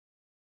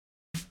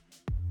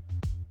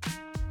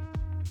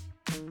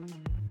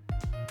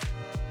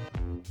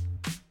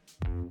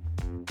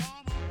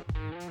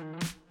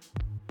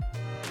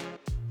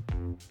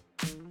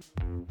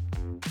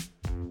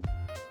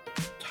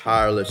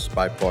tireless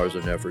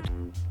bipartisan effort,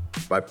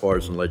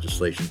 bipartisan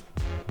legislation.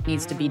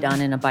 Needs to be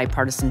done in a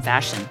bipartisan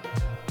fashion.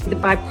 The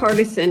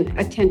bipartisan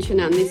attention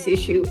on this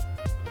issue.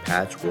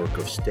 Patchwork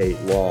of state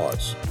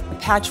laws. The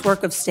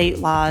patchwork of state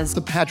laws.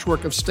 The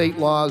patchwork of state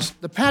laws.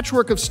 The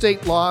patchwork of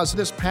state laws.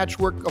 This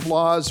patchwork of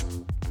laws.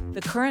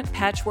 The current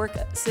patchwork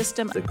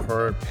system. The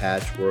current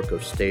patchwork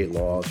of state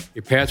laws.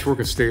 A patchwork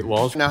of state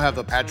laws. Now have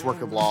the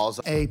patchwork of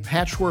laws. A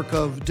patchwork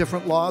of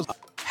different laws.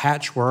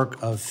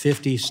 Patchwork of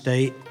 50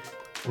 state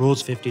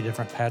rules, 50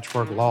 different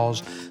patchwork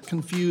laws.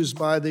 Confused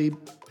by the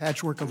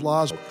patchwork of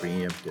laws. A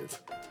preemptive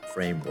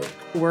framework.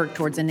 Work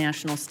towards a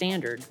national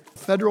standard.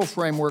 Federal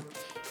framework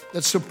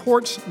that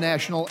supports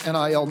national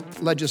NIL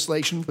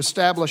legislation,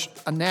 establish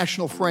a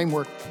national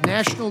framework,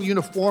 national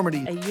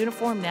uniformity. A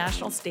uniform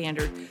national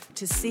standard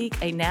to seek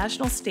a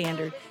national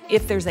standard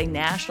if there's a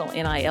national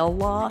NIL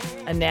law,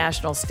 a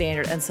national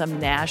standard, and some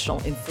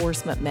national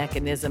enforcement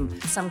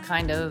mechanism. Some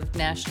kind of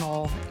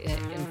national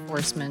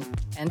enforcement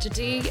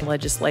entity.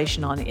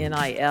 Legislation on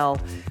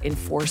NIL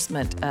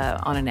enforcement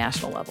on a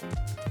national level.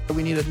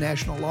 We need a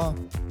national law.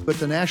 But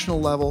the national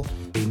level,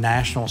 the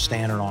national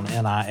standard on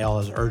NIL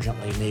is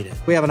urgently needed.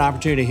 We have an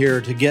opportunity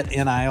here to get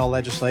NIL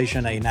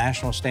legislation, a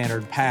national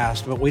standard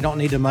passed, but we don't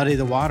need to muddy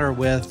the water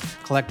with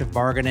collective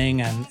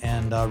bargaining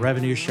and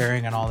revenue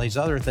sharing and all these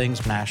other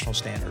things. National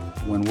standard.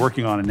 When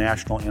working on a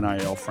national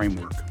NIL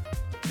framework.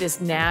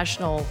 This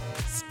national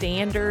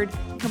standard,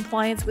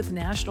 compliance with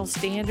national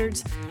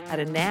standards at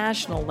a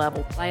national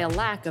level by a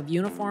lack of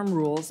uniform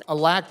rules. A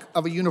lack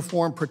of a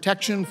uniform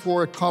protection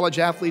for college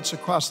athletes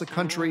across the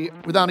country.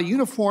 Without a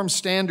uniform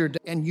standard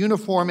and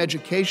uniform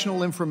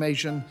educational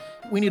information,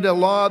 we need a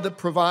law that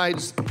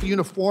provides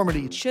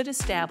uniformity. It should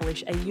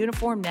establish a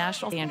uniform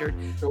national standard.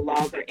 The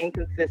laws are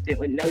inconsistent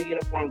with no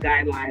uniform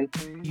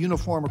guidelines.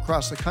 Uniform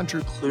across the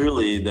country.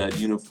 Clearly that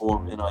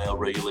uniform NIL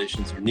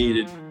regulations are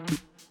needed.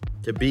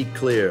 To be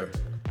clear,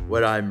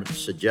 what I'm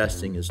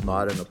suggesting is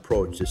not an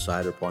approach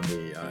decided upon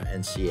the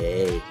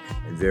NCAA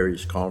and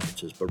various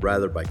conferences, but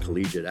rather by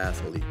collegiate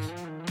athletes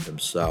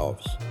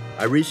themselves.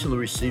 I recently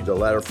received a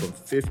letter from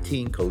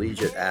 15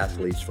 collegiate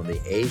athletes from the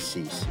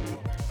ACC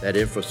that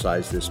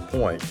emphasize this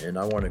point, and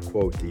I want to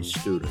quote these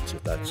students,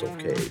 if that's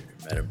okay,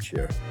 Madam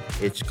Chair.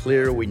 It's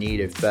clear we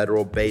need a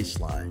federal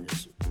baseline,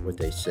 is what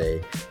they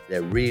say,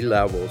 that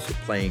re-levels the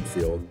playing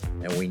field,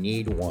 and we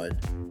need one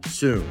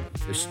soon.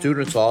 The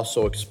students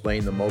also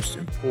explain the most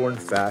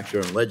important factor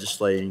in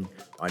legislating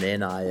on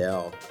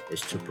NIL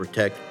is to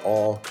protect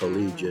all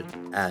collegiate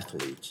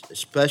athletes,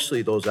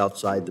 especially those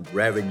outside the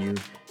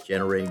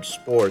revenue-generating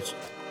sports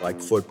like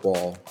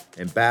football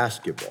and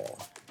basketball.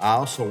 I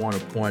also want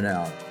to point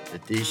out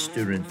that these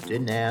students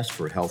didn't ask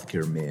for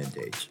healthcare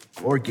mandates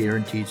or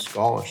guaranteed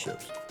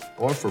scholarships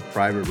or for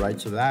private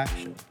rights of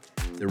action.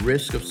 The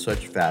risk of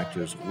such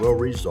factors will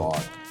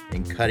result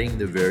in cutting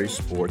the very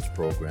sports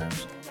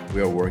programs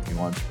we are working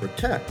on to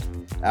protect.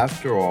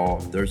 After all,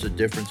 there's a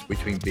difference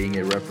between being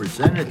a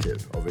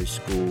representative of a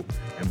school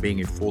and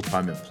being a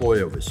full-time employee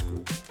of a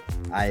school.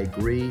 I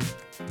agree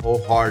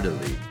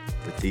wholeheartedly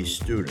with these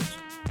students.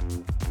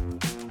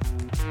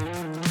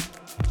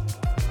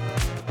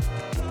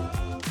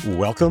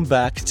 Welcome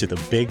back to the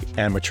Big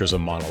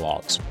Amateurism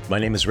Monologues. My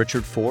name is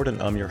Richard Ford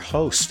and I'm your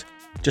host.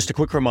 Just a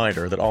quick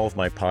reminder that all of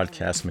my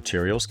podcast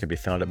materials can be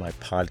found at my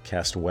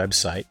podcast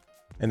website,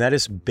 and that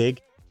is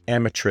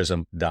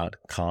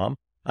bigamateurism.com.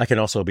 I can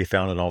also be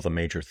found in all the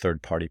major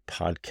third-party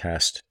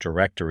podcast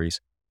directories.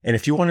 And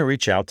if you want to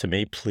reach out to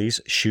me, please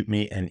shoot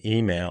me an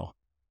email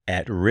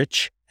at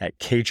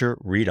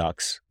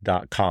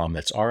rich@cagerredux.com.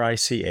 That's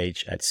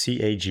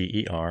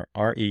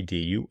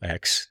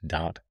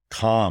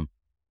RICH@CAGERREDUX.com.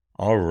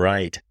 All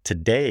right.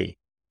 Today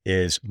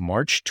is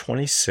March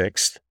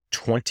 26th,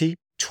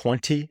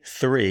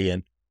 2023,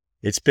 and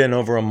it's been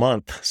over a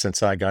month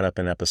since I got up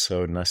an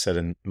episode, and I said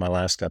in my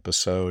last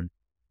episode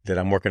that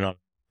I'm working on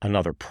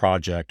another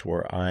project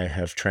where I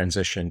have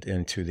transitioned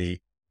into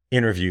the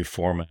interview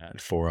format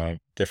for a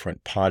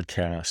different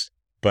podcast.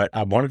 But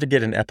I wanted to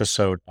get an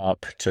episode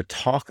up to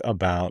talk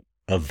about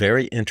a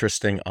very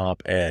interesting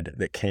op-ed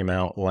that came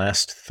out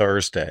last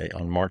Thursday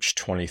on March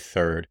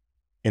 23rd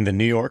in the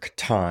New York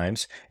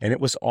Times, and it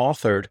was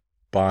authored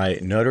by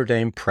Notre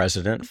Dame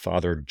President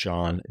Father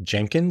John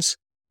Jenkins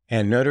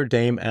and Notre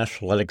Dame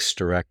Athletics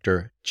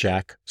Director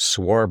Jack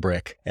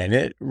Swarbrick, and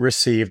it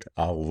received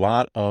a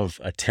lot of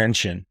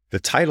attention. The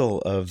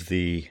title of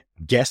the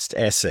guest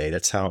essay,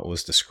 that's how it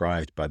was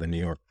described by the New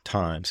York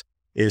Times,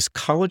 is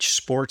 "College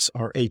Sports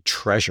Are a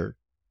Treasure.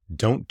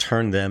 Don't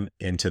Turn Them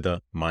into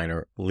the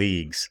Minor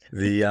Leagues."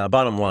 The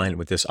bottom line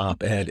with this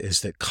op-ed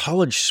is that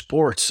college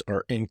sports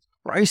are in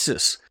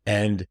crisis,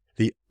 and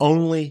the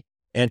only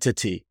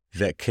entity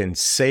that can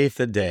save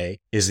the day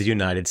is the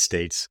United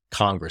States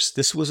Congress.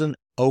 This was an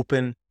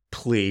open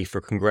plea for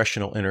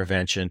congressional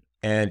intervention,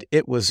 and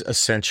it was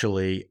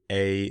essentially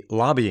a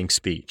lobbying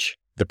speech.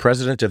 The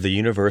president of the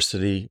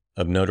University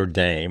of Notre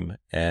Dame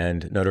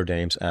and Notre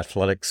Dame's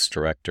athletics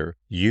director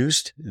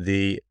used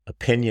the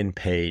opinion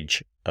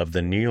page of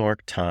the New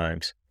York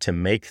Times to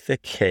make the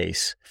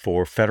case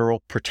for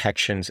federal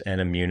protections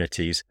and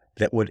immunities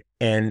that would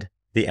end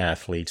the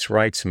athletes'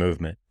 rights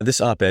movement.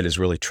 This op-ed is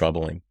really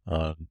troubling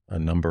on a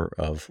number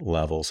of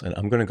levels, and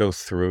I'm going to go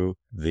through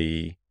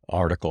the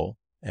article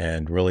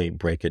and really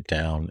break it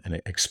down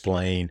and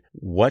explain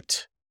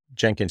what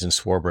Jenkins and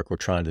Swarbrick were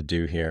trying to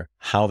do here,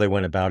 how they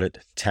went about it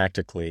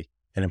tactically,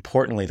 and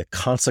importantly, the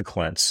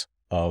consequence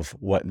of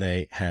what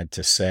they had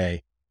to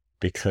say,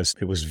 because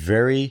it was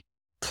very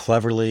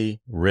cleverly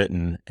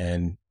written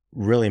and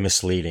really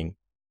misleading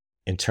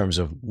in terms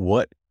of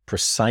what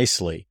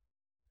precisely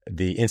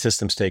the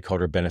in-system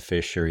stakeholder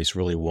beneficiaries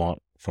really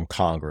want from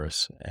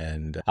Congress.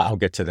 And I'll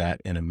get to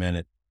that in a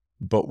minute.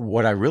 But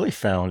what I really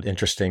found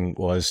interesting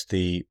was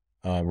the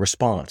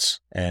response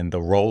and the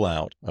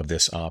rollout of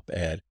this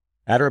op-ed.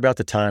 At or about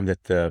the time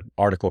that the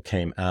article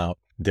came out,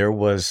 there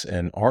was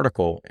an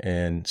article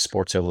in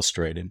Sports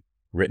Illustrated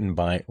written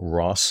by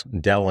Ross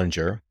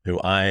Dellinger,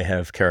 who I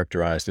have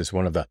characterized as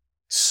one of the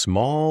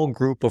small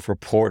group of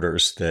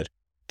reporters that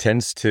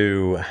tends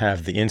to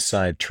have the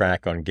inside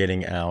track on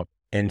getting out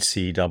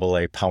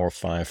NCAA Power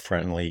 5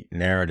 friendly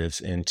narratives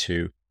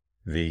into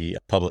the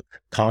public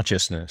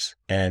consciousness.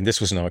 And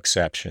this was no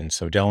exception.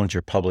 So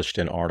Dellinger published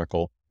an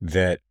article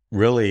that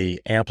really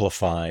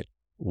amplified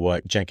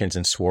what Jenkins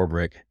and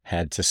Swarbrick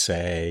had to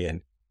say,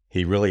 and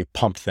he really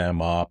pumped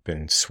them up.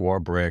 And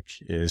Swarbrick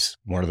is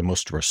one of the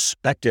most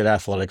respected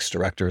athletics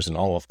directors in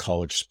all of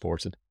college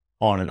sports, and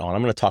on and on.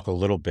 I'm going to talk a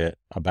little bit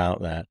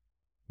about that.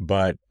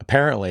 But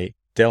apparently,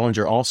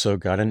 Dellinger also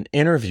got an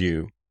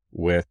interview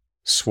with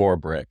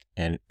Swarbrick,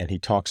 and he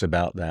talks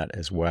about that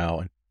as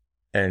well.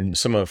 And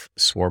some of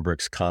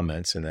Swarbrick's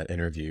comments in that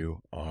interview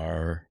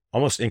are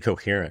almost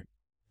incoherent.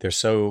 They're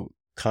so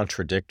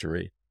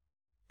contradictory,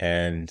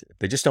 and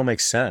they just don't make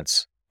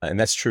sense. And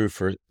that's true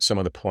for some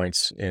of the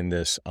points in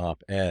this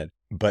op-ed.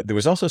 But there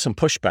was also some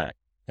pushback,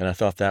 and I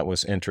thought that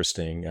was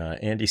interesting.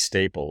 Andy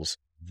Staples,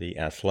 The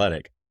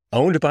Athletic,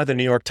 owned by the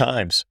New York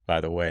Times,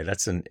 by the way.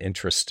 That's an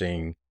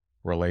interesting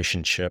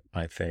relationship,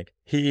 I think.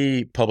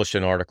 He published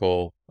an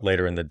article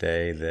later in the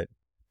day that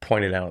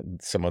pointed out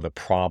some of the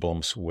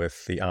problems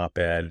with the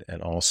op-ed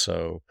and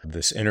also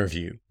this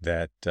interview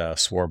that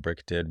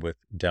Swarbrick did with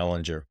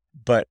Dellinger.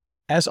 But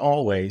as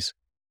always,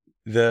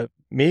 the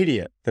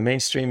media, the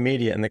mainstream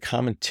media and the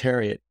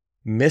commentariat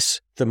miss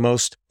the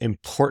most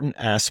important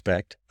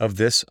aspect of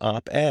this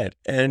op-ed.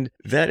 And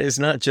that is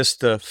not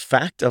just the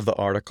fact of the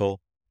article,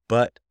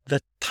 but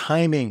the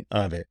timing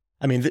of it.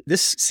 I mean,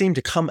 this seemed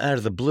to come out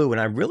of the blue,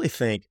 and I really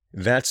think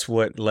that's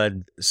what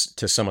led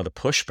to some of the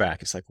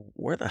pushback. It's like,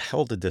 where the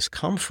hell did this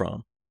come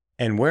from?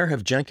 And where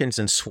have Jenkins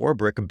and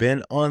Swarbrick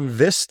been on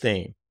this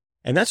theme?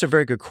 And that's a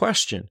very good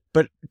question.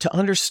 But to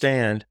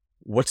understand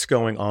what's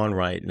going on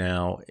right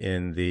now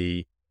in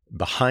the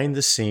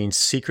behind-the-scenes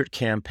secret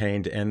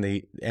campaign to end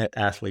the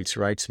athletes'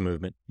 rights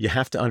movement, you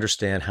have to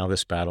understand how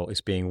this battle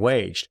is being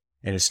waged.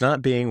 And it's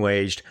not being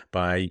waged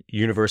by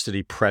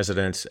university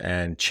presidents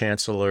and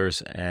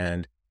chancellors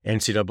and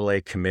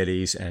NCAA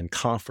committees and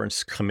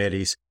conference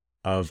committees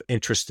of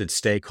interested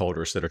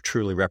stakeholders that are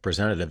truly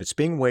representative. It's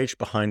being waged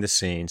behind the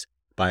scenes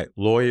by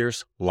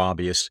lawyers,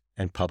 lobbyists,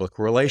 and public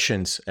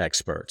relations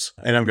experts.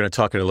 And I'm going to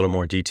talk in a little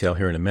more detail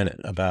here in a minute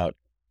about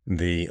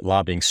the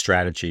lobbying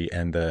strategy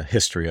and the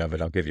history of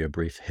it. I'll give you a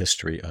brief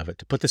history of it.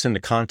 To put this into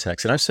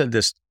context, and I've said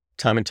this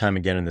time and time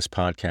again in this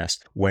podcast,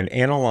 when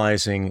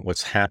analyzing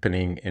what's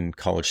happening in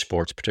college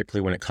sports,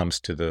 particularly when it comes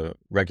to the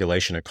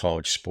regulation of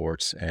college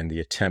sports and the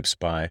attempts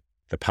by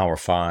the Power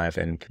 5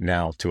 and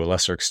now to a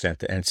lesser extent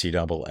the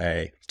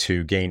NCAA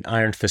to gain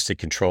iron-fisted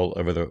control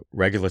over the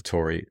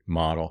regulatory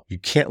model, you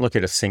can't look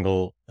at a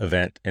single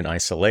event in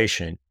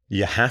isolation.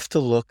 You have to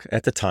look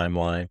at the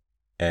timeline,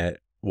 at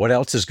what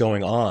else is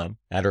going on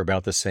at or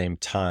about the same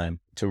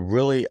time to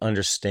really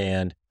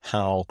understand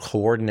how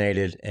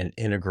coordinated and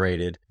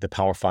integrated the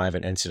Power 5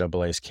 and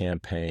NCAA's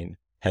campaign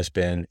has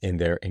been in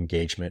their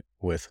engagement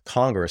with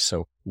Congress.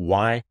 So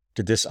why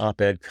did this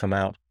op-ed come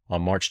out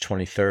on March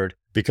 23rd?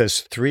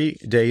 Because 3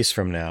 days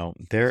from now,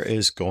 there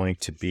is going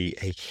to be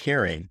a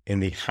hearing in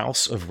the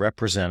House of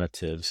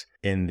Representatives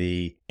in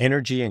the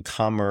Energy and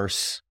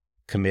Commerce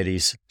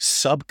Committee's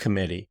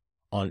Subcommittee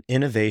on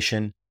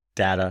Innovation,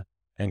 Data,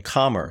 and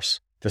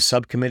Commerce. The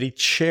subcommittee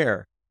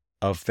chair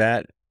of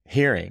that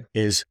hearing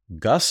is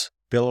Gus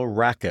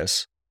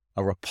Bilirakis,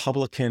 a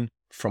Republican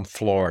from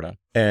Florida.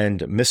 And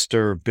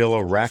Mr.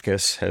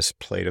 Bilirakis has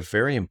played a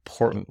very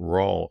important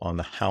role on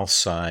the House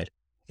side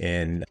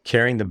in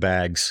carrying the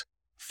bags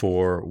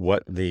for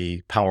what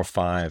the Power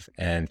 5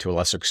 and to a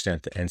lesser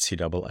extent the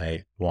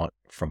NCAA want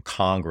from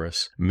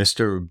Congress.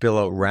 Mr.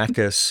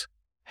 Bilirakis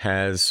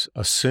has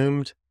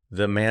assumed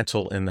the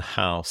mantle in the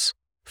House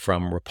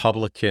from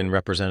Republican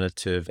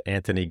Representative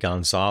Anthony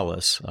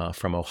Gonzalez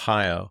from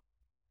Ohio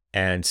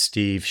and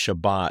Steve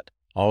Chabot,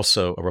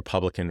 also a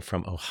Republican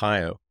from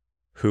Ohio,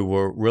 who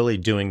were really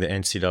doing the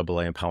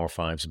NCAA and Power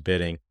 5's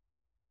bidding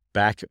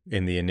back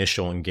in the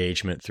initial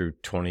engagement through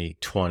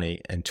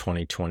 2020 and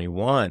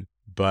 2021.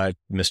 But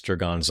Mr.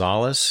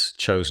 Gonzalez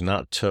chose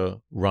not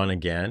to run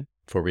again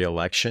for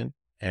re-election,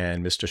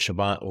 and Mr.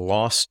 Shabbat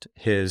lost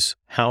his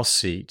House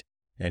seat,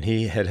 and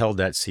he had held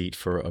that seat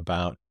for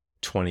about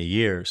 20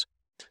 years.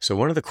 So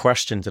one of the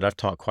questions that I've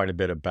talked quite a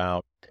bit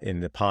about in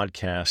the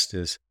podcast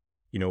is,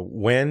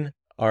 when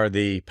are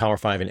the Power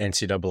 5 and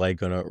NCAA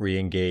going to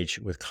re-engage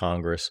with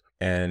Congress,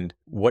 and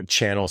what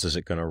channels is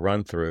it going to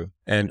run through?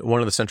 And one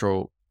of the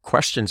central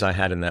questions I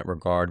had in that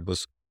regard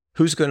was,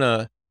 who's going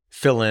to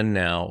fill in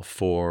now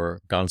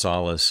for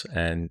Gonzalez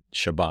and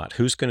Shabbat?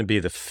 Who's going to be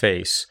the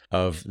face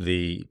of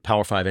the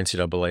Power 5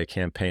 NCAA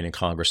campaign in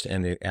Congress to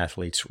end the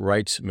athletes'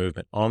 rights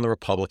movement on the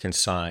Republican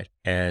side?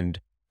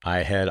 And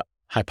I had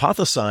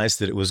hypothesized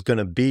that it was going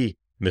to be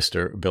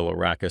Mr.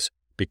 Bilirakis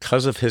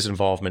because of his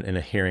involvement in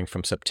a hearing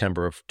from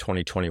September of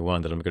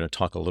 2021 that I'm going to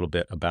talk a little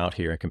bit about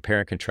here and compare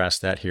and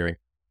contrast that hearing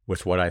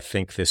with what I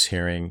think this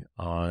hearing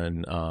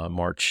on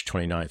March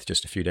 29th,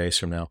 just a few days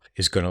from now,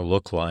 is going to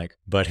look like.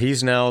 But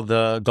he's now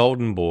the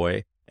golden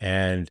boy,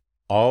 and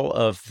all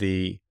of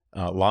the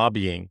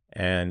lobbying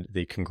and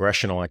the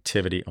congressional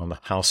activity on the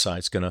House side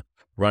is going to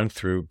run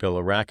through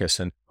Bilirakis.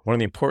 And one of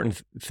the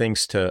important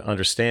things to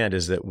understand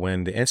is that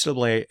when the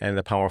NCAA and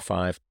the Power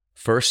 5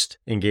 first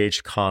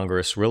engaged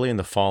Congress really in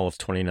the fall of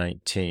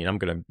 2019. I'm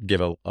going to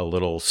give a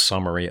little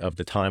summary of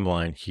the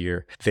timeline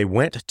here. They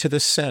went to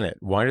the Senate.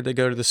 Why did they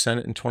go to the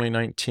Senate in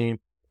 2019?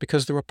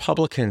 Because the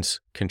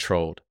Republicans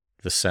controlled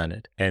the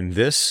Senate. And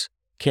this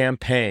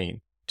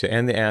campaign to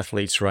end the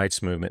athletes'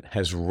 rights movement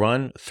has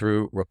run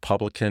through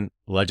Republican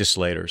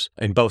legislators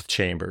in both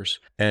chambers.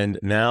 And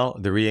now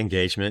the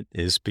re-engagement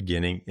is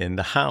beginning in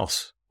the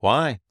House.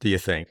 Why, do you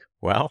think?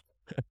 Well,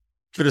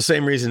 for the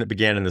same reason it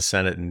began in the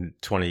Senate in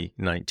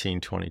 2019,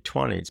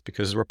 2020. It's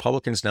because the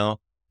Republicans now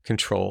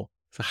control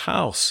the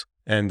House.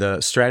 And the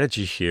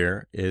strategy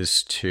here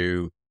is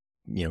to,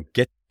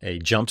 get a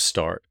jump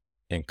start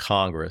in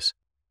Congress.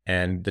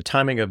 And the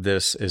timing of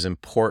this is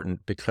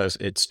important because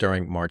it's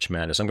during March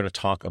Madness. I'm going to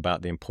talk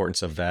about the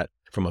importance of that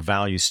from a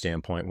value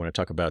standpoint when I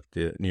talk about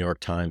the New York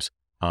Times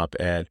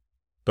op-ed.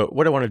 But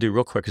what I want to do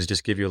real quick is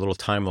just give you a little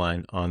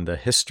timeline on the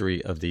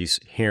history of these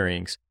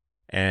hearings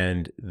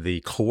and the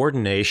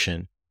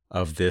coordination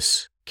of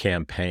this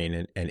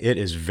campaign. And it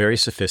is very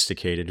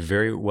sophisticated,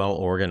 very well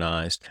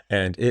organized,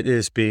 and it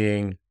is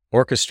being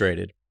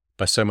orchestrated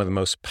by some of the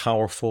most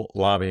powerful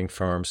lobbying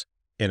firms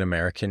in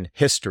American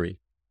history,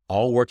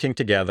 all working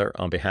together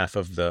on behalf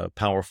of the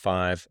Power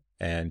 5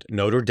 and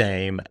Notre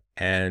Dame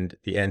and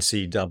the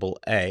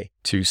NCAA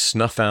to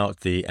snuff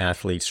out the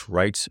athletes'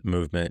 rights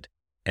movement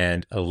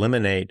and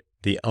eliminate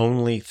the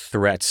only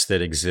threats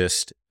that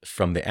exist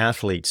from the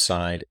athlete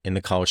side in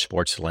the college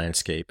sports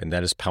landscape, and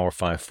that is Power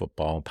 5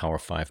 football and Power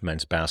 5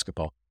 men's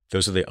basketball.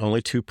 Those are the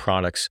only two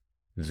products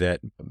that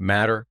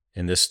matter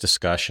in this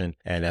discussion.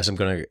 And as I'm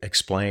going to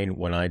explain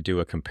when I do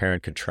a compare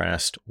and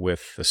contrast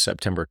with the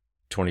September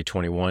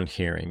 2021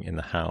 hearing in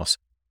the House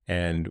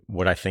and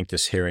what I think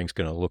this hearing is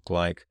going to look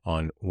like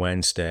on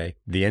Wednesday,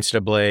 the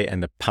NCAA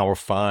and the Power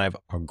 5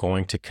 are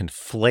going to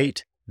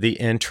conflate the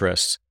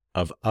interests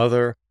of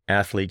other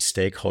athlete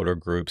stakeholder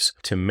groups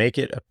to make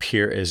it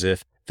appear as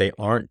if they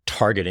aren't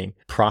targeting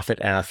profit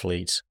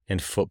athletes in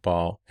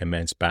football and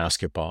men's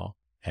basketball.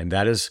 And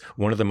that is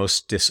one of the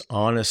most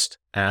dishonest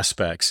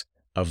aspects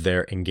of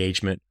their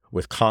engagement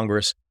with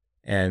Congress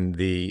and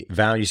the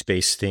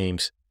values-based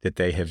themes that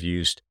they have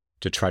used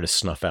to try to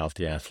snuff out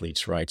the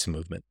athletes' rights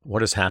movement.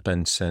 What has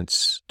happened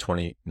since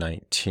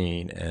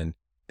 2019? And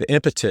the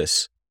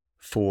impetus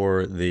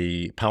for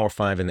the Power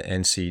 5 and the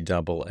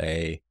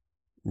NCAA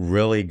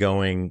really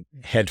going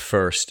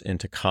headfirst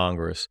into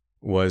Congress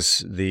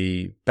was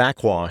the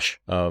backwash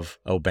of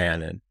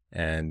O'Bannon.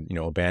 And,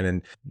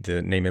 O'Bannon,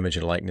 the name, image,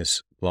 and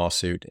likeness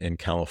lawsuit in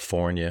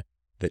California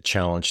that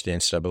challenged the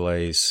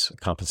NCAA's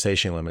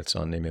compensation limits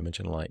on name, image,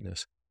 and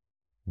likeness,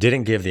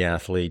 didn't give the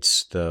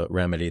athletes the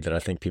remedy that I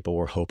think people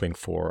were hoping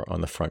for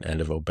on the front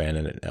end of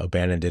O'Bannon.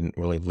 O'Bannon didn't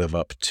really live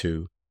up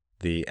to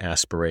the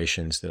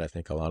aspirations that I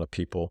think a lot of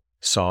people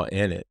saw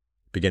in it,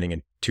 beginning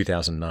in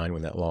 2009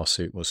 when that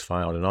lawsuit was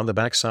filed. And on the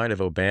backside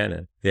of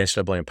O'Bannon, the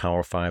NCAA and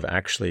Power 5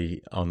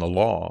 actually, on the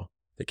law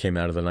that came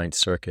out of the Ninth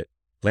Circuit,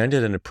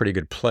 landed in a pretty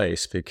good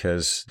place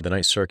because the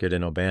Ninth Circuit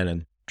in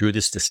O'Bannon drew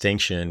this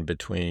distinction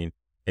between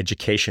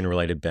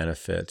education-related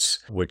benefits,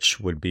 which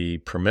would be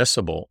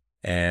permissible,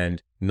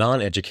 and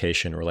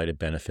non-education-related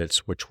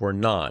benefits, which were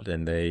not.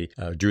 And they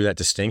drew that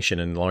distinction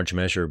in large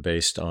measure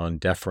based on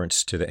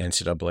deference to the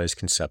NCAA's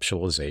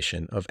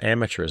conceptualization of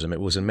amateurism. It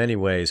was in many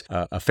ways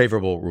a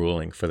favorable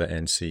ruling for the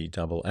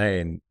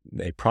NCAA. And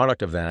a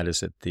product of that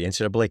is that the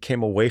NCAA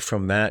came away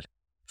from that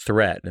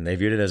threat, and they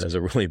viewed it as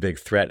a really big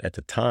threat at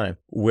the time,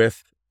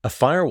 with a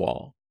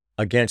firewall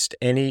against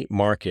any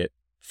market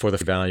for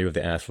the value of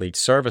the athlete's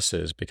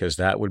services, because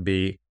that would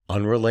be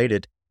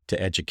unrelated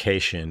to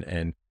education.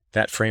 And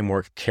that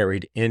framework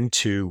carried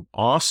into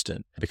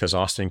Austin because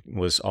Austin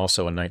was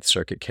also a Ninth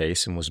Circuit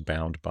case and was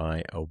bound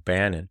by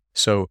O'Bannon.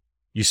 So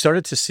you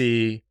started to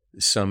see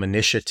some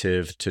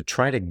initiative to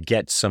try to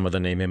get some of the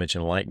name, image,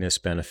 and likeness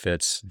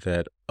benefits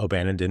that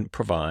O'Bannon didn't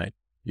provide.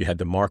 You had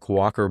the Mark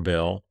Walker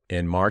bill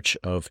in March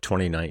of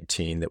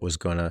 2019 that was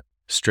going to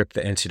stripped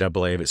the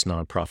NCAA of its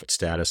nonprofit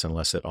status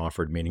unless it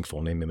offered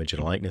meaningful name, image,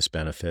 and likeness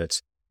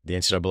benefits. The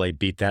NCAA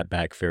beat that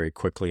back very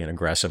quickly and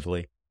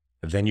aggressively.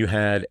 Then you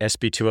had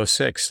SB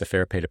 206, the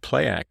Fair Pay to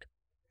Play Act,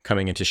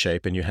 coming into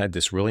shape, and you had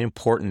this really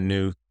important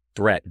new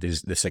threat,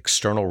 this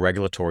external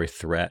regulatory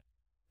threat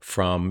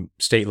from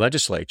state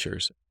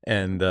legislatures.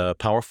 And the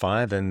Power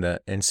Five and the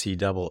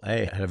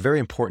NCAA had a very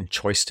important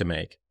choice to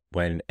make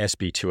when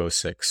SB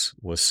 206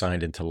 was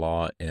signed into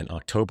law in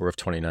October of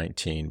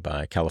 2019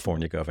 by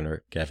California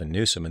Governor Gavin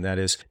Newsom. And that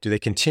is, do they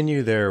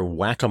continue their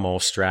whack-a-mole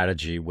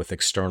strategy with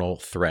external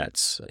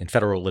threats? In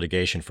federal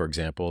litigation, for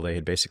example,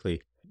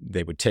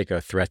 they would take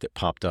a threat that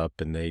popped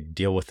up and they'd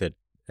deal with it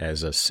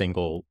as a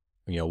single,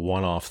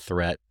 one-off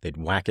threat. They'd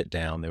whack it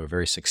down. They were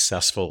very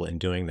successful in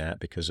doing that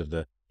because of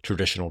the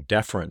traditional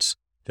deference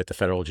that the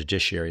federal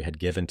judiciary had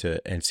given to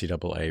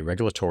NCAA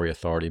regulatory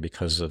authority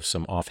because of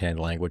some offhand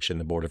language in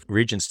the Board of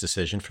Regents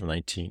decision from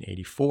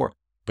 1984.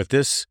 But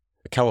this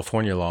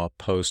California law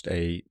posed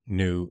a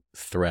new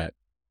threat.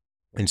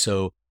 And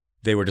so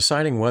they were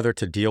deciding whether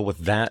to deal with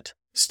that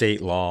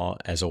state law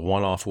as a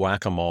one-off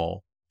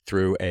whack-a-mole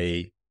through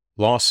a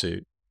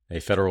lawsuit,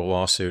 a federal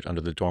lawsuit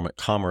under the Dormant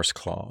Commerce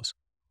Clause,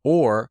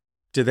 or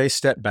did they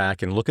step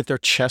back and look at their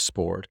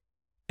chessboard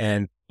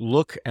and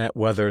look at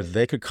whether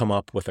they could come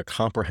up with a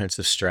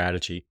comprehensive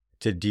strategy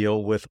to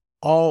deal with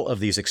all of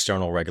these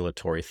external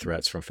regulatory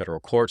threats from federal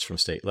courts, from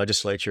state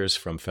legislatures,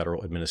 from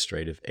federal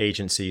administrative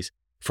agencies,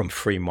 from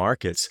free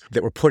markets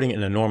that were putting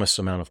an enormous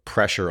amount of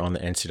pressure on the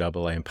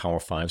NCAA and Power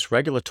Five's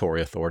regulatory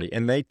authority.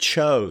 And they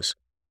chose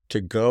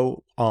to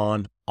go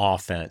on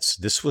offense.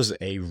 This was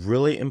a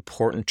really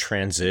important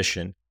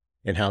transition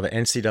in how the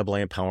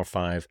NCAA and Power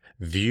Five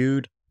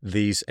viewed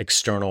these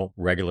external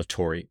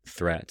regulatory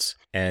threats.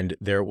 And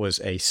there was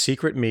a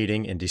secret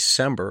meeting in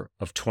December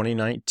of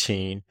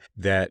 2019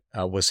 that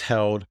was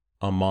held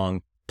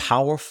among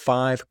Power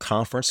Five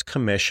conference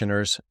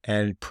commissioners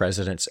and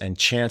presidents and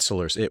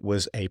chancellors. It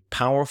was a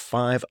Power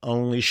Five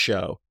only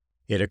show.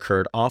 It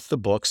occurred off the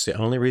books. The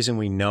only reason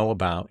we know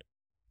about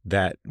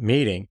that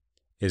meeting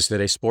is that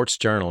a sports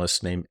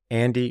journalist named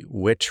Andy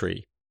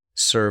Whittrey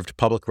served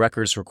public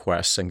records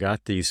requests and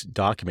got these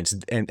documents.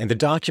 And the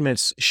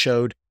documents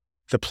showed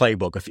the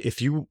playbook.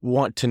 If you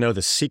want to know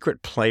the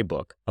secret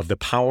playbook of the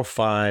Power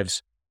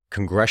Five's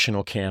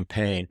congressional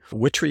campaign,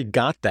 Whittrey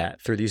got that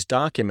through these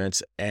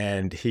documents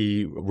and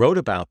he wrote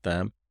about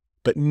them,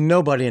 but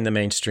nobody in the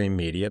mainstream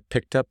media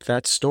picked up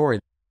that story.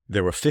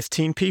 There were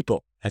 15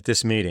 people at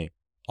this meeting,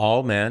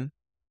 all men,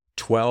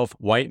 12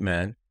 white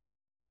men.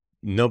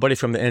 Nobody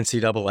from the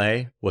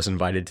NCAA was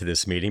invited to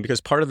this meeting because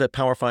part of the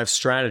Power Five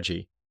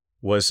strategy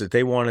was that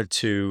they wanted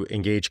to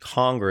engage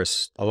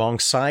Congress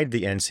alongside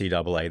the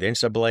NCAA. The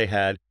NCAA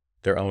had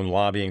their own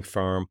lobbying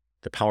firm.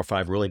 The Power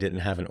Five really didn't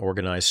have an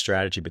organized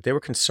strategy, but they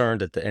were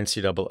concerned that the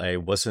NCAA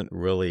wasn't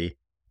really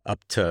up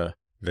to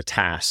the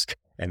task.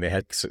 And they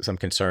had some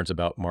concerns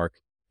about Mark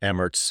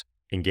Emmert's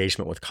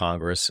engagement with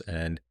Congress,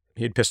 and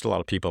he had pissed a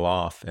lot of people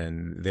off,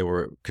 and they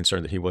were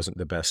concerned that he wasn't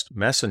the best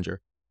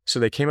messenger. So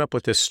they came up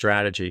with this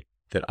strategy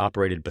that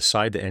operated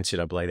beside the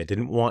NCAA. They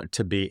didn't want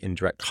to be in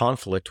direct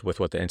conflict with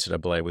what the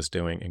NCAA was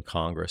doing in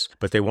Congress,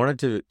 but they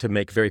wanted to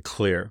make very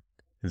clear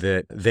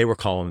that they were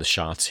calling the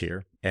shots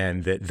here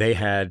and that they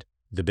had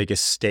the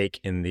biggest stake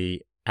in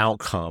the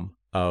outcome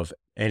of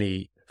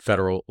any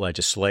federal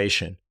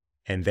legislation.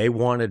 And they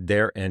wanted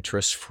their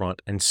interests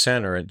front and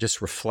center. It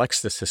just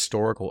reflects this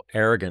historical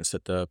arrogance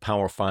that the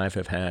Power Five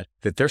have had,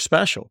 that they're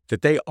special,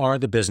 that they are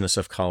the business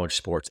of college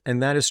sports.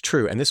 And that is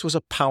true. And this was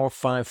a Power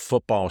Five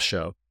football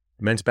show.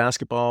 Men's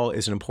basketball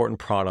is an important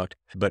product,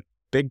 but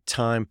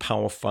big-time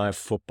Power Five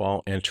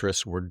football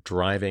interests were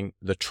driving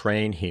the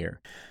train here.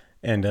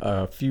 And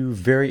a few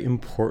very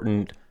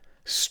important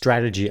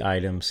strategy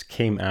items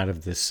came out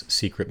of this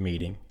secret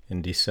meeting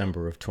in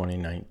December of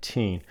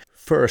 2019.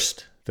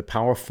 First, the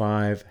Power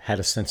Five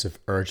had a sense of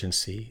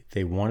urgency.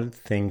 They wanted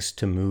things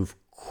to move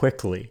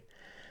quickly,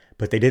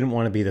 but they didn't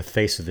want to be the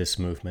face of this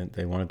movement.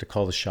 They wanted to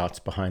call the shots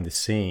behind the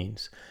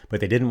scenes, but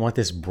they didn't want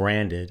this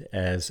branded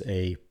as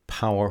a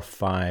Power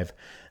Five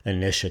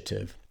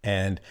initiative.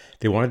 And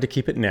they wanted to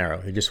keep it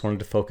narrow. They just wanted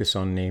to focus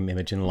on name,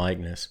 image, and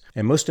likeness.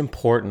 And most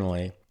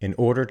importantly, in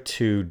order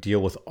to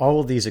deal with all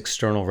of these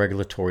external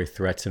regulatory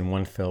threats in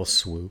one fell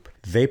swoop,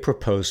 they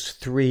proposed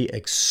 3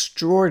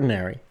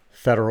 extraordinary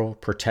federal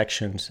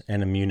protections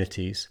and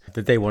immunities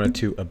that they wanted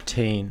to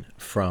obtain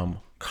from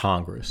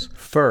Congress.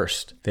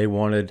 First, they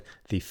wanted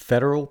the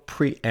federal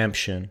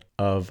preemption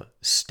of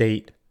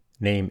state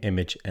name,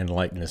 image, and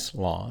likeness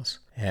laws.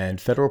 And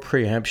federal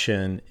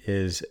preemption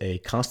is a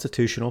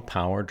constitutional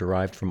power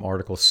derived from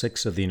Article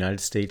 6 of the United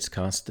States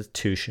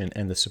Constitution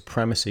and the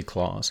Supremacy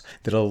Clause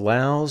that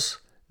allows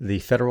the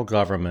federal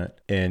government,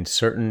 in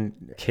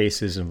certain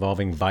cases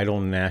involving vital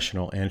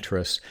national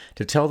interests,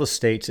 to tell the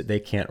states that they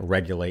can't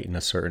regulate in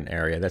a certain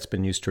area. That's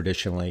been used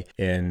traditionally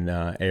in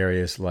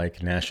areas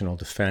like national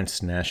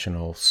defense,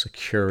 national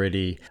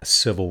security,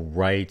 civil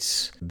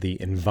rights,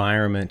 the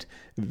environment,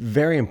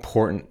 very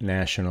important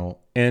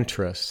national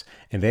interests.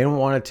 And they don't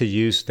want to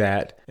use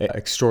that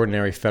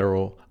extraordinary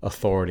federal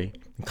authority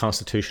and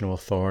constitutional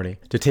authority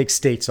to take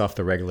states off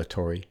the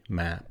regulatory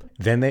map.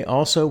 Then they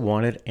also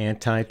wanted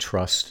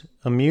antitrust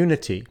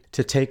immunity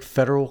to take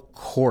federal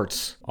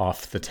courts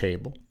off the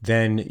table.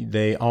 Then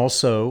they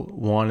also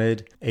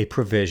wanted a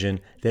provision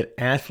that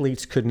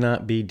athletes could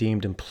not be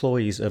deemed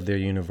employees of their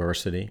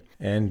university,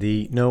 and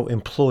the no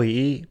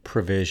employee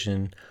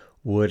provision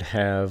would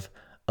have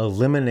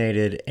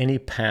eliminated any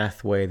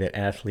pathway that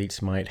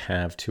athletes might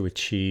have to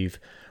achieve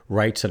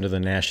rights under the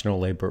National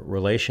Labor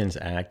Relations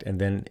Act and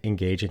then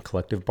engage in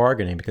collective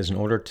bargaining, because in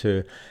order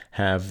to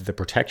have the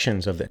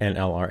protections of the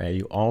NLRA,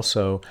 you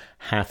also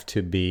have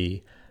to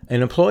be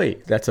an employee.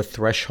 That's a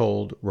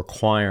threshold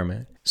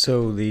requirement.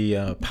 So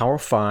the Power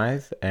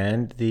Five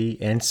and the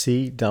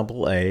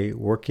NCAA,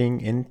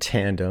 working in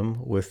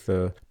tandem with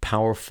the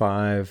Power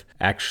Five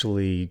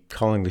actually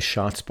calling the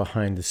shots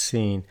behind the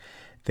scene,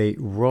 they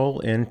roll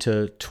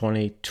into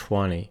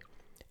 2020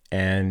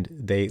 and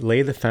they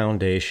lay the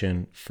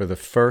foundation for the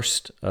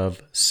first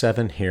of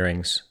 7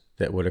 hearings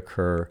that would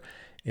occur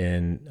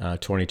in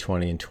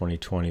 2020 and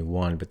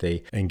 2021. But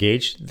they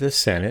engaged the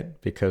Senate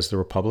because the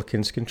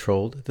Republicans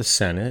controlled the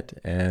Senate,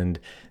 and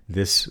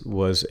this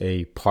was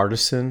a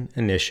partisan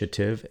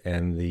initiative,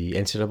 and the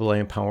NCAA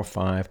and Power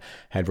Five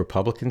had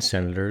Republican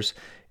senators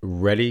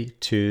ready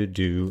to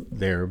do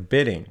their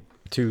bidding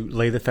to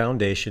lay the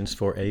foundations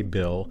for a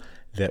bill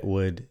that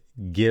would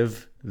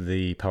give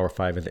the Power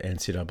Five and the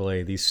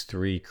NCAA these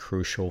 3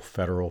 crucial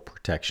federal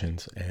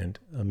protections and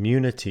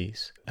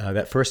immunities.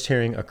 That first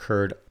hearing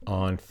occurred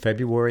on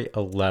February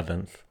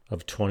 11th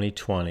of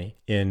 2020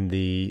 in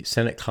the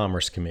Senate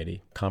Commerce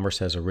Committee. Commerce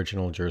has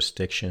original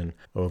jurisdiction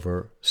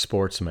over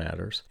sports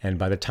matters. And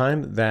by the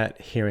time that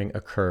hearing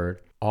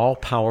occurred, all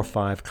Power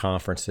Five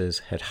conferences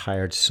had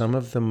hired some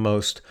of the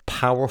most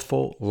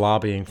powerful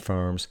lobbying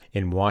firms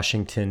in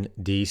Washington,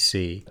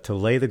 D.C. to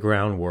lay the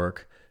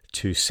groundwork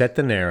to set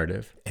the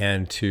narrative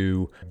and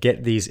to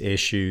get these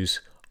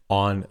issues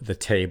on the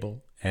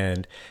table.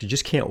 And you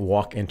just can't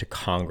walk into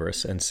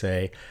Congress and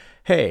say,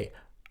 hey,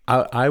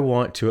 I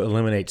want to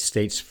eliminate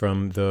states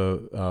from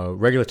the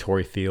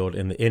regulatory field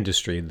in the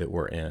industry that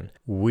we're in.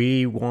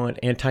 We want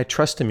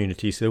antitrust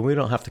immunity so that we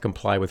don't have to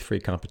comply with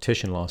free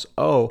competition laws.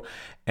 Oh,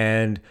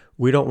 and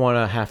we don't want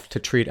to have to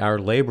treat our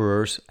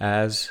laborers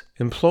as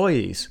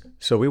employees.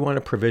 So we want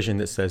a provision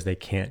that says they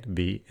can't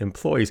be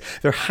employees.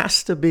 There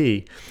has to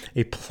be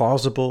a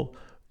plausible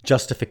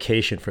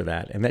justification for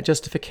that. And that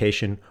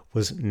justification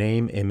was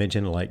name, image,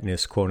 and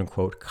likeness, quote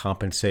unquote,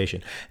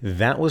 compensation.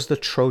 That was the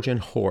Trojan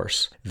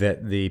horse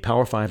that the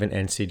Power Five and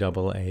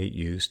NCAA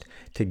used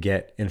to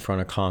get in front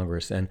of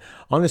Congress. And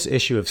on this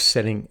issue of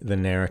setting the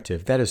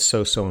narrative, that is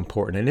so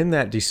important. And in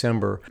that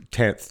December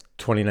 10th,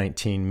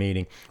 2019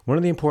 meeting, one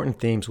of the important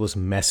themes was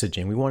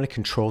messaging. We want to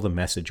control the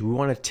message. We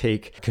want to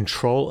take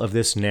control of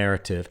this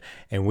narrative,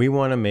 and we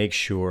want to make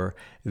sure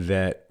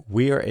that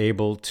we are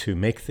able to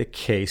make the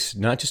case,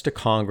 not just to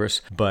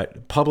Congress,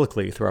 but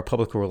publicly through our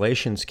public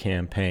relations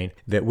campaign,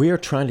 that we are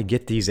trying to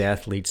get these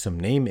athletes some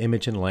name,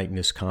 image, and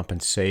likeness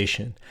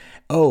compensation.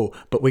 Oh,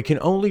 but we can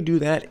only do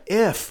that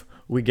if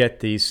we get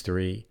these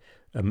 3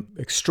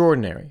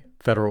 extraordinary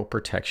federal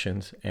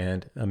protections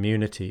and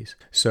immunities.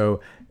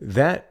 So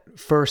that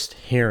first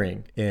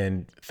hearing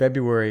in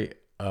February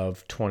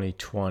of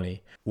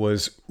 2020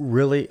 was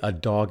really a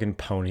dog and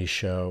pony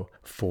show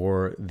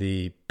for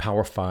the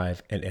Power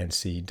Five and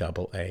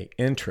NCAA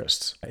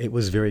interests. It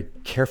was very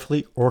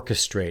carefully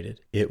orchestrated.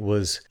 It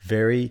was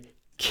very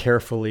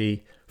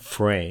carefully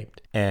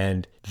framed.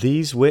 And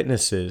these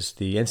witnesses,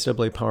 the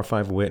NCAA Power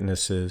Five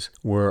witnesses,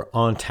 were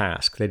on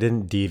task. They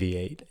didn't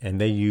deviate, and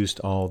they used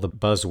all the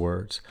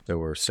buzzwords. There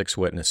were 6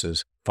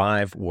 witnesses.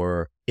 5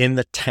 were in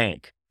the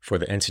tank for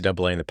the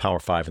NCAA and the Power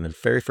Five. And the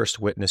very first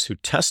witness who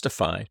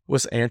testified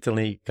was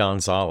Anthony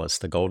Gonzalez,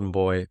 the golden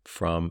boy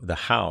from the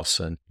House.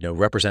 And,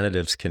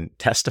 representatives can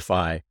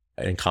testify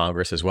in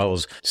Congress as well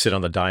as sit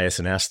on the dais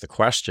and ask the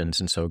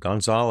questions. And so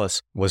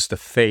Gonzalez was the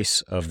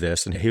face of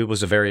this, and he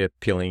was a very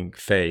appealing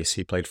face.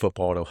 He played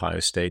football at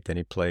Ohio State, then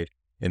he played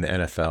in the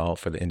NFL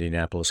for the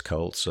Indianapolis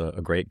Colts,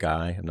 a great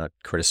guy. I'm not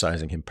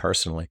criticizing him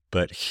personally,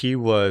 but he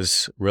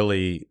was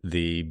really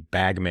the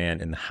bagman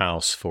in the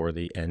house for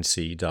the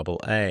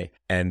NCAA.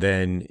 And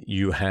then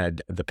you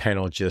had the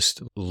panel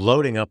just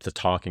loading up the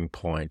talking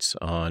points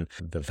on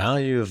the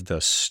value of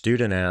the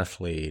student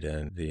athlete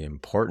and the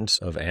importance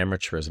of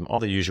amateurism, all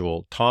the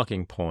usual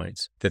talking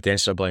points that the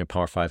NCAA and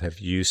Power Five have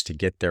used to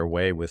get their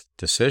way with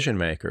decision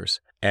makers.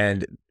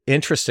 And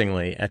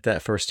interestingly, at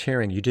that first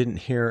hearing, you didn't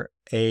hear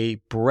a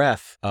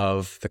breath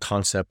of the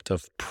concept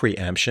of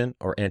preemption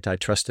or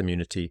antitrust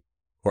immunity,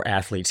 or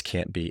athletes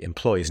can't be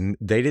employees. And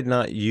they did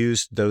not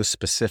use those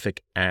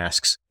specific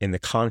asks in the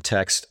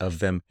context of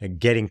them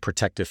getting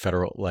protective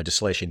federal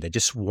legislation. They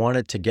just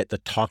wanted to get the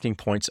talking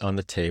points on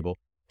the table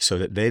so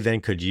that they then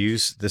could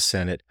use the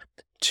Senate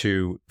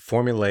to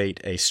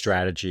formulate a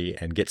strategy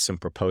and get some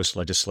proposed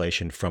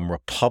legislation from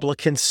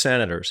Republican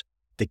senators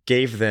that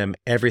gave them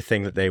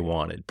everything that they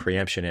wanted: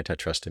 preemption,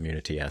 antitrust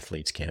immunity,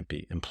 athletes can't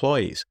be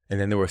employees. And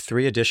then there were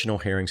 3 additional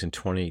hearings in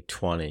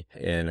 2020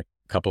 in a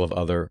couple of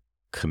other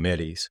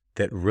committees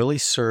that really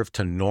served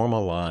to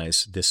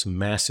normalize this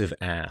massive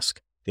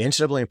ask. The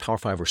NCAA and Power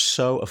Five were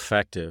so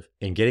effective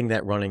in getting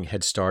that running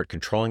head start,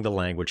 controlling the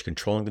language,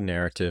 controlling the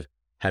narrative,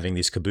 having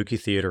these kabuki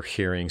theater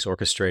hearings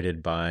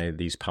orchestrated by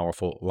these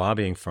powerful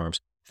lobbying firms,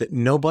 that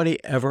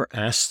nobody ever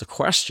asked the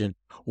question,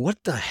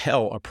 what the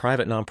hell are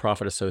private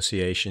nonprofit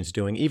associations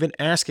doing, even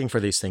asking for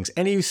these things?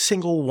 Any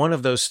single one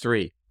of those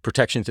three,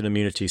 protections and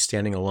immunities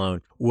standing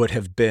alone, would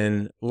have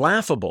been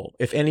laughable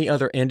if any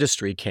other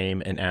industry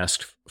came and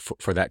asked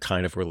for that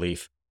kind of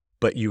relief.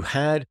 But you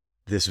had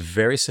this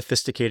very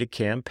sophisticated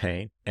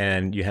campaign,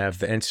 and you have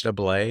the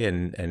NCAA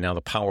and now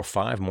the Power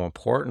Five, more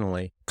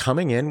importantly,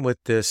 coming in with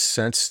this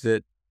sense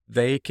that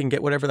they can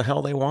get whatever the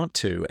hell they want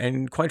to.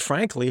 And quite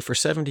frankly, for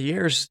 70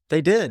 years,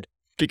 they did,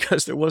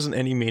 because there wasn't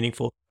any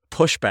meaningful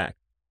pushback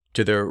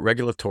to their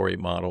regulatory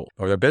model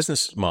or their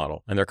business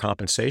model and their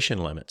compensation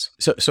limits.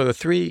 So the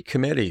three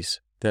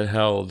committees that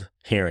held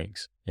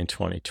hearings in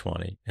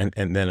 2020,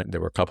 and then there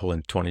were a couple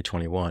in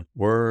 2021,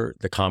 were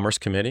the Commerce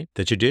Committee,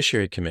 the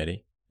Judiciary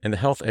Committee, and the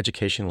Health,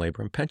 Education,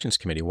 Labor, and Pensions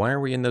Committee. Why are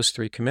we in those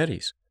three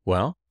committees?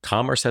 Well,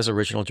 Commerce has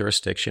original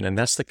jurisdiction, and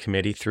that's the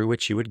committee through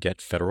which you would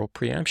get federal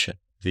preemption.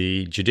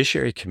 The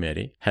Judiciary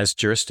Committee has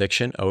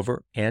jurisdiction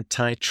over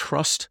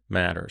antitrust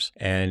matters.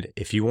 And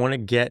if you want to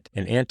get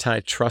an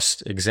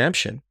antitrust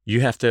exemption,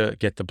 you have to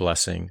get the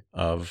blessing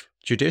of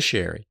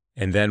judiciary.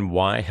 And then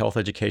why Health,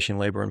 Education,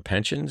 Labor, and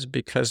Pensions?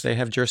 Because they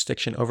have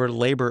jurisdiction over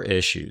labor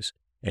issues.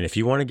 And if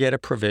you want to get a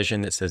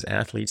provision that says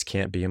athletes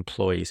can't be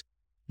employees,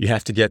 you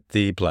have to get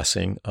the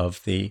blessing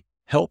of the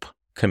Help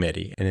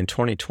Committee. And in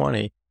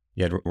 2020,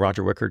 you had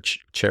Roger Wicker,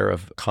 chair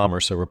of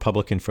Commerce, a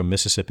Republican from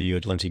Mississippi. You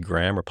had Lindsey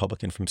Graham,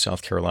 Republican from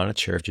South Carolina,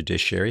 chair of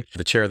Judiciary.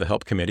 The chair of the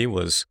Help Committee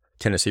was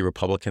Tennessee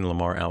Republican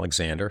Lamar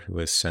Alexander, who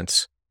has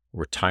since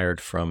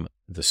retired from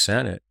the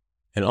Senate.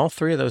 And all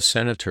three of those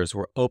senators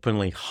were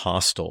openly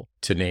hostile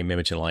to name,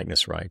 image, and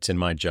likeness rights, in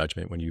my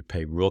judgment, when you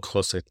pay real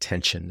close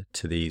attention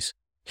to these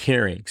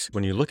hearings.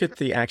 When you look at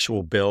the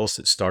actual bills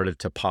that started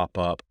to pop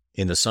up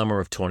in the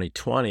summer of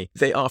 2020,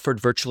 they offered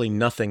virtually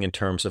nothing in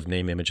terms of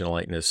name, image, and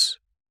likeness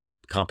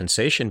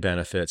compensation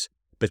benefits,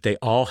 but they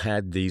all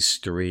had these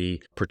three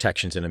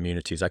protections and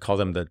immunities. I call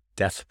them the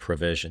death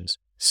provisions.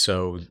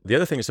 So the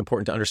other thing that's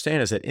important to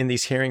understand is that in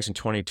these hearings in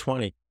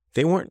 2020,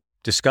 they weren't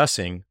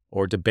discussing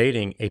or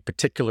debating a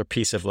particular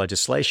piece of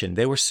legislation.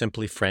 They were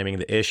simply framing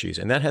the issues.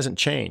 And that hasn't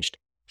changed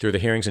through the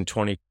hearings in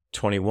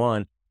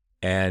 2021.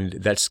 And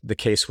that's the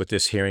case with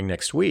this hearing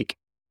next week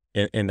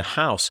in the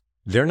House.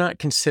 They're not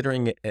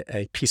considering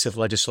a piece of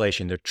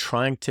legislation. They're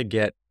trying to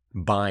get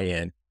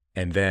buy-in.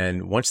 And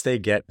then once they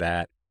get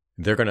that,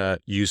 they're going to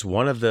use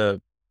one of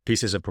the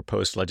pieces of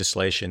proposed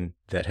legislation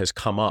that has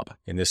come up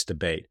in this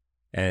debate.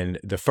 And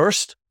the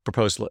first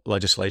proposed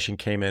legislation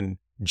came in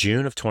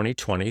June of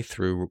 2020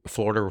 through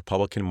Florida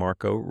Republican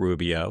Marco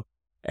Rubio.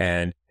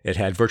 And it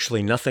had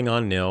virtually nothing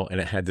on nil,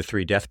 and it had the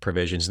three death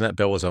provisions. And that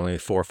bill was only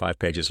 4 or 5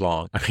 pages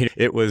long. I mean,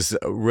 it was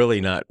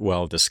really not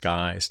well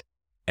disguised.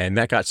 And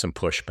that got some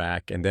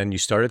pushback. And then you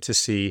started to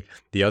see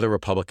the other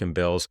Republican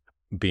bills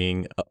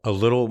being a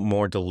little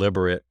more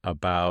deliberate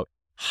about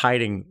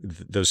hiding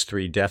those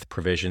three death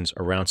provisions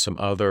around some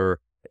other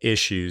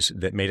issues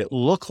that made it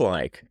look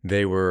like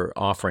they were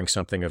offering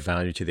something of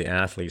value to the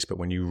athletes. But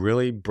when you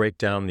really break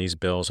down these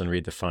bills and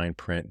read the fine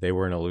print, they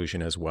were an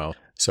illusion as well.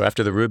 So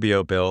after the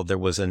Rubio bill, there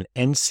was an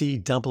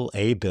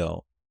NCAA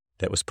bill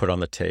that was put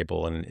on the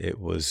table, and it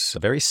was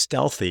very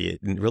stealthy. It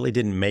really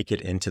didn't make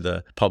it into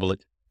the public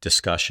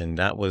discussion.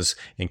 That was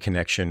in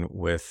connection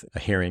with a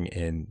hearing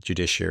in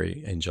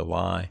Judiciary in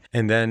July.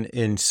 And then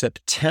in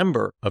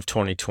September of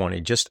 2020,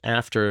 just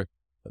after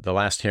the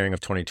last hearing of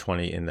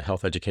 2020 in the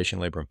Health, Education,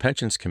 Labor, and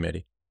Pensions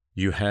Committee,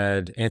 you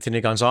had Anthony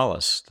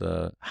Gonzalez,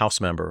 the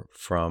House member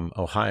from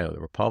Ohio,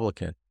 the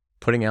Republican,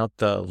 putting out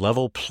the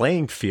Level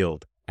Playing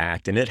Field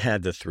Act, and it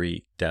had the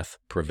three death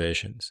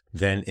provisions.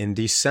 Then in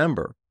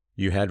December,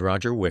 you had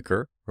Roger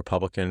Wicker,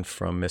 Republican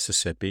from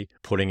Mississippi,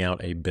 putting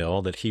out a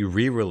bill that he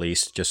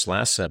re-released just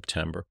last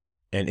September,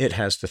 and it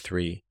has the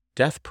three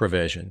death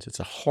provisions. It's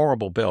a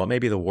horrible bill. It may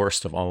be the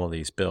worst of all of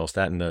these bills,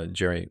 that and the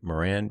Jerry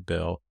Moran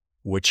bill,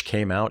 which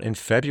came out in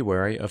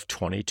February of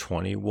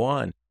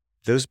 2021.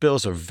 Those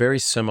bills are very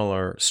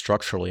similar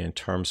structurally in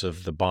terms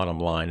of the bottom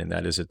line, and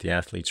that is that the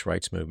athletes'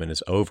 rights movement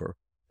is over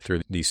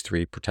through these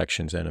three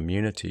protections and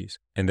immunities.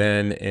 And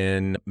then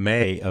in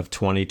May of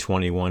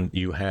 2021,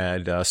 you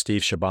had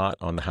Steve Chabot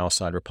on the House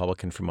side,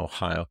 Republican from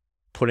Ohio,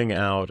 putting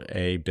out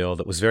a bill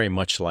that was very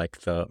much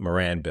like the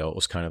Moran bill. It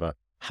was kind of a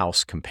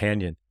House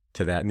companion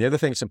to that. And the other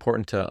thing that's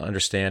important to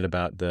understand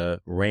about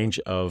the range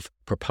of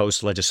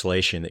proposed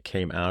legislation that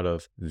came out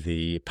of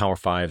the Power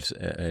Five's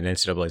and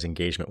NCAA's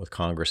engagement with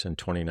Congress in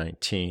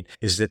 2019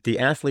 is that the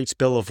Athletes'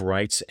 Bill of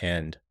Rights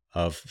end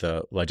of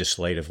the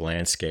legislative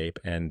landscape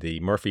and the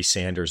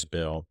Murphy-Sanders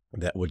bill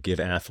that would give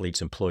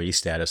athletes employee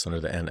status under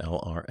the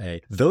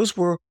NLRA, those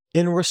were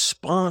in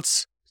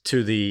response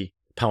to the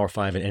Power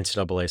Five and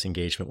NCAA's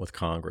engagement with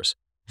Congress.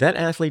 That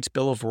Athletes'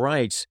 Bill of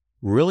Rights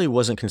really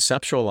wasn't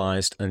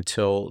conceptualized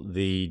until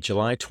the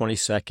July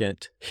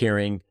 22nd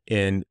hearing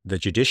in the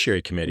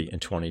Judiciary Committee in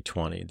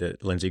 2020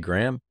 that Lindsey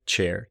Graham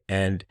chaired.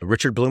 And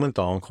Richard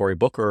Blumenthal and Cory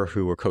Booker,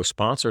 who were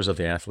co-sponsors of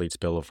the Athletes'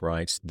 Bill of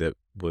Rights, that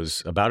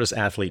was about as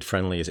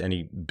athlete-friendly as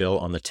any bill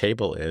on the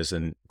table is.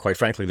 And quite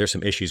frankly, there's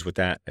some issues with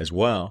that as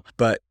well.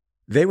 But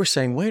they were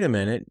saying, wait a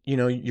minute,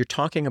 you're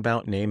talking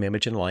about name,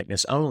 image, and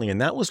likeness only.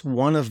 And that was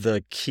one of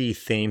the key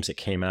themes that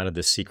came out of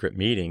this secret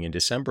meeting in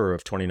December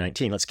of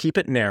 2019. Let's keep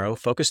it narrow,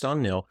 focused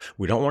on nil.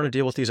 We don't want to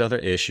deal with these other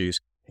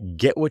issues.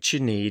 Get what you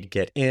need,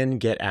 get in,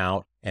 get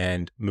out,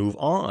 and move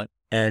on.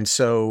 And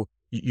so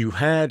you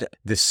had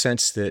this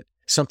sense that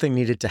something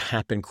needed to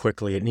happen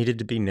quickly. It needed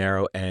to be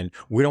narrow, and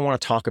we don't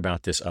want to talk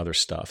about this other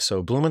stuff.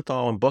 So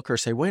Blumenthal and Booker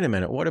say, wait a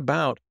minute, what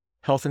about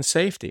health and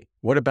safety?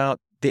 What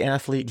about the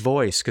athlete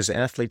voice? Because the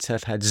athletes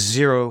have had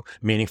zero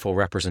meaningful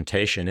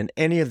representation in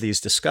any of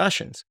these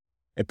discussions,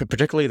 and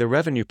particularly the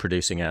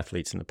revenue-producing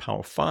athletes in the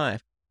Power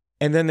Five.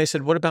 And then they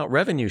said, what about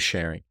revenue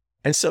sharing?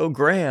 And so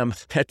Graham,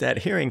 at that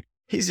hearing,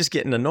 he's just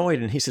getting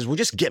annoyed, and he says, well,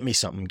 just get me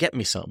something, get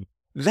me something.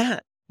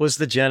 That was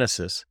the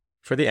genesis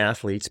for the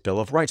Athletes' Bill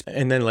of Rights.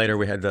 And then later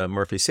we had the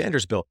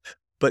Murphy-Sanders bill.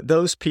 But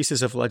those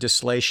pieces of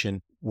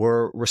legislation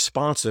were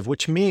responsive,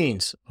 which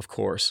means, of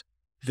course,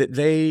 that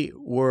they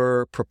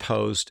were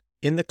proposed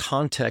in the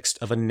context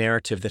of a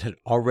narrative that had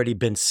already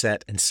been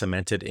set and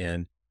cemented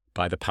in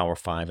by the Power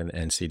Five and the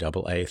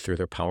NCAA through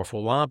their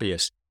powerful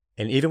lobbyists.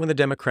 And even when the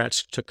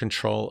Democrats took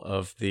control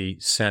of the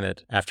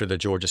Senate after the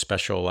Georgia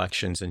special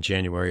elections in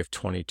January of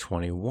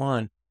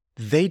 2021,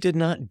 they did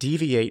not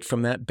deviate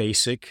from that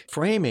basic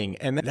framing.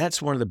 And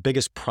that's one of the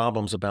biggest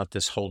problems about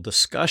this whole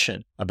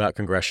discussion about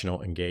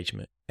congressional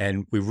engagement.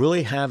 And we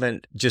really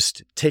haven't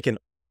just taken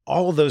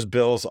all of those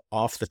bills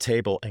off the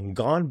table and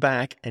gone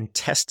back and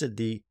tested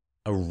the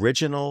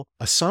original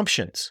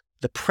assumptions,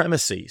 the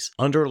premises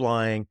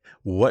underlying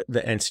what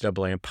the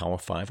NCAA and Power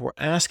Five were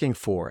asking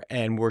for.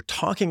 And we're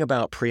talking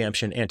about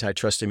preemption,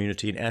 antitrust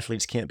immunity, and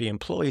athletes can't be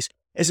employees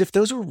as if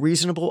those were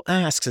reasonable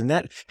asks. And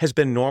that has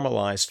been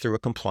normalized through a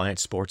compliant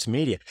sports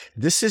media.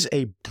 This is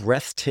a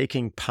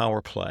breathtaking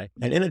power play.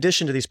 And in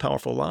addition to these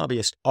powerful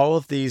lobbyists, all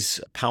of these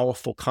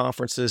powerful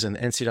conferences and the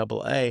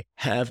NCAA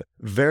have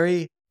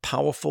very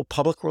powerful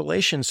public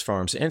relations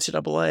firms. The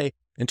NCAA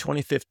in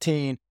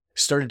 2015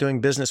 started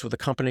doing business with a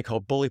company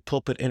called Bully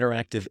Pulpit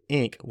Interactive,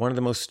 Inc., one of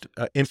the most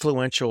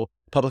influential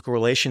public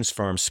relations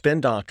firms, spin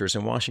doctors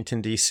in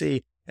Washington,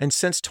 D.C. And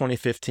since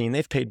 2015,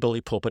 they've paid Bully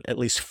Pulpit at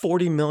least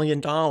 $40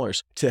 million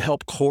to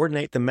help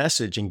coordinate the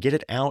message and get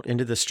it out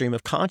into the stream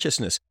of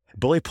consciousness.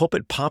 Bully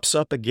Pulpit pops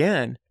up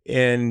again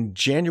in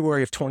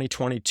January of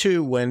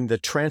 2022 when the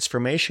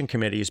Transformation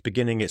Committee is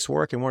beginning its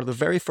work. And one of the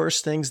very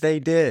first things they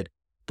did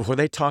before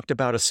they talked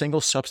about a single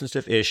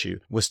substantive issue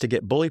was to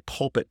get Bully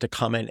Pulpit to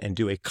come in and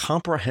do a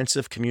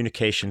comprehensive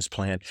communications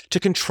plan to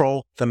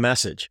control the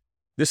message.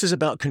 This is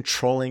about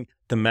controlling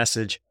the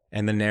message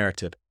and the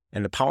narrative.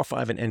 And the Power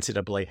Five and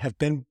NCAA have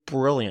been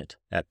brilliant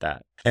at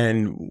that.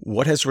 And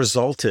what has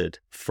resulted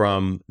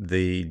from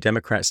the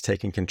Democrats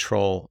taking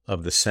control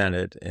of the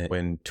Senate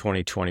in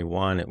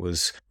 2021, it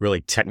was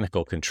really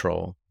technical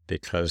control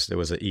because there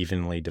was an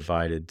evenly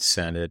divided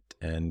Senate,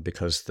 and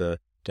because the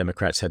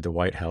Democrats had the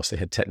White House, they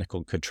had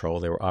technical control.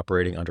 They were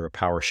operating under a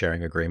power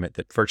sharing agreement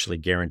that virtually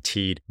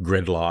guaranteed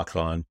gridlock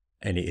on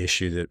any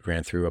issue that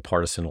ran through a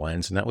partisan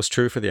lens. And that was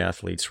true for the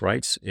athletes'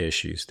 rights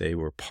issues. They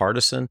were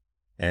partisan.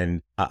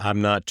 And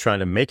I'm not trying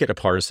to make it a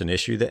partisan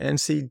issue. The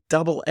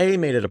NCAA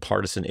made it a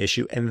partisan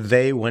issue, and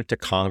they went to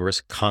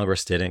Congress.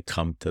 Congress didn't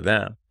come to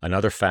them.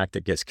 Another fact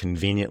that gets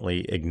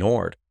conveniently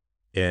ignored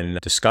in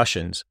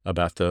discussions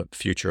about the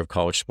future of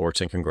college sports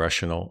and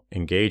congressional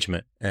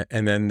engagement.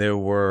 And then there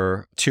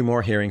were two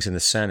more hearings in the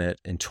Senate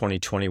in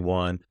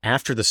 2021,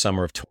 after the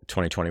summer of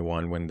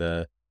 2021, when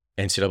the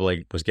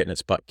NCAA was getting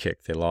its butt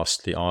kicked. They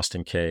lost the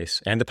Austin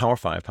case, and the Power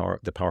Five.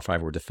 The Power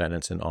Five were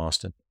defendants in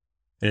Austin.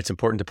 And it's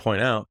important to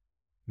point out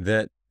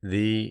that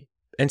the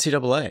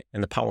NCAA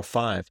and the Power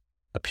Five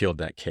appealed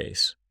that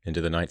case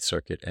into the Ninth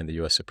Circuit and the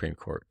U.S. Supreme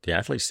Court. The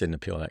athletes didn't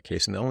appeal that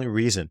case. And the only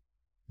reason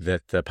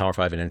that the Power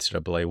Five and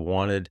NCAA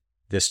wanted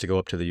this to go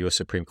up to the U.S.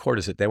 Supreme Court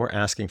is that they were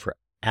asking for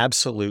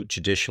absolute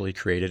judicially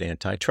created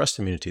antitrust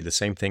immunity, the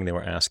same thing they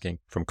were asking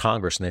from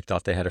Congress, and they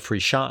thought they had a free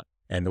shot.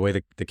 And the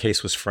way the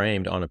case was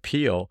framed on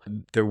appeal,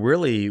 there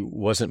really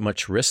wasn't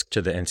much risk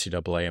to the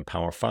NCAA and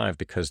Power Five,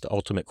 because the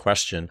ultimate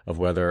question of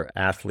whether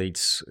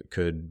athletes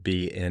could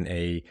be in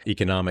a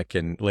economic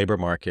and labor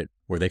market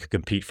where they could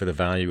compete for the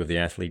value of the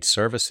athlete's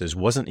services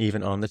wasn't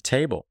even on the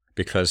table,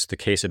 because the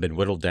case had been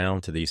whittled down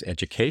to these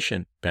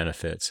education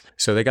benefits.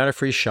 So they got a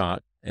free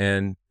shot,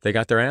 and they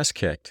got their ass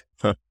kicked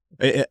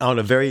on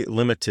a very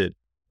limited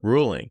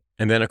ruling.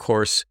 And then, of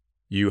course,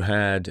 you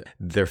had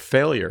their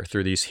failure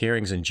through these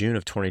hearings in June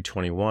of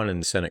 2021 in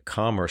the Senate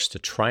Commerce to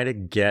try to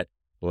get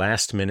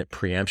last-minute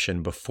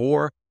preemption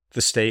before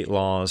the state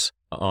laws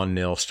on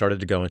nil started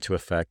to go into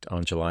effect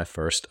on July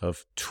 1st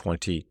of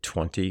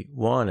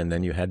 2021. And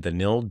then you had the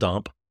nil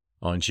dump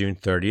on June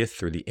 30th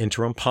through the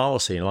interim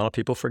policy. And a lot of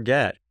people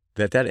forget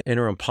that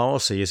interim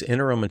policy is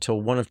interim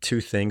until one of two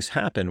things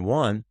happen.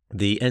 One,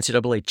 the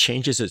NCAA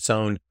changes its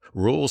own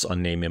rules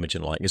on name, image,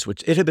 and likeness,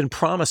 which it had been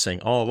promising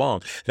all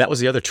along. That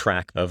was the other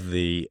track of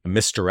the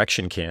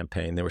misdirection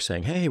campaign. They were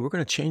saying, hey, we're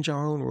going to change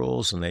our own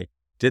rules. And they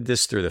did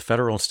this through the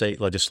federal and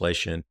state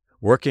legislation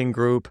working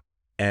group.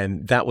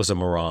 And that was a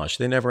mirage.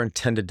 They never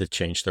intended to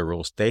change their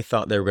rules. They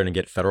thought they were going to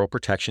get federal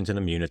protections and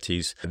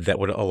immunities that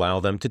would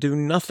allow them to do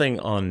nothing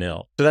on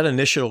nil. So that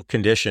initial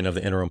condition of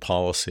the interim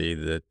policy,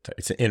 that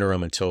it's an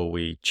interim until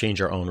we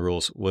change our own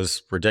rules,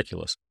 was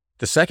ridiculous.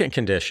 The second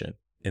condition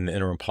in the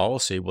interim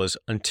policy was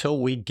until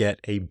we get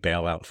a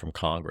bailout from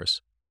Congress.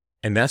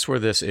 And that's where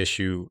this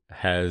issue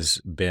has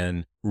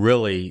been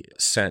really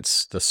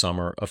since the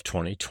summer of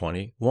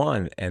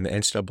 2021. And the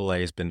NCAA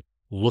has been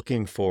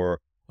looking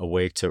for a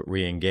way to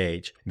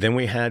re-engage. Then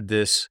we had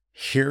this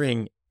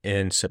hearing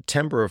in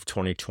September of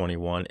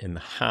 2021 in the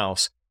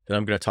House that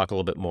I'm going to talk a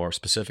little bit more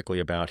specifically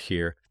about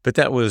here. But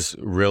that was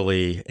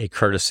really a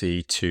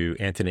courtesy to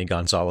Anthony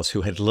Gonzalez,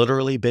 who had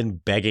literally been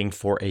begging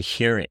for a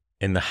hearing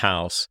in the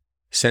House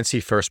since he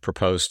first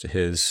proposed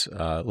his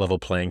Level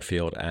Playing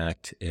Field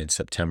Act in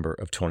September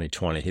of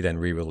 2020. He then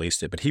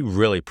re-released it, but he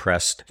really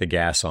pressed the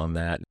gas on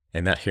that.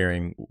 And that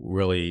hearing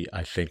really,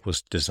 I think,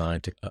 was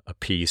designed to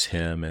appease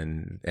him.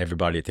 And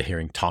everybody at the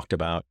hearing talked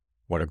about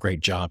what a great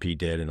job he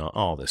did and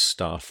all this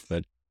stuff.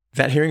 But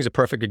that hearing is a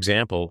perfect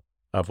example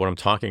of what I'm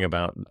talking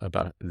about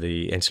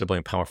the NCAA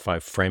and Power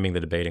 5 framing the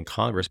debate in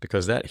Congress,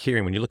 because that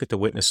hearing, when you look at the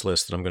witness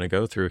list that I'm going to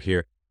go through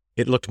here,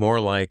 it looked more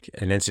like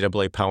an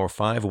NCAA Power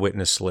 5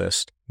 witness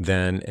list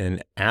than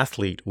an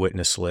athlete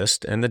witness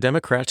list. And the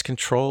Democrats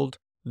controlled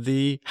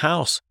the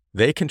House.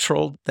 They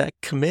controlled that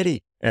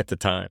committee at the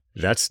time.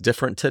 That's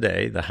different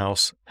today. The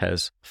House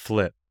has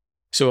flipped.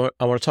 So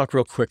I want to talk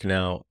real quick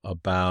now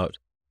about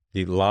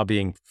the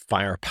lobbying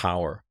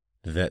firepower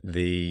that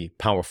the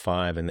Power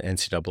 5 and the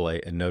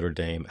NCAA and Notre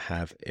Dame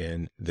have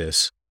in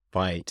this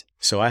fight.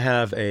 So I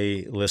have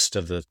a list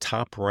of the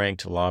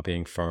top-ranked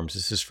lobbying firms.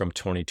 This is from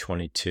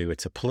 2022.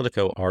 It's a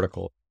Politico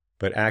article,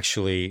 but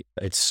actually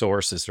its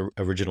source, its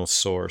original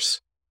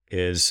source,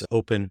 is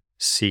Open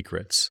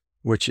Secrets,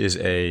 which is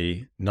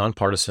a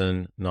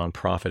nonpartisan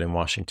nonprofit in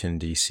Washington,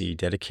 D.C.,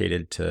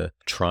 dedicated to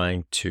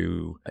trying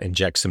to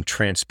inject some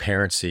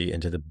transparency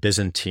into the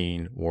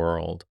Byzantine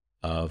world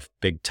of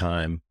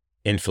big-time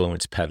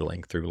influence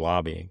peddling through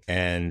lobbying.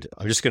 And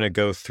I'm just going to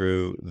go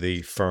through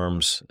the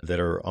firms that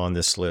are on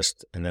this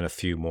list and then a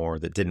few more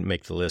that didn't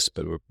make the list,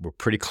 but were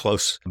pretty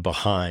close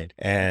behind.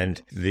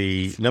 And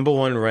the number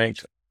one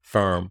ranked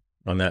firm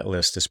on that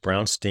list is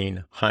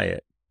Brownstein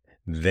Hyatt.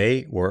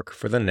 They work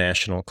for the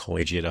National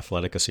Collegiate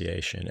Athletic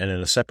Association. And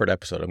in a separate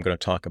episode, I'm going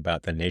to talk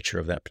about the nature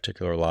of that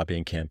particular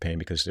lobbying campaign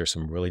because there's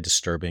some really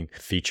disturbing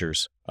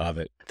features of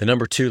it. The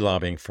number two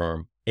lobbying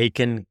firm,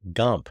 Aiken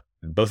Gump.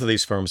 Both of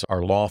these firms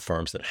are law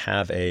firms that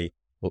have a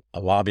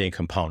lobbying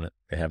component.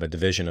 They have a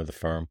division of the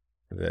firm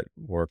that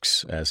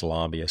works as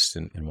lobbyists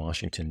in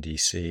Washington,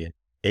 D.C.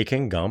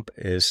 Aiken Gump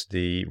is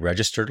the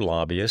registered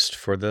lobbyist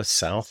for the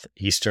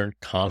Southeastern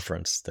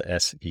Conference, the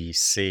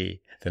SEC.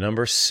 The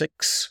number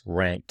 6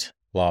 ranked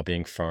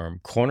lobbying firm,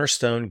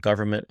 Cornerstone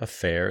Government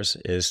Affairs,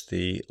 is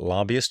the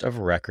lobbyist of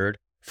record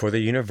for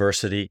the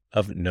University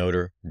of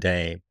Notre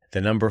Dame. The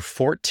number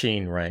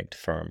 14 ranked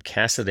firm,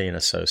 Cassidy &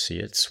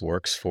 Associates,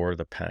 works for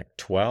the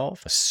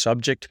Pac-12.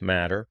 Subject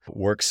Matter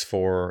works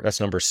for, that's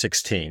number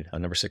 16.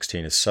 Number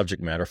 16 is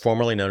Subject Matter,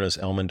 formerly known as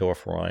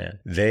Elmendorf Ryan.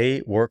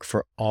 They work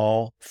for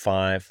all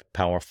 5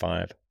 Power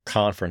 5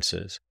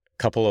 conferences. A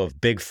couple of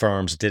big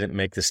firms didn't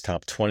make this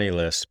top 20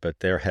 list,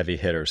 but they're heavy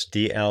hitters.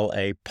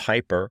 DLA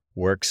Piper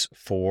works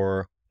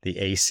for the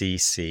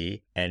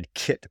ACC, and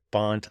Kit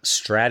Bond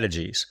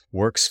Strategies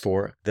works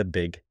for the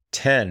Big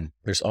 10.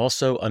 There's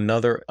also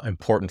another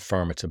important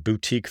firm. It's a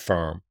boutique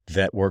firm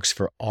that works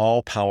for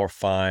all Power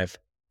 5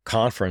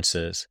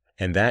 conferences,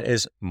 and that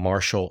is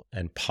Marshall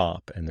 &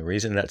 Popp. And the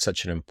reason that's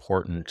such an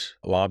important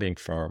lobbying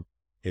firm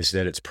is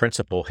that its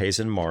principal,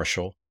 Hazen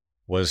Marshall,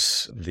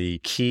 was the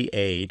key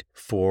aide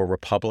for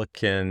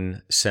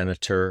Republican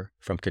Senator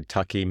from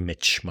Kentucky,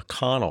 Mitch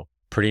McConnell.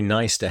 Pretty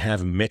nice to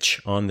have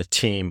Mitch on the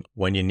team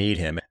when you need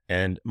him.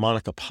 And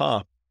Monica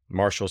Popp,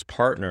 Marshall's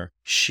partner,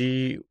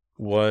 she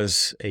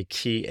was a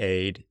key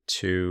aide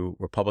to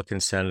Republican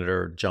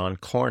Senator John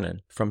Cornyn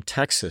from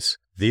Texas.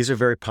 These are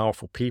very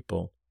powerful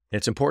people. And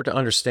it's important to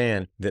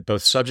understand that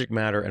both Subject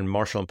Matter and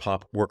Marshall &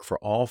 Popp work for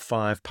all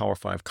 5 Power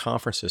 5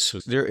 conferences. So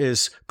there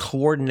is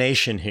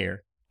coordination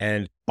here.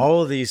 And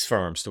all of these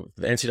firms,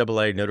 the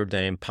NCAA, Notre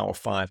Dame, Power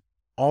 5,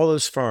 all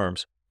those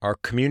firms are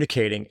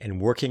communicating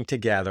and working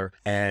together.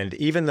 And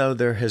even though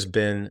there has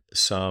been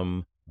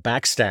some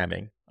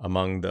backstabbing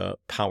among the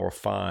Power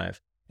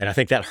 5, and I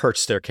think that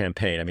hurts their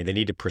campaign. I mean, they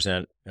need to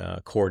present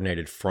a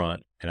coordinated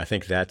front. And I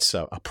think that's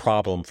a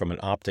problem from an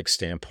optics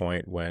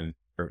standpoint when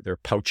they're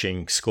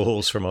poaching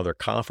schools from other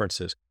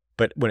conferences.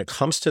 But when it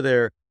comes to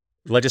their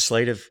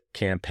legislative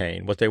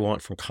campaign, what they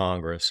want from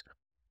Congress,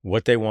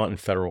 what they want in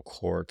federal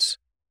courts,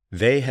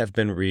 they have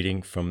been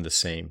reading from the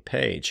same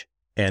page.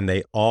 And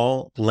they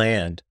all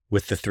land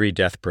with the 3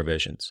 death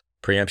provisions.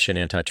 preemption,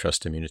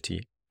 antitrust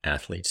immunity,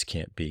 athletes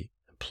can't be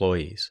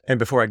employees. And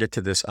before I get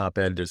to this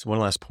op-ed, there's one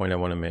last point I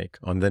want to make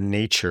on the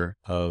nature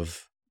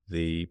of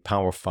the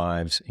Power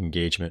Five's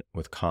engagement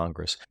with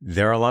Congress.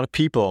 There are a lot of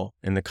people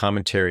in the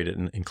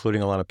commentariat,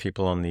 including a lot of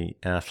people on the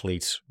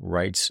athletes'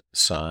 rights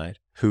side,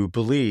 who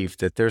believe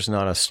that there's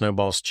not a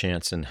snowball's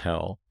chance in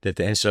hell that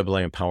the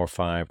NCAA and Power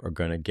Five are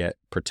going to get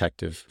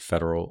protective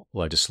federal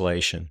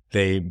legislation.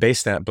 They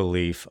base that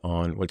belief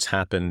on what's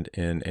happened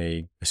in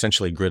a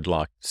essentially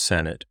gridlocked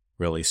Senate,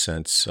 really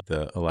since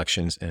the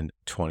elections in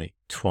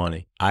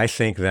 2020. I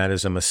think that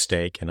is a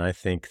mistake, and I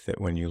think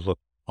that when you look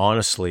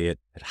honestly at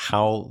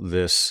how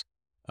this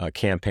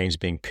campaign is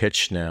being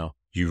pitched now,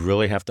 you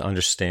really have to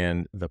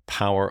understand the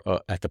power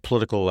at the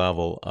political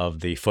level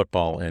of the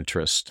football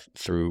interest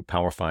through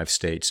Power Five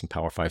states and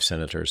Power Five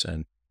senators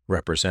and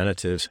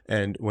representatives.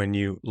 And when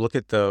you look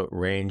at the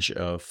range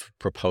of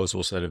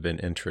proposals that have been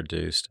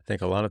introduced, I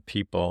think a lot of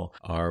people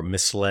are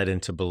misled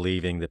into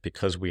believing that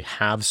because we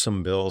have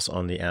some bills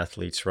on the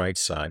athletes'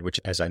 rights side, which,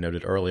 as I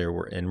noted earlier,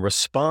 were in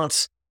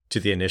response to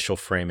the initial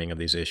framing of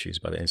these issues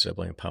by the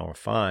NCAA and Power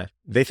Five,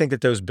 they think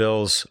that those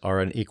bills are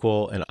an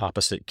equal and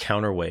opposite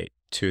counterweight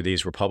to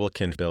these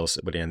Republican bills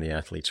that would end the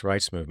athletes'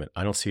 rights movement.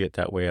 I don't see it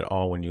that way at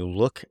all when you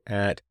look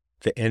at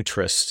the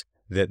interests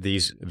that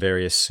these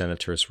various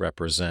senators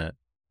represent.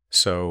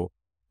 So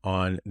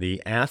on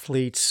the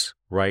athletes'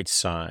 rights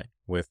side,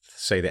 with,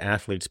 say, the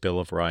Athletes' Bill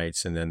of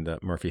Rights and then the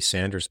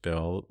Murphy-Sanders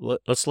bill,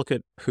 let's look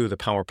at who the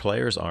power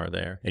players are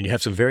there. And you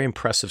have some very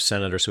impressive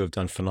senators who have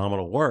done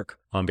phenomenal work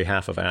on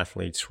behalf of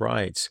athletes'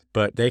 rights,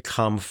 but they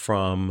come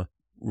from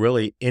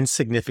really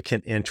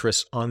insignificant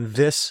interests on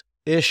this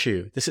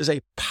issue. This is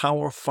a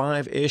Power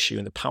Five issue,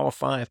 and the Power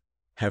Five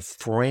have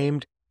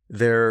framed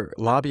their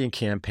lobbying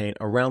campaign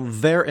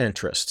around their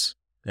interests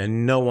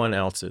and no one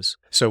else's.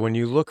 So when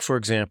you look, for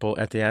example,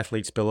 at the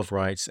Athletes' Bill of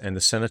Rights and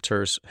the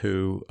senators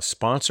who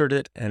sponsored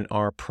it and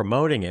are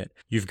promoting it,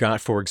 you've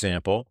got, for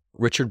example,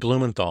 Richard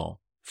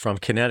Blumenthal from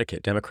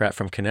Connecticut, Democrat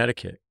from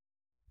Connecticut.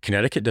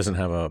 Connecticut doesn't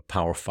have a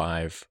Power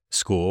Five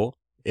school.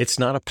 It's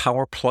not a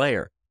power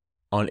player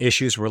on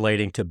issues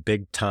relating to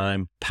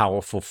big-time,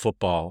 powerful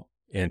football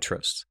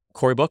interests.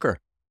 Cory Booker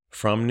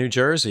from New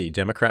Jersey,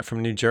 Democrat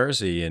from New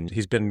Jersey, and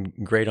he's been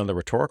great on the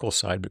rhetorical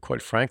side, but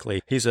quite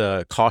frankly, he's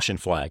a caution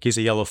flag. He's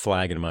a yellow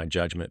flag in my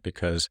judgment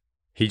because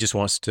he just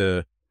wants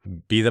to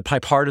be the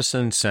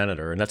bipartisan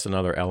senator, and that's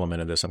another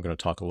element of this I'm going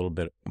to talk a little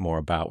bit more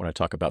about when I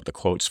talk about the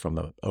quotes from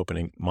the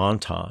opening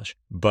montage.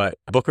 But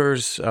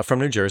Booker's from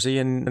New Jersey,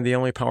 and the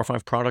only Power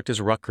Five product is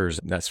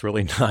Rutgers. That's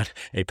really not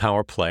a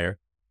power player.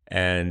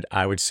 And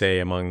I would say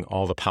among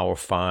all the Power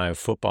Five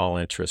football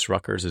interests,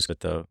 Rutgers is at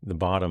the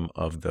bottom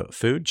of the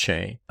food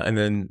chain. And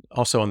then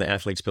also on the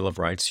Athletes' Bill of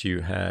Rights,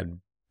 you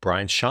had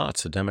Brian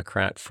Schatz, a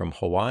Democrat from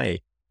Hawaii,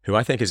 who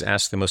I think has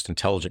asked the most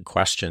intelligent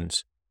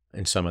questions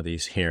in some of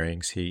these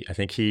hearings. I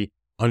think he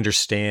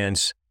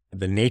understands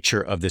the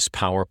nature of this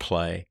power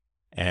play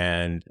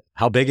and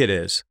how big it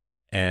is.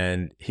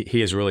 And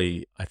he has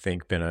really, I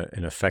think, been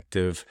an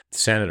effective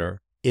senator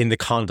in the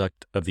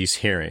conduct of these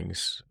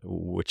hearings,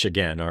 which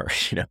again are,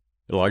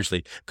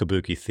 largely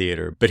kabuki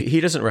theater. But he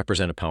doesn't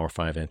represent a Power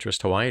Five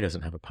interest. Hawaii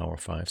doesn't have a Power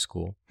Five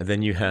school. And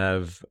then you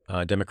have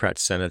Democrat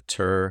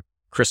Senator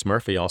Chris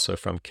Murphy, also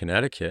from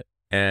Connecticut.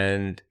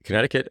 And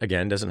Connecticut,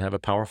 again, doesn't have a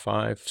Power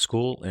Five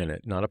school in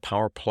it, not a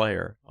power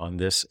player on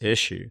this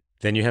issue.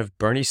 Then you have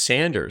Bernie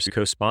Sanders, who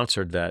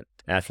co-sponsored that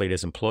athlete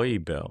as employee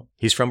bill.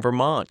 He's from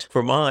Vermont.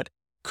 Vermont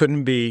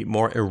couldn't be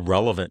more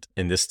irrelevant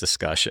in this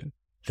discussion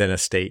than a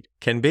state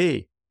can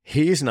be.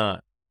 He's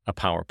not a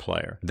power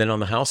player. Then on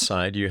the House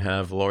side, you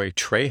have Lori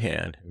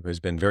Trahan, who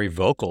has been very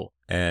vocal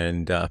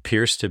and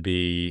appears to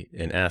be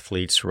an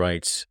athletes'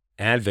 rights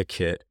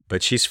advocate,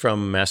 but she's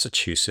from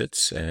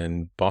Massachusetts,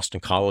 and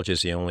Boston College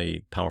is the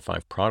only Power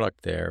Five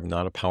product there,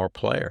 not a power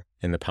player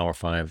in the Power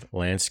Five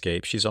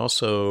landscape. She's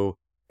also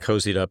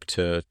cozied up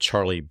to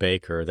Charlie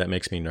Baker. That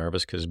makes me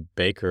nervous because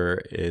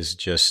Baker is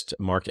just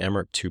Mark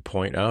Emmert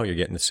 2.0. You're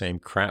getting the same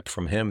crap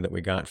from him that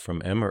we got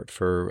from Emmert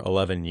for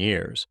 11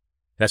 years.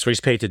 That's what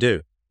he's paid to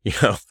do.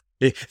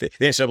 The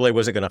NCAA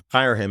wasn't going to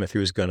hire him if he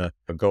was going to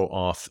go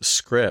off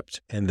script.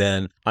 And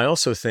then I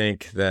also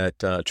think that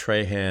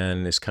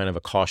Trahan is kind of a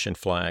caution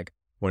flag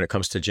when it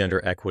comes to gender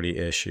equity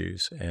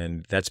issues.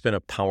 And that's been a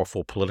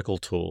powerful political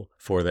tool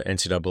for the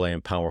NCAA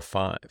and Power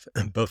Five,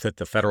 both at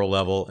the federal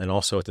level and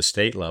also at the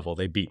state level.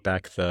 They beat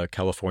back the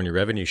California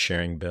revenue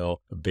sharing bill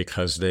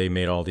because they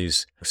made all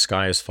these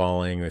sky is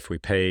falling. If we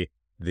pay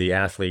the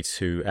athletes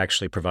who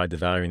actually provide the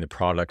value in the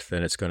product,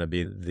 then it's going to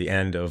be the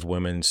end of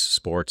women's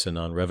sports and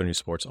non-revenue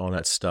sports, all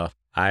that stuff.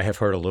 I have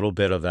heard a little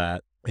bit of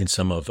that in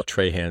some of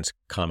Trahan's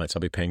comments.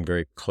 I'll be paying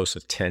very close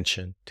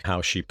attention to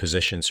how she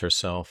positions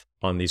herself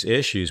on these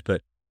issues.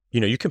 But,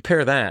 you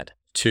compare that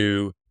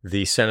to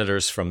the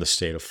senators from the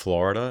state of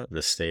Florida,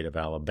 the state of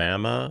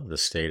Alabama, the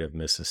state of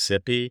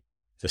Mississippi,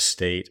 the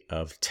state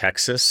of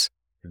Texas,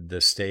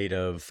 the state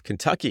of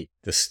Kentucky,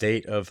 the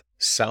state of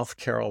South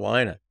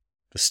Carolina,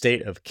 the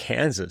state of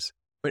Kansas,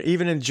 but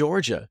even in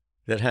Georgia,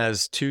 that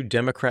has two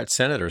Democrat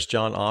senators,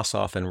 John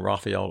Ossoff and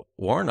Raphael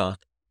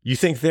Warnock. You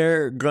think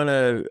they're going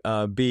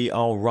to be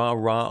all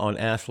rah-rah on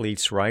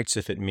athletes' rights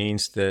if it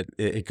means that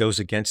it goes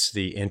against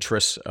the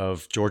interests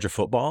of Georgia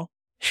football?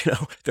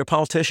 They're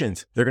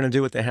politicians. They're going to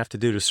do what they have to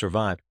do to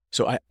survive.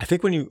 So I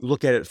think when you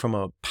look at it from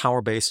a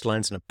power-based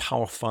lens and a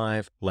Power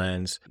 5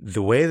 lens,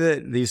 the way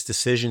that these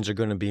decisions are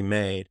going to be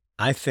made,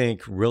 I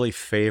think really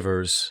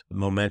favors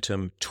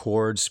momentum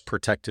towards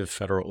protective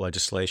federal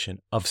legislation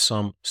of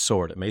some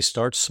sort. It may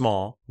start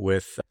small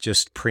with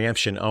just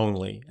preemption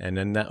only. And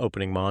in that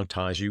opening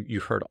montage, you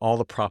heard all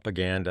the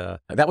propaganda.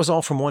 That was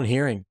all from one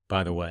hearing,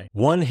 by the way.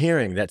 One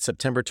hearing, that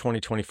September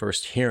 2021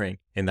 hearing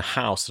in the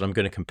House that I'm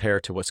going to compare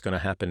to what's going to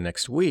happen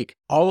next week.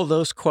 All of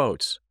those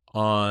quotes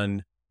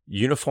on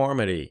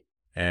uniformity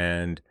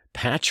and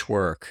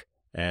patchwork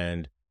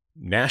and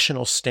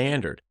national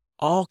standard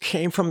all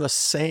came from the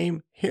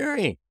same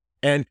hearing.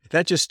 And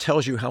that just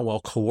tells you how well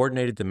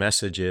coordinated the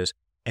message is.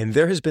 And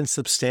there has been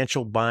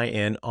substantial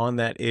buy-in on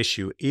that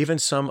issue. Even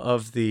some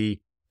of the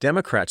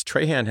Democrats,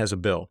 Trahan has a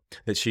bill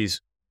that she's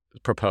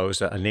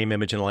proposed, a name,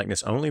 image, and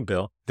likeness only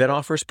bill that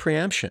offers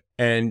preemption.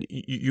 And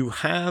you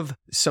have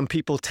some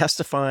people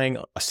testifying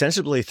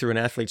ostensibly through an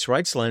athlete's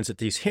rights lens at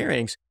these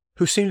hearings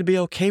who seem to be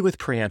okay with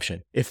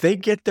preemption. If they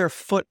get their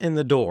foot in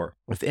the door,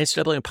 if the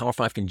NCAA and Power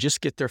 5 can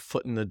just get their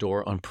foot in the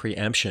door on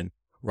preemption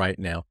right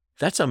now,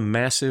 that's a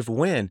massive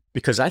win,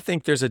 because I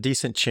think there's a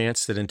decent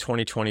chance that in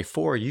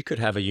 2024, you could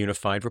have a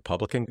unified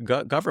Republican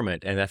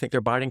government. And I think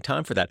they're biding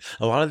time for that.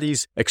 A lot of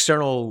these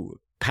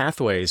external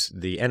pathways,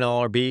 the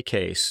NLRB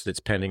case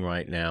that's pending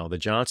right now, the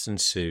Johnson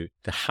suit,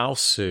 the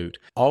House suit,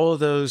 all of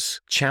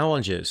those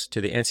challenges to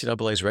the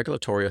NCAA's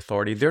regulatory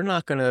authority, they're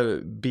not going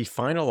to be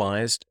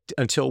finalized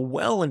until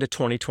well into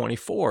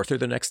 2024 through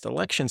the next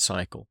election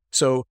cycle.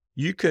 So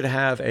you could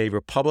have a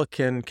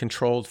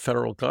Republican-controlled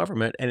federal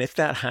government, and if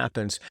that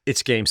happens,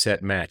 it's game,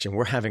 set, match. And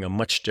we're having a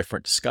much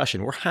different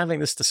discussion. We're having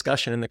this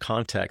discussion in the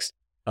context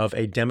of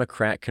a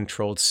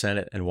Democrat-controlled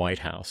Senate and White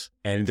House.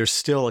 And there's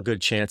still a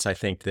good chance, I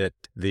think, that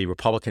the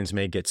Republicans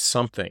may get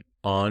something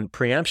on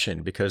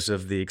preemption because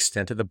of the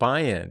extent of the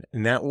buy-in.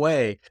 In that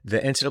way, the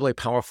NCAA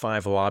Power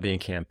 5 lobbying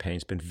campaign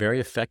has been very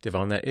effective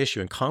on that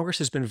issue, and Congress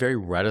has been very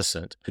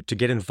reticent to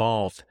get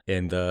involved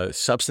in the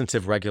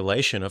substantive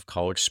regulation of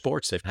college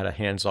sports. They've had a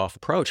hands-off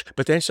approach,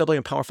 but the NCAA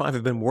and Power 5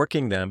 have been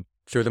working them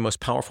through the most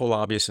powerful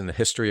lobbyists in the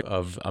history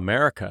of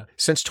America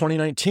since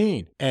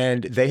 2019.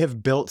 And they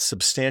have built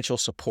substantial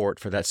support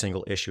for that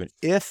single issue. And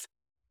if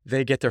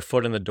they get their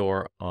foot in the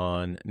door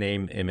on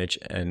name, image,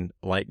 and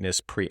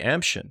likeness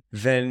preemption,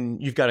 then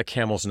you've got a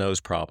camel's nose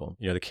problem.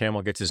 The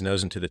camel gets his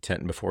nose into the tent,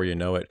 and before you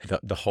know it,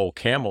 the whole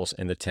camel's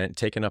in the tent,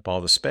 taking up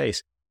all the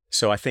space.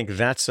 So I think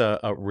that's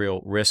a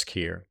real risk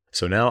here.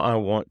 So now I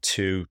want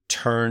to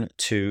turn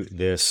to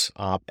this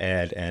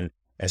op-ed, and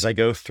as I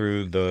go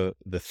through the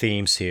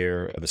themes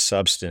here, the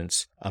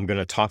substance, I'm going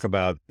to talk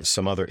about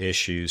some other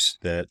issues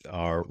that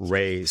are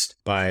raised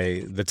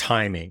by the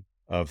timing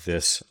of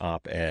this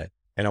op-ed.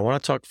 And I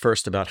want to talk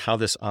first about how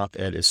this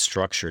op-ed is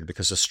structured,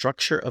 because the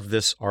structure of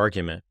this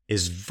argument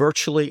is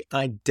virtually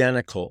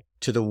identical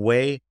to the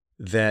way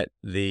that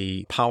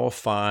the Power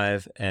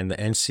 5 and the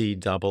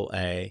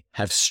NCAA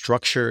have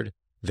structured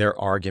their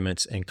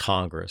arguments in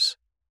Congress,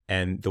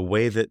 and the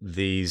way that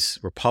these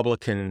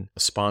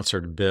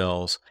Republican-sponsored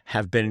bills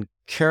have been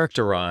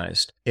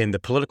characterized in the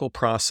political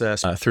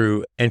process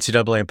through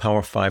NCAA and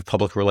Power 5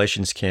 public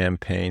relations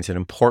campaigns, and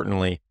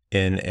importantly,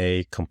 in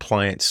a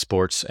compliant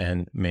sports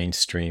and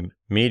mainstream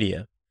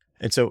media.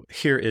 And so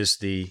here is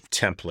the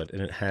template,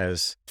 and it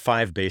has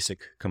 5 basic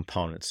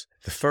components.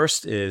 The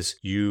first is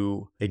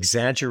you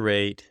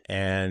exaggerate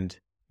and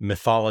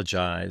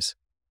mythologize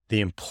the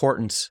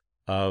importance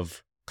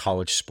of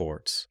college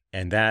sports.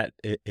 And that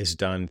is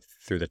done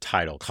through the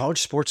title.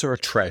 College sports are a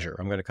treasure.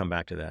 I'm going to come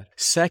back to that.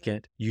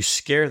 Second, you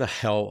scare the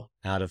hell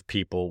out of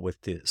people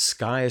with the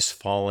sky is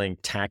falling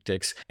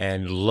tactics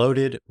and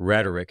loaded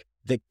rhetoric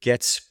that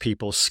gets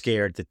people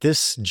scared that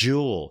this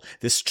jewel,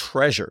 this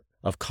treasure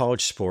of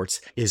college sports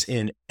is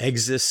in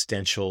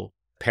existential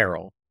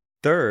peril.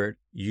 Third,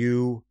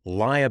 you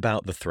lie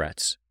about the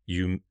threats.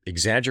 You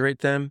exaggerate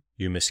them,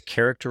 you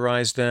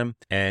mischaracterize them,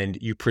 and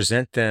you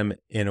present them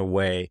in a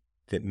way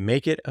that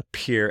make it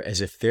appear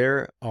as if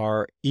there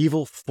are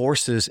evil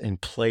forces in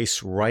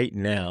place right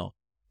now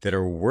that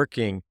are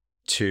working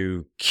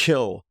to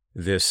kill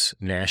this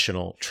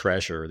national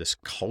treasure, this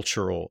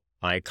cultural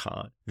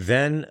icon.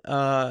 Then,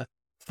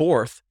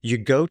 fourth, you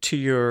go to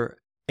your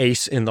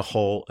ace in the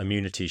hole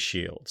immunity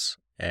shields.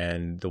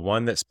 And the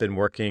one that's been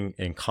working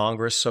in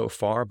Congress so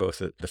far,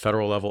 both at the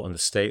federal level and the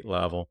state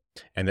level,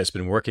 and that's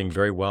been working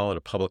very well at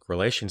a public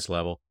relations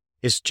level,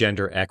 is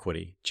gender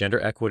equity. Gender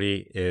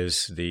equity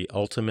is the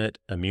ultimate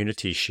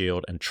immunity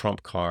shield and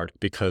trump card,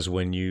 because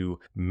when you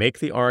make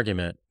the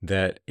argument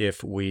that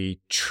if we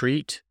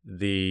treat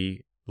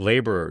the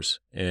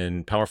laborers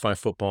in Power 5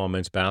 football and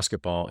men's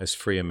basketball as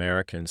free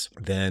Americans,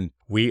 then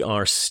we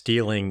are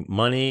stealing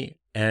money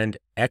and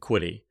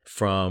equity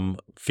from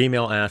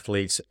female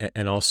athletes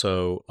and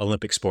also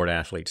Olympic sport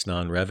athletes,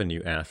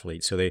 non-revenue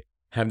athletes. So they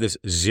have this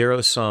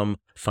zero-sum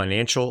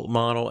financial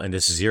model and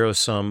this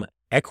zero-sum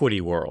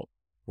equity world,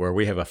 where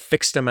we have a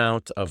fixed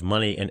amount of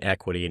money and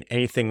equity, and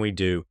anything we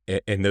do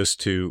in those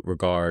two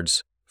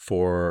regards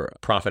for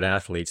profit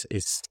athletes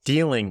is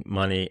stealing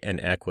money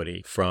and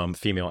equity from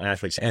female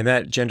athletes. And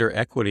that gender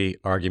equity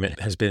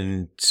argument has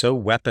been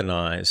so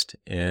weaponized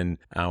in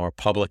our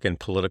public and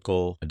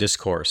political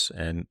discourse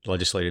and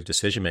legislative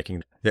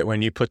decision-making that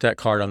when you put that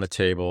card on the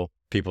table,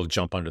 people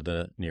jump under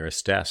the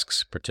nearest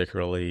desks,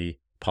 particularly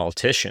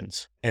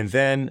politicians. And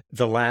then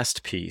the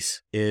last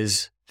piece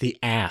is the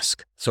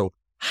ask. So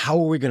how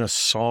are we going to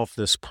solve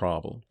this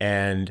problem?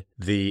 And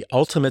the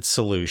ultimate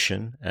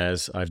solution,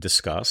 as I've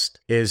discussed,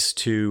 is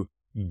to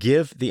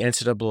give the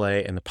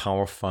NCAA and the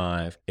Power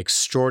Five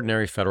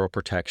extraordinary federal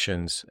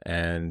protections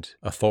and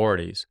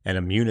authorities and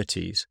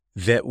immunities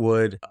that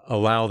would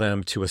allow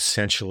them to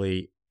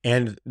essentially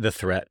end the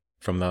threat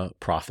from the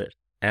profit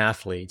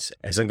athletes.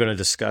 As I'm going to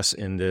discuss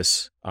in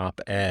this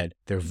op-ed,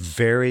 they're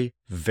very,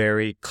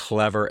 very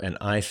clever and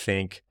I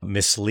think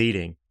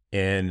misleading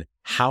in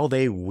how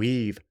they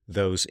weave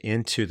those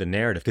into the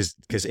narrative.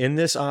 Because in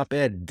this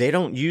op-ed, they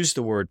don't use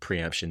the word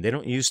preemption. They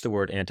don't use the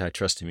word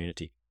antitrust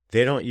immunity.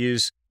 They don't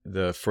use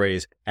the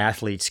phrase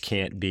athletes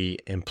can't be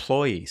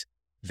employees.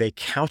 They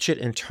couch it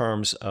in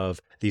terms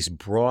of these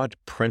broad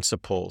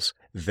principles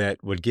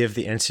that would give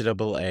the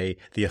NCAA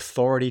the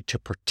authority to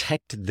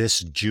protect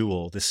this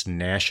jewel, this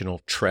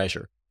national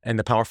treasure. And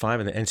the Power Five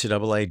and the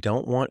NCAA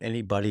don't want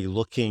anybody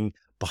looking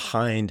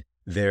behind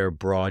their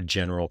broad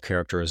general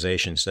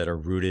characterizations that are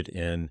rooted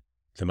in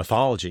the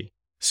mythology.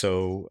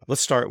 So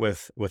let's start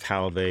with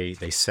how they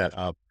set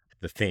up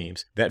the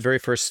themes. That very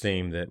first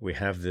theme, that we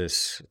have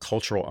this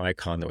cultural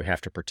icon that we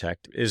have to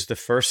protect, is the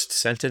first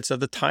sentence of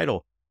the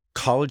title.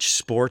 College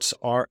sports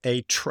are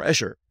a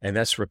treasure. And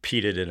that's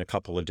repeated in a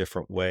couple of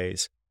different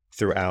ways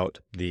throughout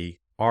the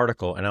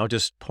article. And I'll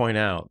just point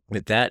out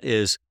that that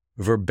is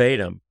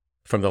verbatim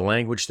from the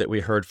language that we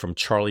heard from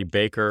Charlie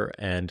Baker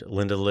and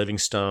Linda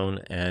Livingstone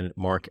and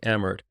Mark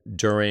Emmert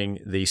during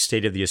the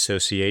State of the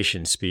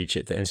Association speech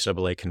at the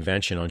NCAA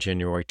convention on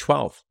January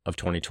 12th of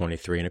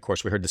 2023. And of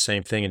course, we heard the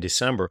same thing in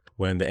December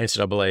when the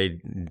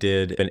NCAA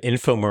did an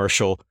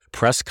infomercial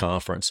press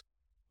conference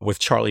with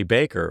Charlie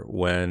Baker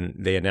when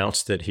they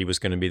announced that he was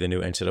going to be the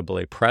new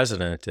NCAA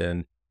president.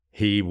 And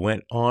he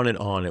went on and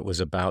on. It was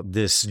about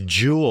this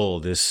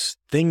jewel, this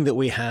thing that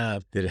we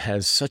have that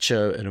has such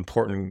an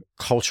important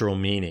cultural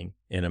meaning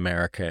in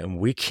America. And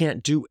we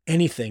can't do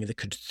anything that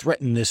could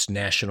threaten this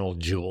national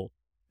jewel.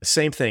 The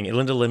same thing,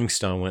 Linda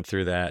Livingstone went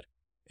through that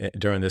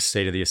during the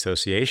State of the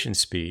Association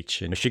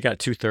speech. And she got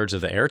 2/3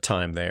 of the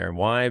airtime there.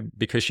 Why?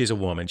 Because she's a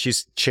woman.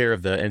 She's chair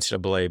of the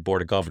NCAA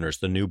Board of Governors,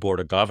 the new Board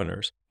of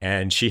Governors.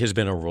 And she has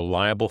been a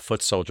reliable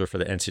foot soldier for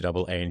the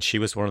NCAA. And she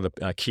was one of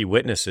the key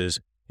witnesses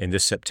in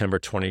this September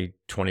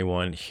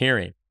 2021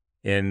 hearing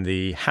in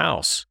the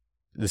House,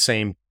 the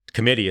same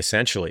committee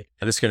essentially.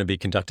 And it's going to be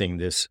conducting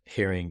this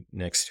hearing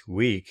next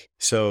week.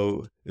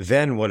 So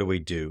then what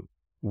do?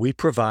 We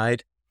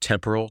provide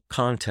temporal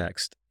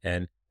context.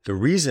 And the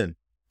reason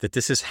that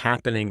this is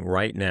happening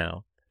right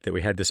now, that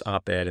we had this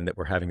op-ed and that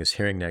we're having this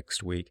hearing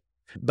next week,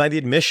 by the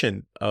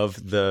admission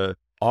of the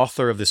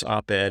author of this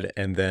op-ed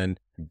and then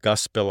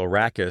Gus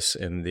Bilirakis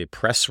in the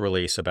press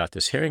release about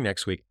this hearing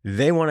next week,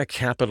 they want to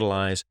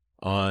capitalize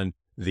on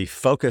the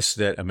focus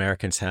that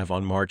Americans have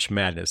on March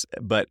Madness.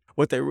 But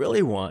what they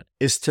really want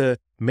is to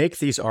make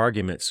these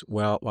arguments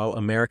while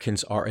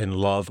Americans are in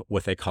love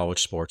with a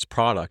college sports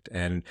product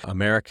and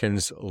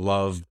Americans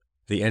love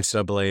the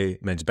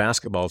NCAA men's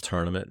basketball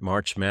tournament,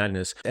 March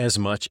Madness, as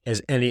much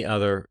as any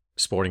other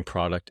sporting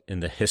product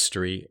in the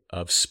history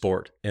of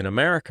sport in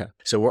America.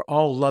 So we're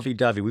all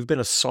lovey-dovey. We've been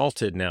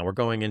assaulted now. We're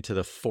going into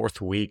the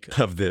 4th week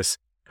of this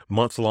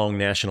month-long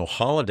national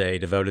holiday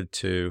devoted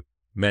to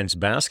men's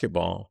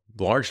basketball,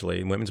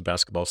 largely. Women's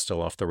basketball is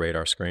still off the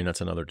radar screen.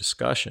 That's another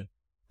discussion.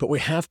 But we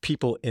have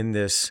people in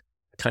this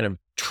kind of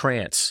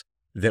trance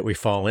that we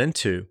fall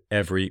into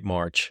every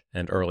March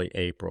and early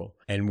April.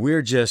 And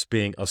we're just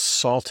being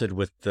assaulted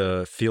with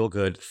the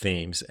feel-good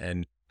themes.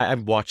 And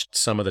I've watched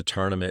some of the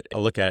tournament. I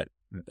look at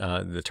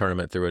the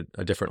tournament through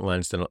a different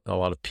lens than a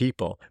lot of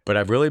people. But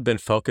I've really been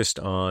focused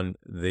on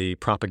the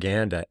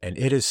propaganda. And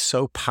it is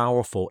so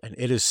powerful and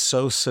it is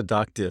so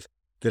seductive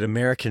that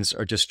Americans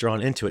are just drawn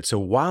into it. So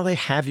while they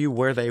have you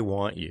where they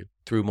want you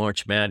through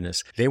March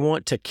Madness, they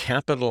want to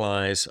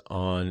capitalize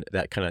on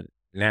that kind of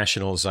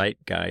national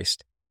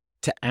zeitgeist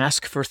to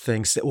ask for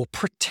things that will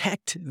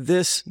protect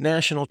this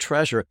national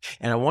treasure.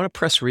 And I want to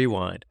press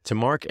rewind to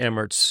Mark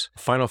Emmert's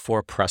Final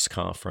Four press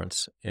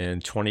conference in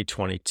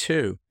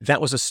 2022.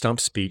 That was a stump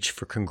speech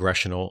for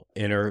congressional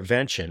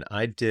intervention.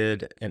 I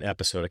did an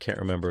episode, I can't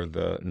remember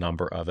the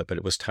number of it, but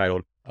it was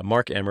titled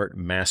Mark Emmert,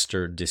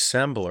 Master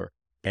Dissembler.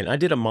 And I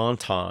did a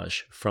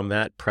montage from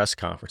that press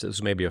conference. It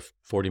was maybe a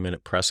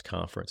 40-minute press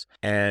conference.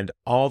 And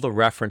all the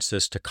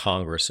references to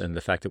Congress and the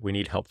fact that we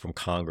need help from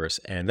Congress.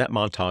 And that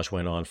montage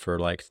went on for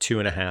like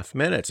 2.5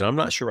 minutes. And I'm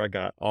not sure I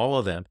got all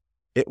of them.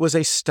 It was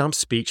a stump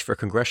speech for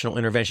congressional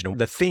intervention.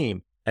 The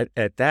theme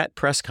at that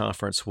press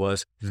conference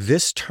was,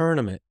 this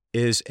tournament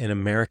is an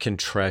American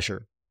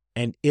treasure,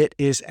 and it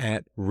is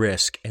at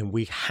risk, and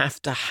we have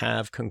to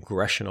have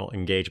congressional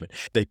engagement.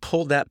 They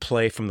pulled that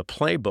play from the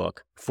playbook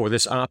for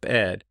this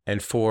op-ed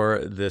and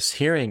for this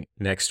hearing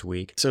next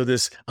week. So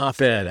this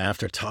op-ed,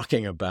 after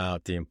talking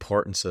about the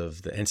importance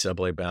of the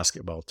NCAA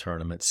basketball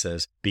tournament,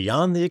 says,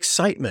 beyond the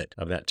excitement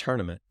of that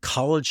tournament,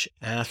 college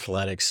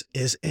athletics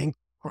is in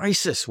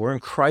crisis. We're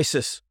in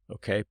crisis,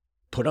 okay?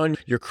 Put on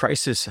your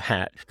crisis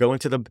hat, go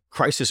into the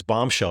crisis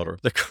bomb shelter,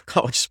 the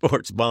college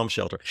sports bomb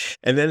shelter.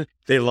 And then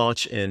they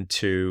launch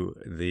into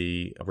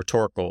the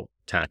rhetorical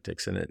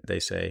tactics, and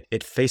they say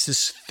it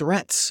faces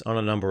threats on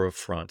a number of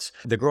fronts.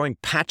 The growing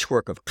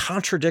patchwork of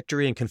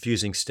contradictory and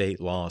confusing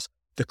state laws,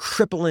 the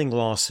crippling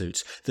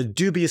lawsuits, the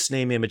dubious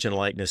name, image, and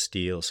likeness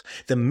deals,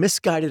 the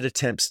misguided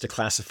attempts to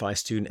classify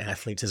student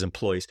athletes as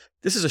employees.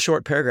 This is a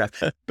short paragraph,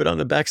 but on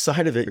the back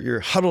side of it, you're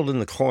huddled in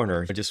the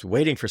corner, just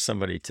waiting for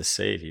somebody to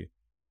save you.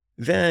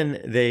 Then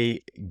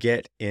they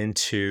get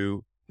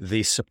into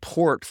the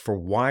support for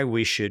why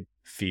we should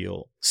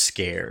feel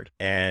scared.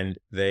 And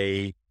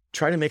they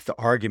try to make the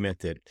argument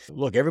that,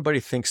 look, everybody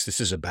thinks this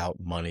is about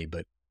money,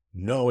 but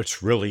no,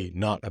 it's really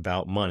not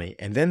about money.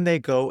 And then they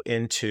go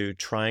into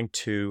trying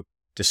to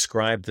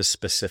describe the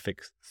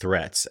specific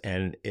threats.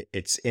 And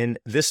it's in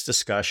this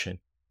discussion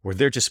where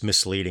they're just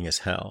misleading as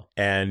hell.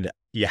 And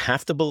you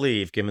have to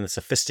believe, given the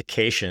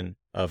sophistication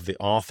of the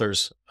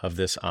authors of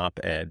this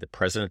op-ed, the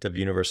president of the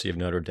University of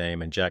Notre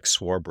Dame and Jack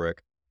Swarbrick,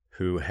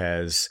 who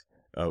has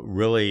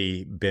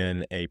really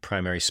been a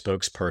primary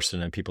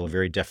spokesperson, and people are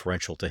very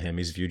deferential to him.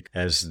 He's viewed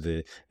as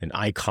an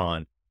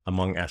icon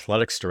among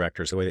athletics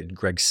directors, the way that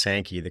Greg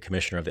Sankey, the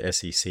commissioner of the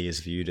SEC, is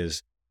viewed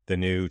as the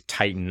new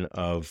titan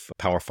of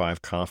Power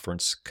Five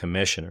conference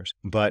commissioners.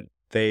 But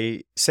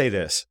they say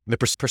this: the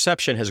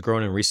perception has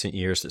grown in recent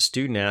years that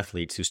student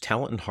athletes whose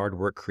talent and hard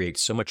work create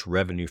so much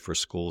revenue for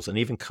schools and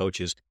even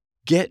coaches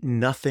get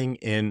nothing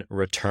in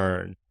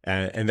return.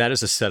 And that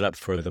is a setup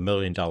for the $1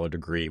 million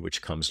degree,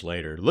 which comes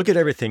later. Look at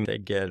everything. They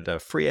get a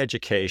free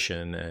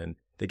education and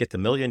they get the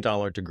 $1 million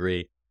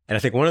degree. And I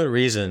think one of the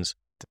reasons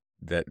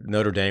that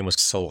Notre Dame was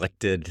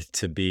selected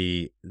to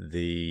be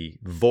the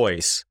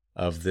voice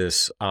of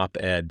this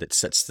op-ed that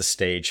sets the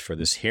stage for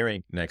this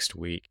hearing next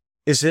week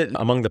is that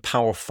among the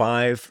Power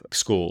Five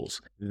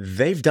schools,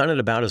 they've done it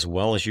about as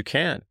well as you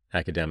can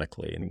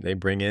academically. And they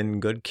bring in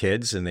good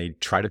kids and they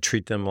try to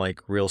treat them like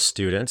real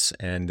students,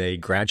 and they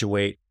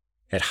graduate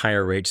at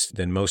higher rates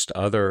than most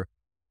other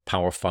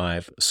Power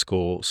Five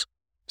schools.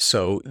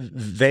 So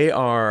they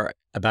are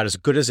about as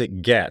good as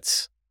it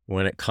gets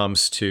when it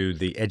comes to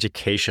the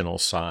educational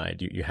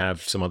side. You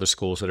have some other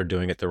schools that are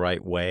doing it the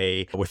right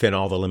way within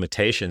all the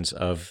limitations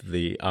of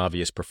the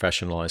obvious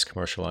professionalized,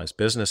 commercialized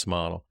business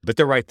model. But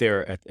they're right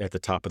there at the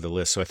top of the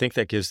list. So I think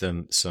that gives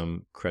them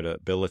some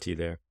credibility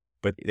there.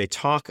 But they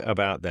talk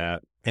about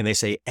that and they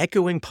say,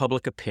 echoing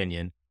public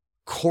opinion,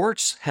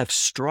 courts have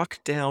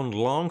struck down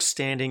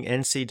long-standing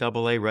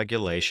NCAA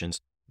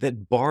regulations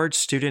that barred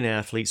student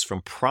athletes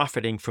from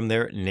profiting from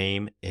their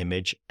name,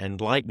 image, and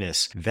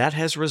likeness. That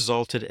has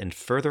resulted in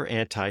further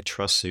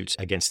antitrust suits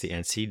against the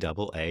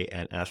NCAA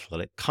and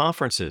athletic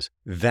conferences.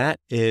 That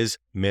is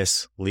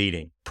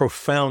misleading,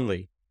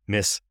 profoundly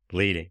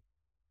misleading.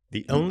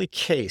 The only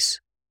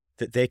case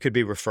that they could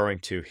be referring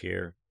to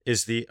here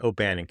is the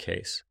O'Bannon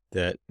case,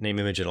 the name,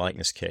 image, and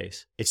likeness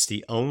case. It's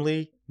the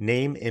only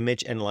name,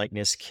 image, and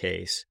likeness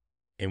case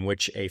in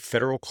which a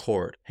federal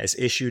court has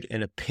issued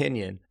an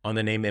opinion on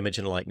the name, image,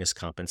 and likeness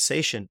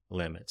compensation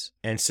limits.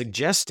 And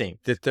suggesting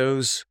that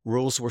those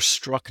rules were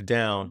struck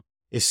down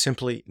is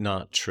simply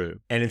not true.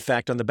 And in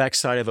fact, on the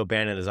backside of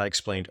O'Bannon, as I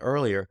explained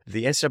earlier,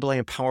 the NCAA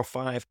and Power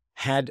Five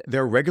had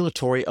their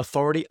regulatory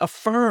authority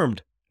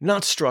affirmed,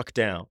 not struck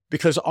down,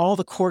 because all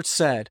the court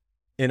said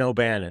in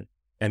O'Bannon,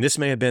 and this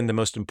may have been the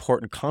most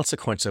important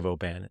consequence of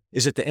O'Bannon,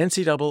 is that the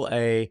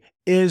NCAA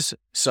is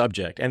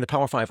subject, and the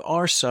Power Five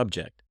are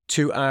subject,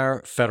 to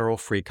our federal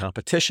free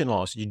competition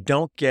laws. You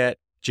don't get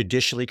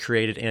judicially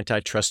created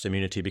antitrust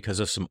immunity because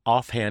of some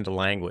offhand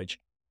language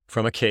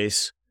from a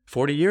case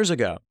 40 years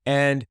ago.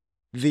 And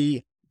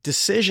the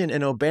decision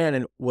in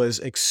O'Bannon was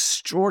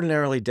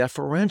extraordinarily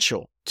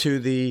deferential to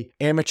the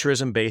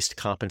amateurism-based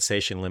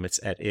compensation limits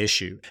at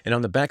issue. And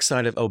on the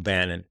backside of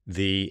O'Bannon,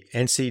 the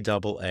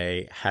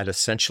NCAA had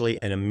essentially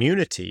an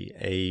immunity,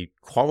 a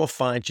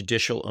qualified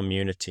judicial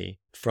immunity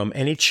from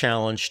any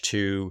challenge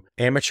to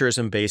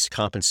amateurism-based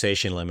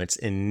compensation limits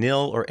in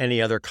nil or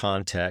any other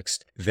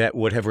context that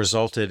would have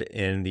resulted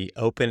in the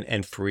open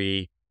and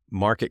free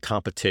market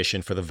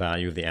competition for the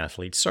value of the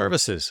athlete's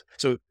services.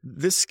 So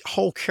this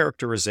whole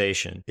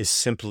characterization is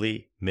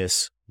simply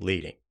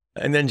misleading.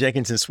 And then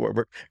Jenkins and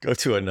Swarbrick go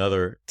to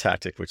another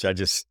tactic, which I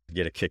just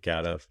get a kick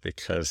out of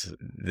because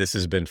this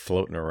has been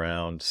floating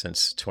around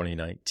since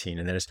 2019.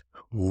 And that is,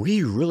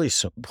 we really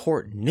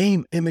support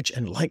name, image,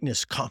 and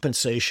likeness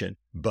compensation,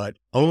 but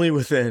only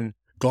within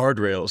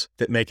guardrails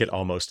that make it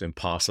almost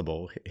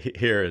impossible.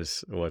 Here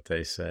is what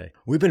they say.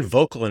 We've been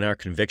vocal in our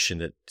conviction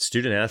that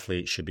student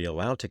athletes should be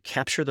allowed to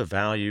capture the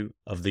value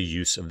of the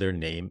use of their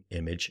name,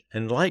 image,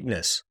 and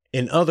likeness.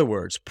 In other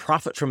words,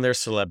 profit from their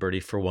celebrity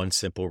for one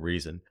simple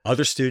reason.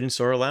 Other students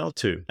are allowed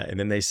to. And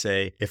then they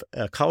say, if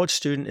a college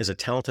student is a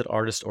talented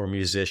artist or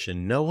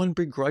musician, no one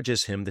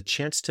begrudges him the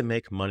chance to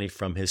make money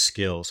from his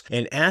skills.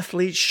 And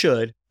athletes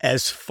should,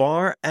 as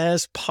far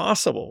as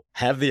possible,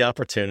 have the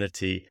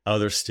opportunity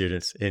other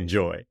students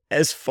enjoy.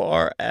 As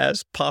far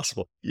as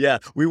possible. Yeah,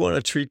 we want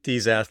to treat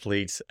these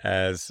athletes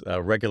as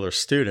regular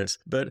students,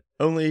 but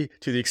only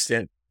to the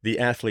extent the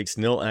athlete's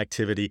nil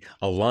activity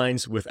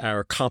aligns with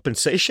our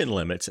compensation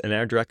limits and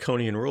our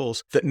draconian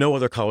rules that no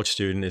other college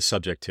student is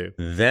subject to.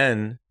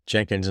 Then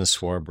Jenkins and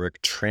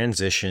Swarbrick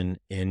transition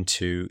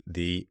into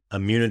the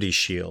immunity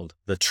shield,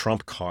 the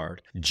trump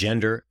card,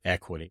 gender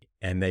equity.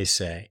 And they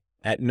say,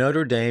 at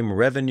Notre Dame,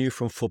 revenue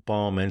from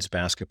football and men's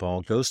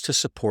basketball goes to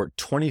support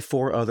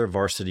 24 other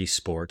varsity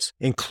sports,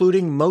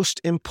 including,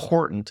 most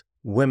important,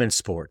 women's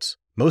sports,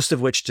 most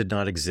of which did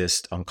not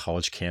exist on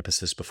college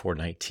campuses before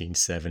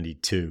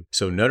 1972.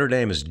 So Notre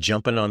Dame is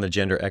jumping on the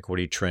gender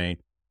equity train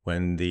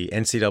when the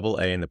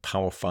NCAA and the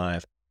Power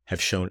Five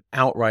have shown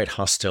outright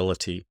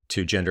hostility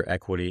to gender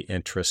equity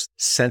interests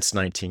since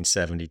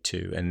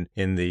 1972. And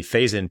in the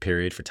phase-in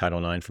period for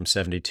Title IX from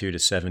 72 to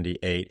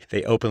 78,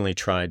 they openly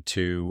tried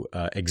to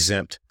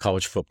exempt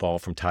college football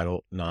from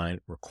Title IX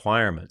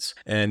requirements.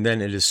 And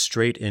then it is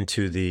straight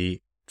into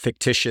the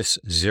fictitious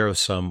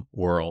zero-sum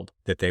world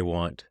that they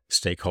want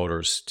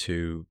stakeholders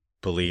to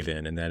believe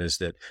in, and that is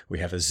that we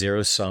have a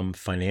zero-sum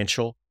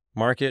financial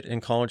market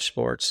in college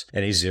sports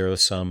and a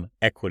zero-sum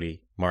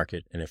equity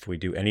market. And if we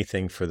do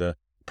anything for the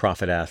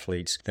profit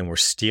athletes, then we're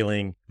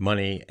stealing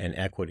money and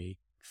equity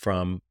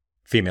from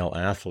female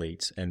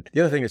athletes. And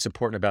the other thing that's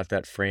important about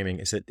that framing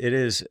is that it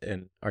is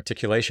an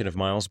articulation of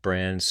Miles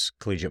Brand's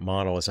collegiate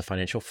model as a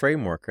financial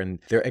framework. And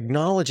they're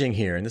acknowledging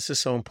here, and this is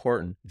so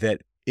important,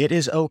 that it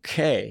is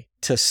okay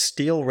to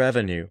steal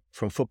revenue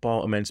from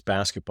football and men's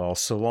basketball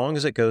so long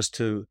as it goes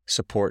to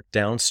support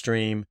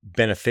downstream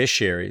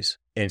beneficiaries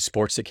in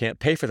sports that can't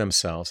pay for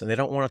themselves. And they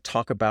don't want to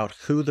talk about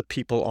who the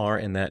people are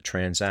in that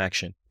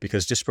transaction,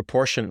 because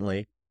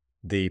disproportionately,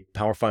 the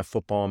Power 5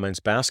 football and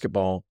men's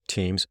basketball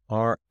teams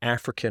are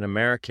African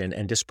American,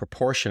 and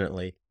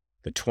disproportionately,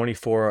 the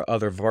 24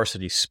 other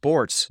varsity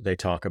sports they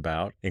talk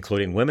about,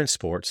 including women's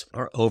sports,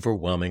 are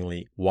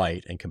overwhelmingly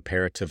white and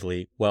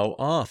comparatively well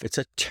off. It's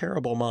a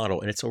terrible model,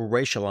 and it's a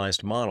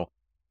racialized model,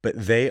 but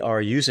they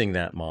are using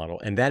that model.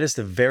 And that is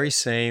the very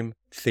same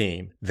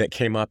theme that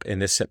came up in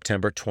this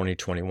September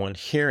 2021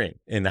 hearing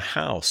in the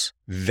House.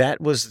 That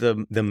was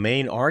the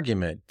main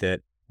argument,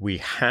 that we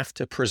have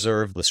to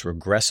preserve this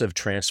regressive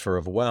transfer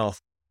of wealth,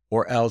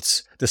 or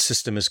else the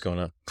system is going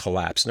to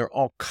collapse. And there are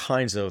all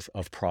kinds of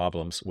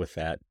problems with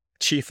that,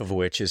 chief of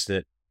which is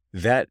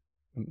that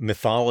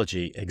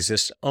mythology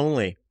exists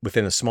only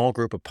within a small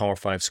group of Power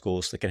 5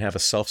 schools that can have a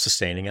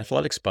self-sustaining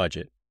athletics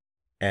budget.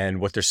 And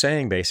what they're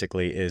saying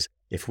basically is,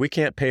 if we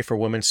can't pay for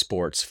women's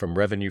sports from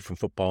revenue from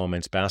football and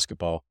men's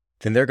basketball,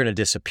 then they're going to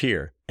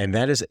disappear. And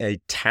that is a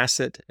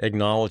tacit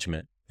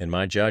acknowledgement, in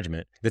my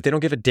judgment, that they don't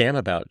give a damn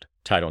about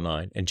Title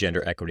IX and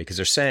gender equity, because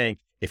they're saying,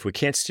 if we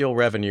can't steal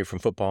revenue from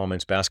football and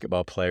men's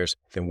basketball players,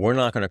 then we're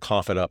not going to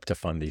cough it up to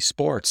fund these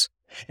sports.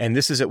 And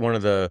this is at one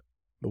of the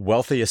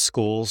wealthiest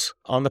schools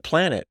on the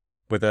planet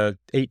with a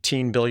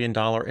 $18 billion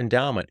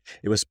endowment.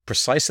 It was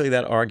precisely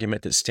that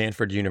argument that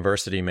Stanford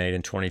University made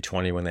in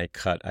 2020 when they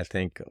cut, I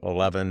think,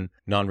 11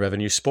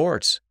 non-revenue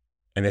sports.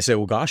 And they said,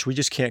 well, gosh, we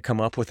just can't come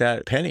up with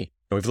that penny.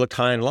 And we've looked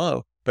high and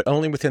low, but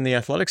only within the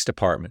athletics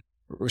department.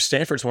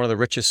 Stanford's one of the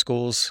richest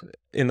schools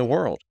in the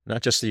world,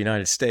 not just the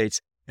United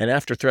States. And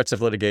after threats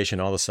of litigation,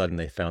 all of a sudden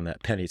they found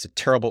that penny. It's a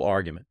terrible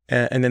argument.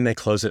 And then they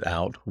close it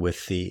out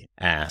with the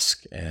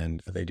ask.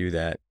 And they do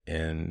that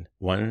in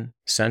one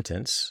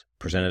sentence,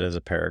 presented as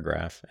a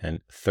paragraph,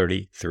 and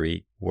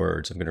 33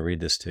 words. I'm going to read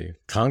this to you.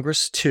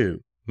 Congress,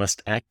 too,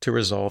 must act to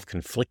resolve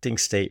conflicting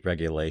state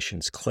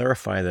regulations,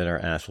 clarify that our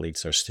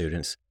athletes are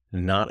students,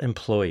 not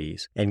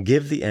employees, and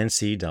give the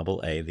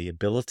NCAA the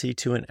ability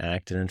to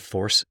enact and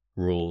enforce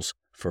rules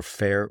for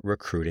fair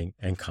recruiting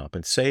and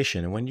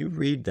compensation. And when you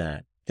read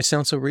that, it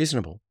sounds so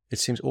reasonable. It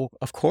seems, oh,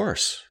 of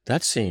course,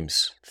 that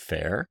seems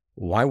fair.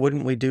 Why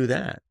wouldn't we do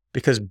that?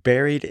 Because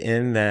buried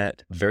in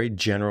that very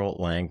general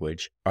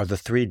language are the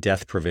 3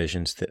 death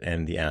provisions that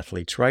end the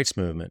athletes' rights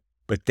movement.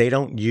 But they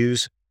don't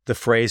use the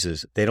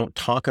phrases. They don't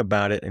talk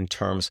about it in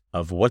terms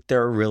of what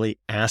they're really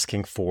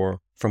asking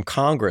for from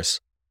Congress.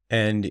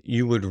 And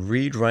you would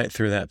read right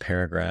through that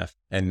paragraph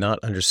and not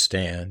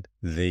understand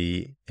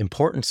the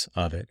importance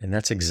of it. And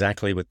that's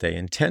exactly what they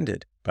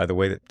intended by the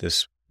way that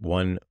this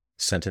one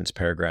sentence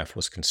paragraph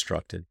was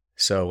constructed.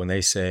 So when they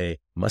say,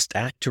 must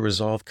act to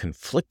resolve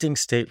conflicting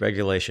state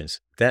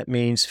regulations, that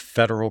means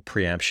federal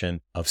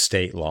preemption of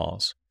state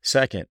laws.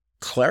 Second,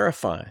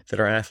 clarify that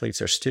our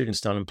athletes are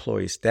students, not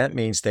employees. That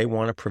means they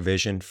want a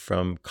provision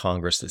from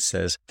Congress that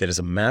says that as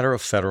a matter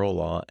of federal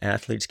law,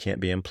 athletes can't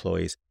be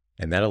employees.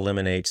 And that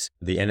eliminates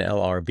the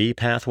NLRB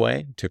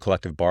pathway to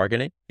collective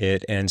bargaining.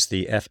 It ends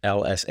the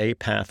FLSA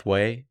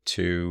pathway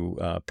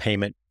to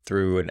payment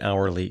through an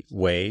hourly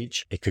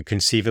wage. It could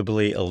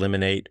conceivably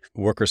eliminate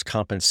workers'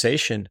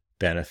 compensation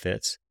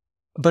benefits.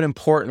 But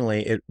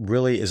importantly, it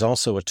really is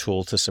also a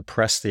tool to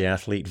suppress the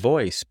athlete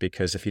voice,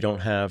 because if you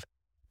don't have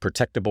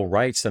protectable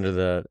rights under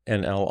the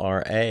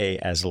NLRA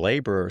as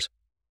laborers,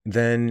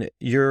 then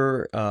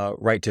your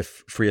right to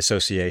free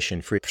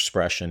association, free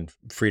expression,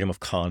 freedom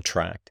of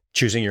contract,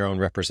 choosing your own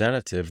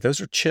representative,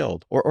 those are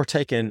chilled or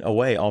taken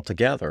away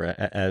altogether,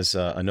 as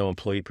a no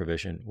employee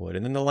provision would.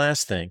 And then the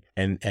last thing,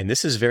 and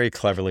this is very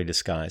cleverly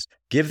disguised,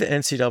 give the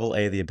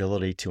NCAA the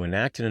ability to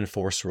enact and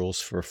enforce rules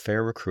for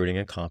fair recruiting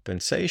and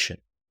compensation.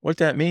 What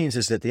that means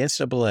is that the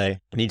NCAA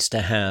needs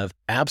to have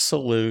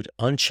absolute,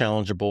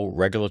 unchallengeable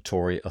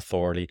regulatory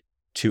authority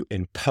to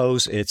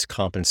impose its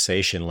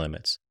compensation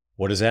limits.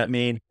 What does that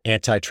mean?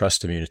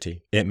 Antitrust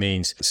immunity. It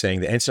means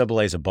saying the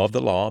NCAA is above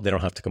the law. They don't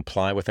have to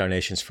comply with our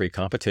nation's free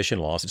competition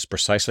laws. It's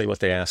precisely what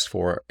they asked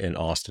for in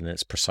Austin.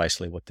 It's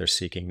precisely what they're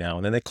seeking now.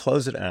 And then they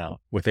close it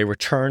out with a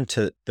return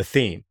to the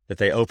theme that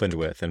they opened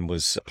with and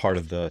was part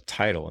of the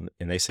title.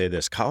 And they say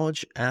this: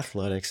 college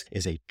athletics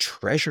is a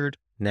treasured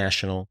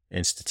national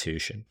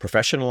institution.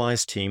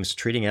 Professionalized teams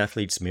treating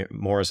athletes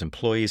more as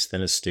employees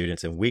than as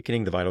students and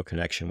weakening the vital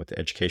connection with the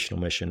educational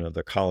mission of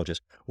their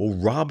colleges will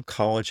rob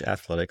college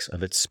athletics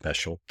of its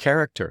special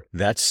character.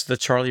 That's the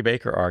Charlie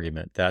Baker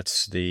argument.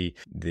 That's the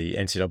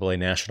NCAA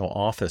national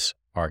office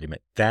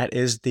argument. That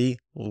is the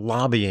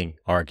lobbying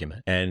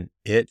argument. And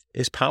it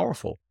is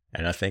powerful.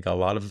 And I think a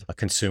lot of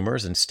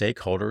consumers and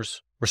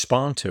stakeholders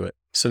respond to it.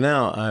 So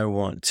now I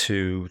want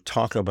to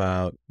talk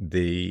about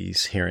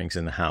these hearings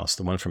in the House,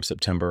 the one from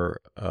September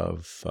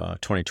of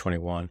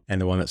 2021 and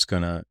the one that's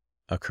going to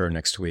occur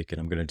next week. And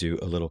I'm going to do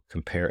a little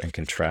compare and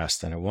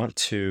contrast. And I want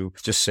to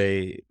just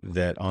say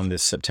that on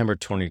this September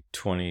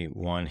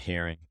 2021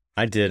 hearing,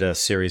 I did a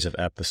series of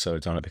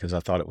episodes on it because I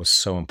thought it was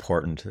so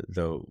important,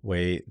 the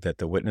way that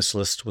the witness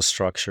list was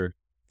structured,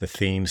 the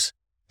themes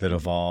that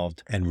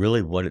evolved, and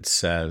really what it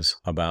says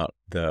about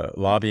the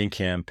lobbying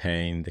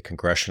campaign, the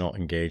congressional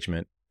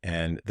engagement,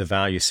 and the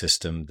value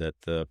system that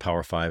the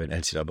Power 5 and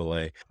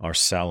NCAA are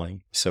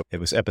selling. So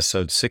it was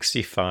episode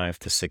 65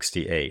 to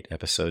 68.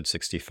 Episode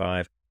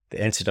 65, the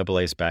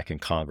NCAA is back in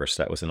Congress.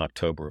 That was in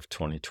October of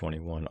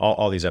 2021.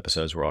 All these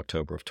episodes were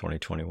October of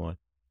 2021.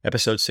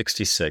 Episode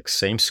 66,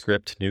 same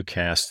script, new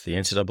cast. The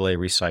NCAA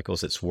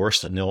recycles its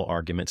worst nil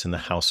arguments in the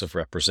House of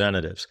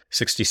Representatives.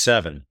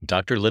 67,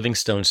 Dr.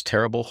 Livingstone's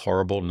terrible,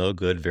 horrible, no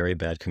good, very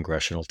bad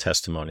congressional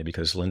testimony,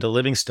 because Linda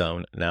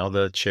Livingstone, now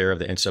the chair of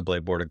the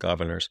NCAA Board of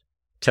Governors,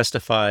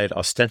 testified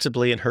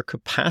ostensibly in her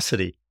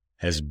capacity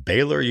as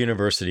Baylor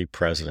University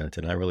president.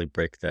 And I really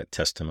break that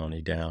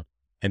testimony down.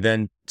 And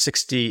then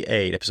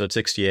 68, episode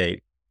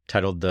 68,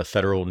 titled The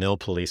Federal Nil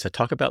Police. I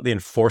talk about the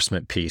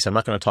enforcement piece. I'm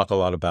not going to talk a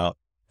lot about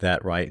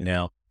that right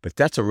now, but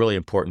that's a really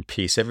important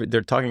piece.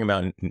 They're talking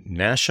about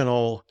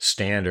national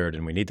standard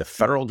and we need the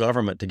federal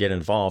government to get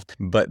involved,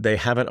 but they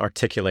haven't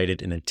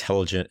articulated an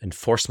intelligent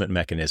enforcement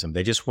mechanism.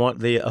 They just want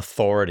the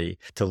authority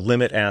to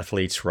limit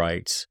athletes'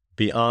 rights.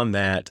 Beyond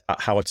that,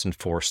 how it's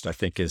enforced, I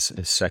think, is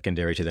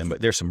secondary to them.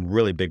 But there's some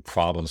really big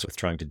problems with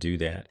trying to do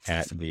that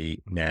at the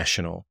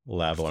national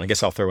level. And I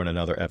guess I'll throw in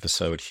another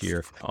episode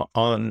here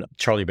on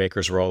Charlie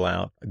Baker's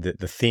rollout,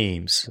 the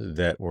themes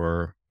that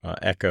were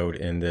echoed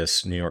in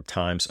this New York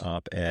Times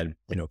op-ed,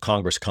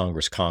 Congress,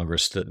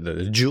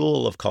 the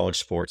jewel of college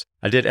sports.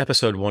 I did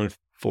episode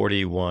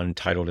 141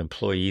 titled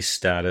Employee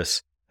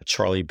Status,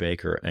 Charlie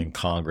Baker and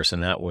Congress,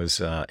 and that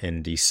was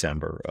in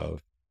December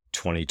of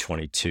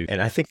 2022.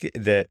 And I think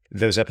that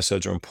those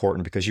episodes are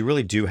important because you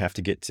really do have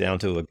to get down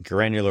to a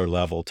granular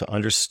level to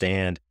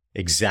understand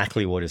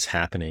exactly what is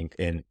happening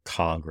in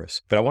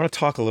Congress. But I want to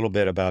talk a little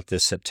bit about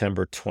this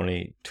September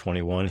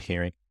 2021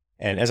 hearing.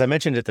 And as I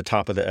mentioned at the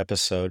top of the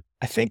episode,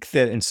 I think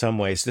that in some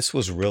ways this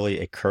was really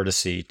a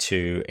courtesy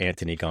to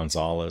Anthony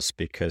Gonzalez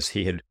because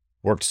he had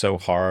worked so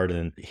hard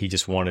and he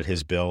just wanted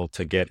his bill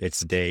to get its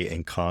day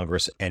in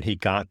Congress, and he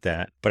got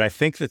that. But I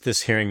think that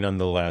this hearing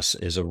nonetheless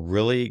is a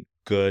really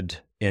good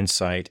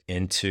insight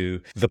into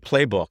the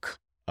playbook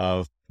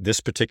of this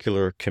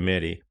particular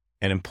committee,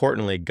 and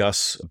importantly,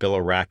 Gus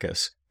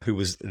Bilirakis, who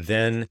was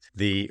then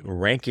the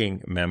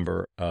ranking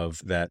member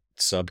of that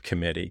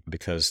subcommittee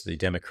because the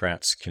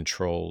Democrats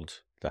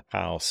controlled the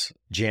House.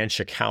 Jan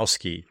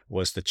Schakowsky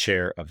was the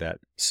chair of that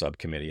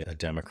subcommittee, a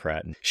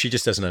Democrat, and she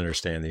just doesn't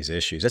understand these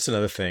issues. That's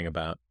another thing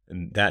about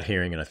that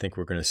hearing, and I think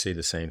we're going to see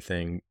the same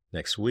thing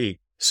next week.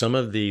 Some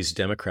of these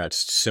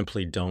Democrats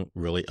simply don't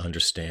really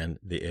understand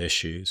the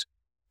issues.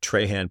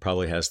 Trahan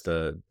probably has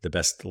the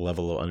best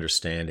level of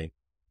understanding,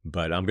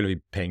 but I'm going to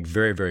be paying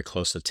very, very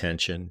close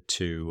attention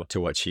to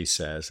what she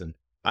says. And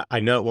I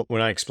know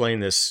when I explain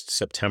this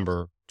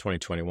September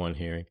 2021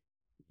 hearing,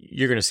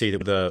 you're going to see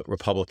the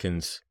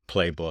Republicans'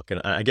 playbook.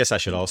 And I guess I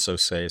should also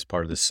say, as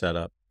part of this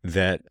setup,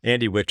 that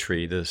Andy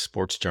Wittry, the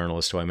sports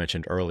journalist who I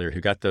mentioned earlier, who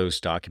got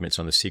those documents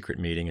on the secret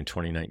meeting in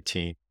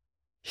 2019,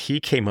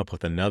 he came up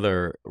with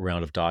another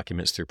round of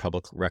documents through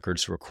public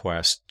records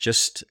request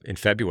just in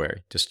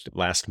February, just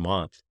last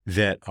month,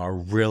 that are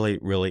really,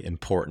 really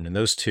important. And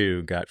those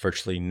two got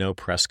virtually no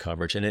press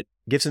coverage. And it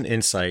gives an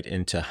insight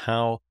into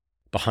how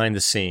behind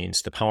the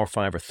scenes, the Power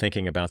Five are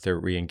thinking about their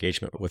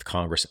re-engagement with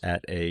Congress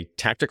at a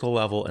tactical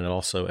level and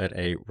also at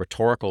a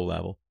rhetorical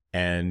level.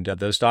 And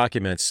those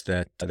documents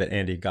that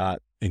Andy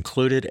got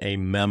included a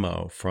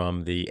memo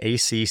from the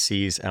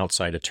ACC's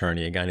outside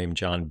attorney, a guy named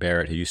John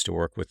Barrett, who used to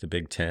work with the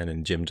Big Ten,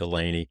 and Jim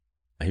Delaney.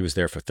 He was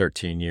there for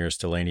 13 years.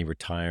 Delaney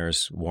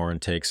retires. Warren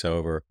takes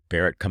over.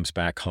 Barrett comes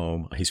back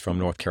home. He's from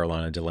North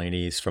Carolina.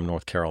 Delaney is from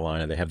North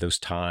Carolina. They have those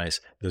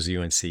ties, those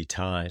UNC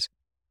ties.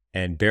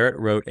 And Barrett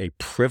wrote a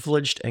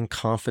privileged and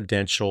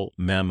confidential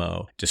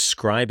memo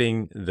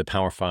describing the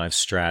Power Five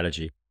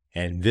strategy.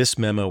 And this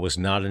memo was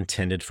not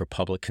intended for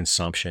public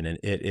consumption, and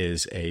it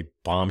is a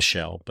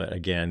bombshell. But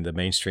again, the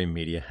mainstream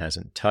media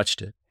hasn't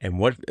touched it. And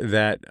what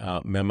that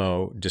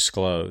memo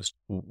disclosed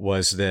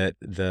was that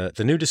the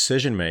new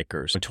decision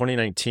makers, in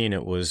 2019,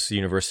 it was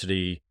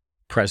university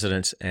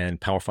presidents and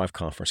Power Five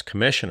conference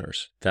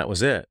commissioners. That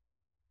was it.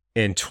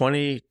 In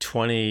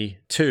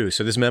 2022,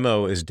 so this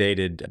memo is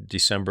dated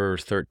December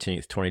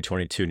 13th,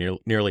 2022,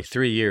 nearly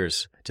 3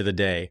 years to the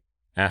day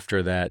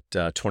after that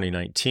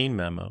 2019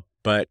 memo.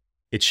 But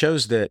it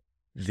shows that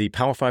the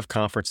Power Five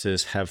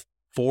conferences have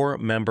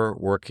 4-member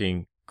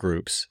working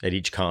groups at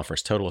each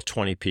conference, total of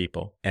 20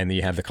 people. And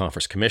you have the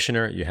conference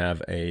commissioner, you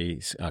have a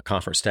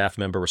conference staff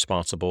member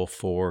responsible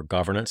for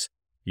governance,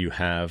 you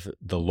have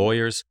the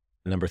lawyers,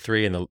 number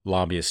 3, and the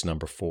lobbyists,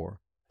 number 4.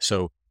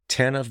 So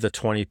 10 of the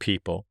 20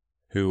 people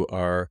who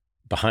are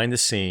behind the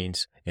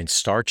scenes in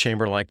star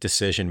chamber-like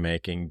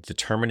decision-making,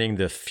 determining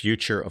the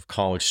future of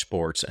college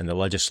sports and the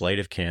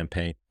legislative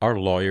campaign are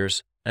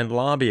lawyers and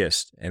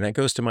lobbyists. And that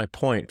goes to my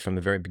point from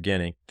the very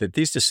beginning, that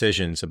these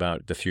decisions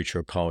about the future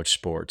of college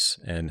sports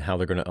and how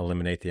they're going to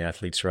eliminate the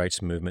athletes'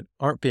 rights movement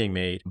aren't being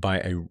made by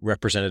a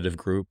representative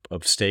group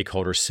of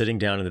stakeholders sitting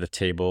down at the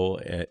table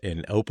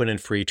in open and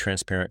free,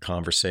 transparent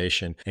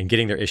conversation and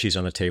getting their issues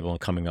on the table and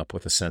coming up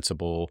with a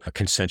sensible,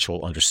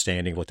 consensual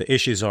understanding of what the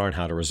issues are and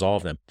how to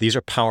resolve them. These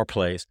are power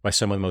plays by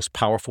some of the most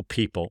powerful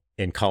people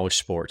in college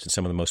sports and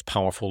some of the most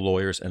powerful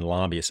lawyers and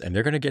lobbyists, and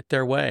they're going to get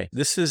their way.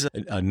 This is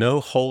a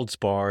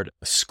no-holds-barred,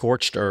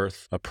 scorched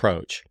earth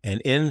approach.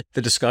 And in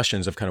the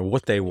discussions of kind of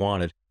what they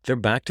wanted, they're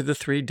back to the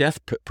 3 death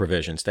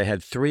provisions. They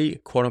had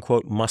 3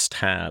 quote-unquote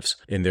must-haves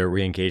in their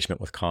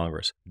re-engagement with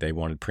Congress. They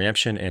wanted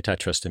preemption,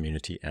 antitrust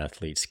immunity,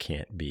 athletes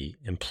can't be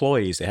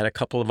employees. They had a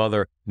couple of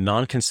other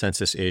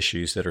non-consensus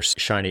issues that are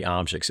shiny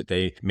objects that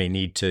they may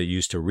need to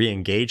use to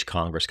re-engage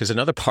Congress. Because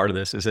another part of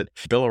this is that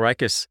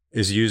Bilirakis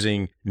is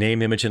using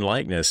name, image, and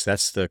likeness.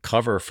 That's the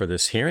cover for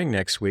this hearing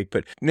next week.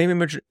 But name,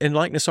 image, and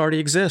likeness already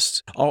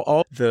exists.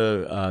 All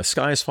the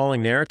sky is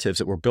falling narratives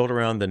that were built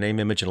around the name,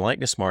 image, and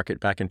likeness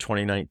market back in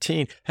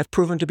 2019 have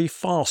proven to be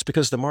false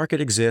because the market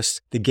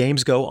exists, the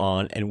games go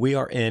on, and we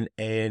are in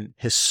an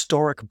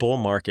historic bull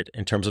market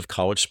in terms of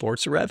college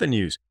sports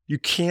revenues. You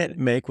can't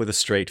make with a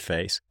straight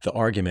face the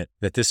argument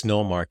that this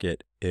null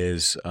market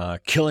is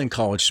killing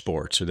college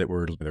sports or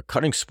that they're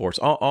cutting sports,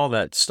 all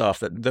that stuff,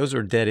 that those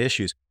are dead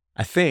issues.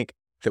 I think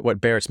that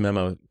what Barrett's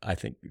memo,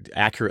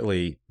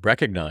 accurately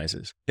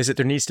recognizes is that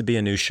there needs to be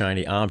a new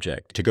shiny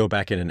object to go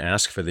back in and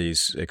ask for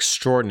these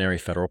extraordinary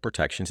federal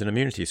protections and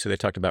immunities. So they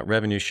talked about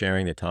revenue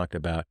sharing, they talked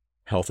about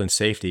health and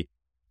safety,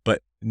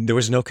 but there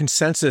was no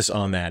consensus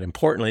on that,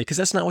 importantly, because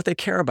that's not what they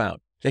care about.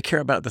 They care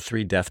about the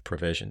 3 death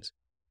provisions.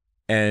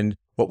 And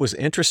what was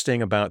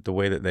interesting about the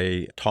way that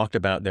they talked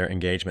about their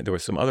engagement, there were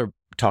some other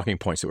talking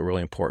points that were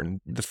really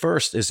important. The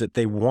first is that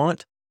they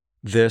want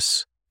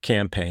this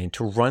campaign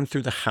to run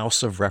through the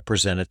House of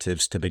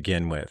Representatives to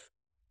begin with.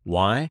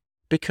 Why?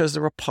 Because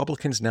the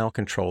Republicans now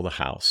control the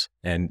House.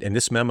 And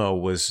this memo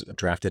was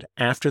drafted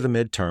after the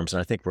midterms, and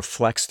I think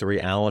reflects the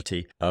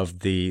reality of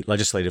the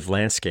legislative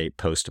landscape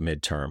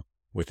post-midterm,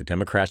 with the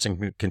Democrats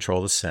in control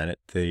of the Senate,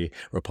 the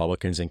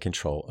Republicans in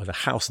control of the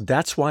House.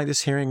 That's why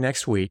this hearing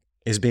next week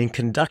is being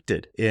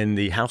conducted in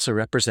the House of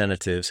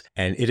Representatives,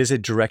 and it is a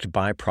direct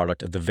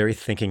byproduct of the very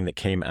thinking that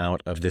came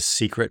out of this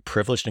secret,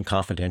 privileged, and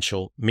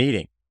confidential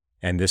meeting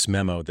and this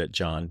memo that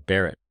John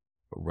Barrett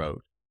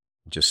wrote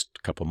just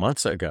a couple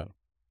months ago.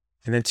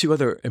 And then 2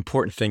 other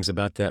important things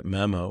about that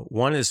memo.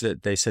 One is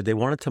that they said they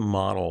wanted to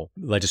model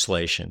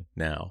legislation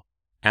now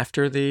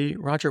after the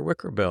Roger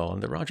Wicker Bill.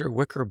 And the Roger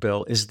Wicker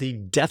Bill is the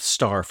Death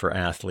Star for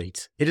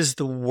athletes. It is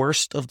the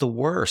worst of the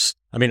worst.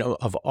 I mean,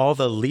 of all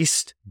the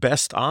least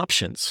best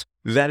options,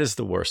 that is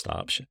the worst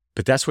option.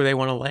 But that's where they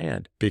want to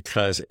land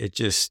because it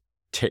just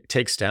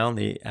takes down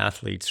the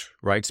athletes'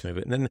 rights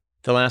movement. And then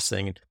the last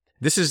thing,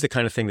 this is the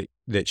kind of thing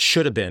that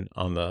should have been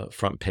on the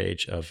front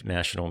page of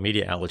national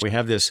media outlets. We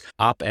have this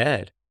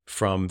op-ed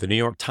from the New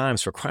York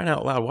Times, for crying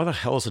out loud. Why the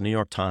hell is the New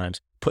York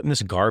Times putting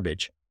this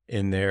garbage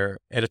in their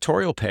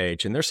editorial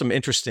page? And there's some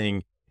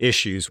interesting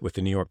issues with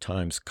the New York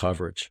Times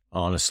coverage,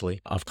 honestly,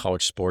 of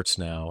college sports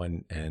now.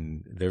 And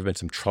there have been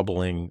some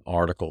troubling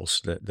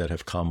articles that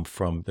have come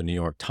from the New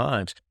York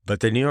Times.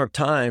 But the New York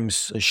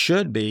Times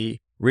should be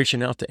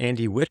reaching out to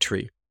Andy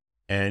Whittrey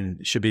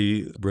and should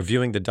be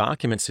reviewing the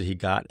documents that he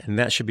got. And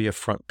that should be a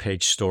front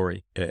page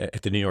story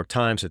at the New York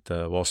Times, at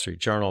the Wall Street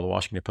Journal, the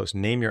Washington Post.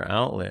 Name your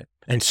outlet.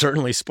 And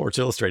certainly Sports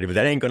Illustrated, but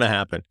that ain't going to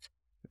happen.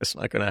 It's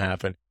not going to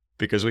happen.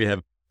 because we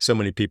have so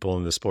many people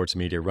in the sports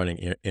media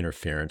running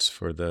interference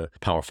for the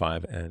Power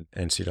 5 and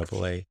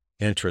NCAA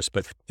interest.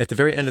 But at the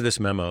very end of this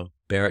memo,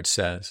 Barrett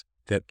says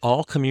that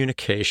all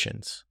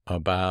communications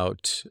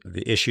about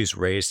the issues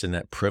raised in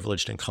that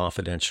privileged and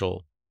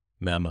confidential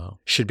memo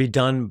should be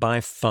done by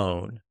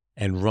phone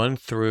and run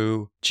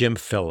through Jim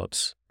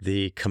Phillips,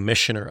 the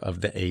commissioner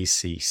of the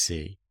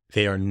ACC.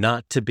 They are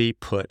not to be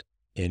put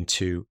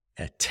into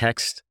a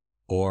text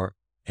or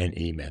an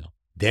email.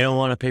 They don't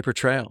want a paper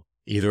trail,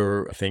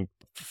 either, I think,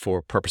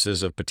 for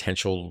purposes of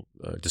potential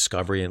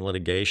discovery and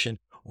litigation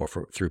or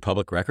through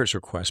public records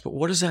requests. But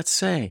what does that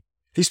say?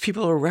 These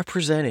people are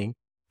representing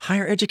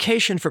higher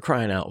education, for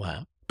crying out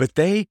loud. But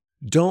they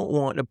don't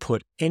want to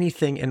put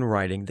anything in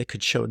writing that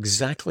could show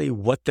exactly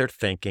what they're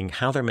thinking,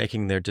 how they're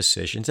making their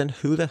decisions, and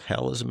who the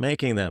hell is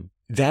making them.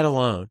 That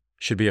alone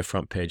should be a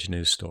front page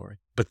news story.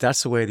 But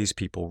that's the way these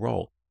people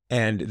roll.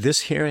 And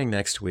this hearing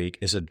next week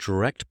is a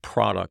direct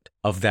product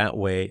of that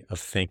way of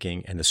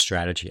thinking and the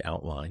strategy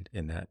outlined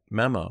in that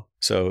memo.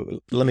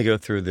 So let me go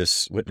through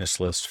this witness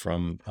list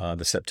from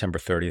the September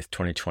 30th,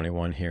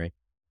 2021 hearing.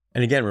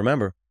 And again,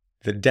 remember,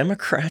 the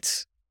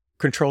Democrats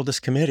control this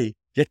committee,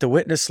 yet the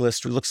witness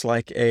list looks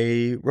like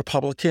a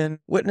Republican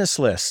witness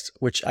list,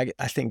 which I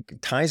think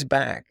ties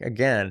back,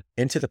 again,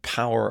 into the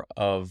power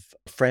of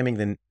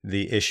framing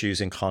the issues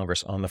in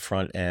Congress on the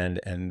front end.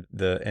 And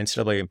the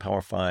NCAA and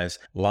Power 5's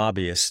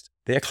lobbyists,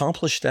 they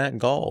accomplished that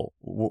goal.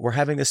 We're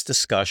having this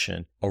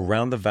discussion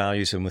around the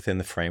values and within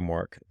the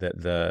framework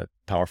that the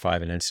Power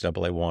 5 and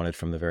NCAA wanted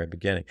from the very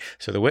beginning.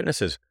 So the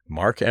witnesses,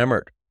 Mark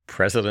Emmert,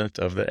 president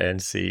of the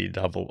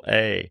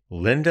NCAA,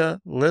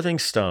 Linda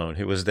Livingstone,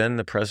 who was then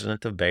the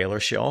president of Baylor.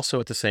 She also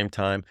at the same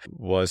time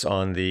was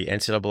on the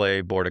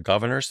NCAA Board of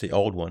Governors, the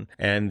old one,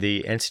 and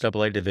the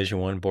NCAA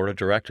Division I Board of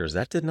Directors.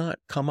 That did not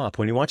come up.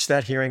 When you watch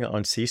that hearing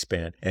on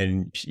C-SPAN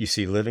and you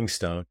see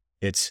Livingstone,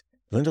 it's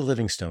Linda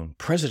Livingstone,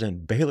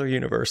 president, Baylor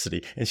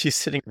University, and she's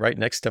sitting right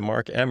next to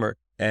Mark Emmert,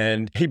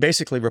 and he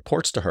basically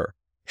reports to her,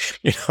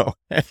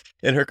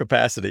 in her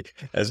capacity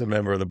as a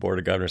member of the Board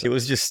of Governors. It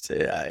was just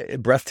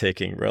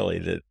breathtaking,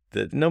 really,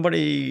 that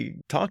nobody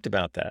talked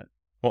about that.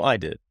 Well, I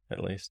did,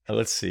 at least.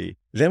 Let's see.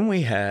 Then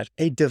we had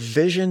a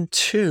Division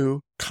II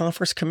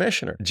conference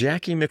commissioner,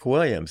 Jackie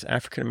McWilliams,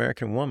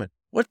 African-American woman.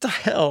 What the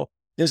hell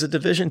is a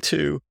Division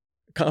II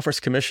conference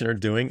commissioner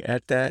doing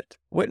at that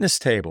witness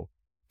table?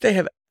 They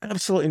have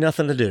absolutely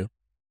nothing to do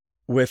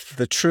with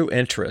the true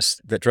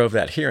interest that drove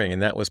that hearing,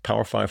 and that was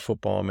Power 5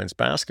 football and men's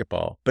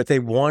basketball. But they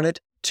wanted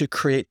to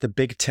create the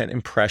Big Ten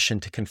impression,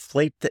 to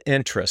conflate the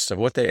interests of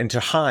and to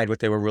hide what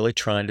they were really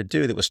trying to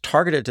do that was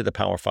targeted to the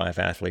Power 5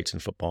 athletes in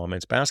football and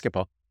men's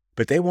basketball.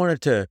 But they wanted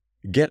to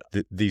get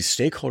these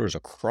stakeholders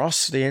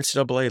across the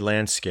NCAA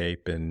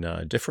landscape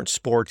in different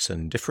sports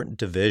and different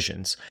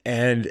divisions.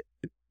 And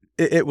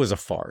it was a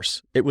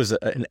farce. It was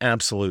an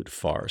absolute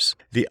farce.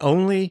 The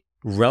only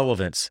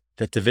relevance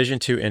that Division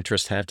II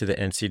interests have to the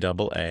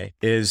NCAA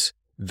is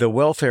the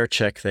welfare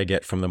check they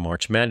get from the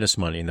March Madness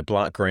money and the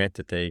block grant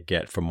that they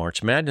get from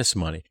March Madness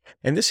money.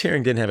 And this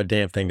hearing didn't have a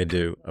damn thing to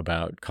do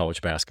about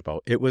college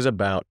basketball. It was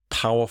about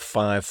Power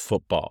 5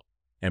 football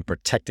and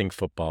protecting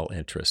football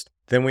interest.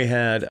 Then we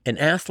had an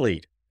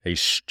athlete, a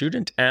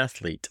student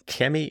athlete,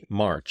 Kemi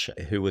March,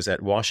 who was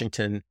at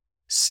Washington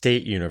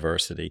State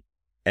University.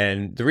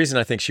 And the reason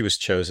I think she was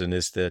chosen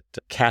is that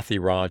Kathy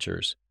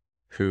Rogers,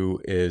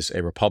 who is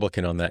a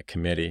Republican on that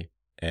committee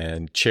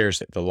and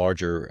chairs the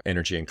larger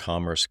Energy and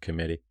Commerce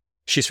Committee.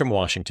 She's from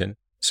Washington,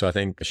 so I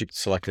think she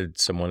selected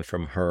someone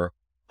from her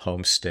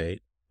home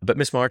state. But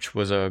Ms. March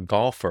was a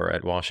golfer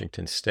at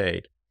Washington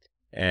State,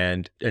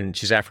 and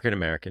she's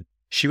African-American.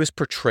 She was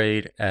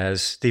portrayed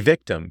as the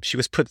victim. She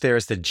was put there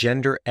as the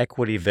gender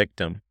equity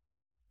victim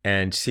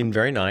and seemed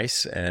very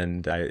nice,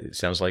 and it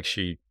sounds like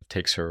she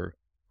takes her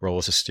role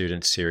as a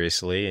student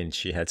seriously, and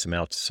she had some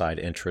outside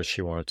interests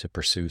she wanted to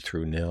pursue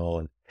through NIL.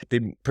 And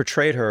they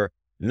portrayed her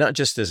not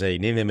just as a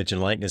name, image,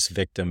 and likeness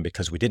victim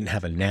because we didn't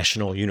have a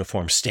national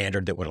uniform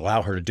standard that would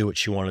allow her to do what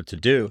she wanted to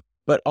do,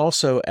 but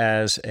also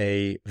as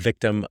a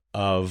victim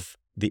of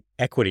the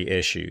equity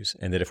issues,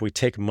 and that if we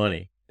take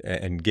money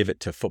and give it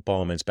to football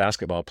and men's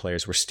basketball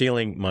players, we're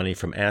stealing money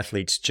from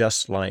athletes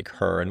just like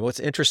her. And what's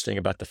interesting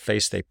about the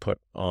face they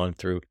put on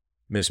through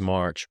Ms.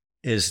 March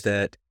is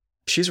that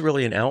she's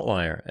really an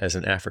outlier as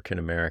an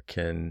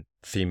African-American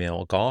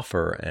female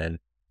golfer. And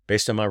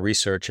based on my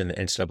research in the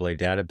NCAA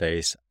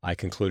database, I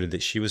concluded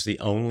that she was the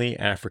only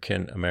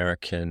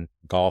African-American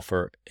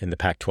golfer in the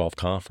Pac-12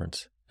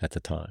 conference at the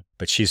time.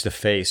 But she's the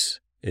face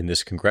in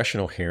this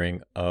congressional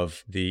hearing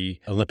of the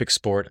Olympic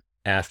sport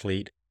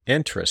athlete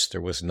interest.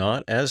 There was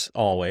not, as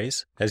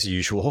always, as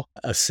usual,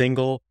 a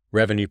single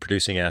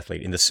revenue-producing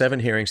athlete. In the 7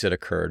 hearings that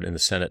occurred in the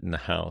Senate and the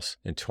House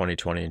in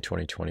 2020 and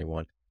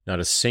 2021, not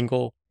a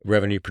single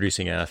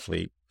revenue-producing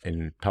athlete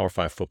in Power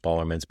 5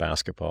 football or men's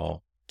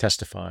basketball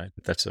testified.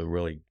 That's a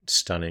really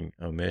stunning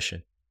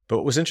omission. But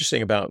what was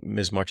interesting about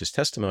Ms. March's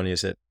testimony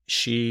is that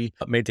she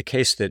made the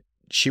case that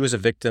she was a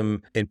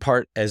victim in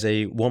part as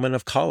a woman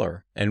of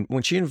color. And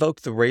when she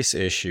invoked the race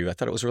issue, I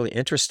thought it was really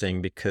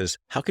interesting because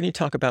how can you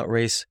talk about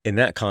race in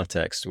that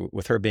context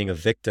with her being a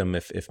victim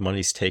if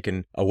money's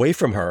taken away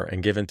from her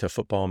and given to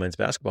football and men's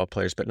basketball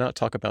players, but not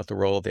talk about the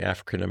role of the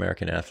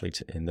African-American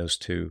athletes in those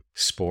two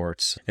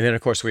sports. And then,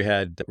 of course, we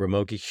had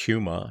Ramogi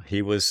Huma.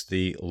 He was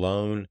the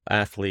lone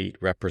athlete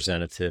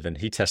representative, and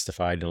he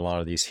testified in a lot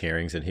of these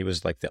hearings, and he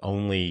was like the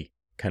only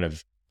kind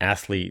of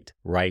athlete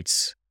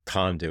rights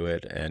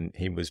conduit, and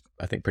he was,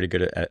 I think, pretty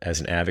good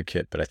as an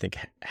advocate, but I think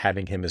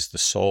having him as the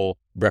sole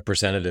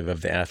representative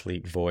of the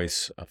athlete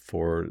voice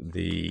for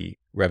the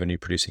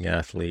revenue-producing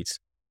athletes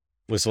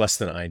was less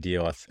than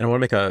ideal. And I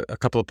want to make a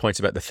couple of points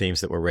about the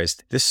themes that were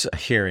raised. This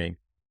hearing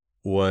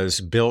was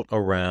built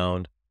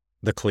around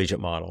the collegiate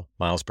model,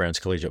 Miles Brown's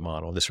collegiate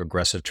model, this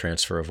regressive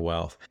transfer of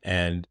wealth.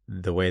 And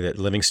the way that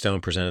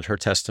Livingstone presented her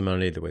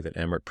testimony, the way that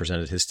Emmert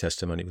presented his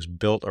testimony was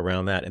built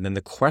around that. And then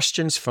the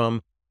questions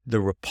from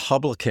the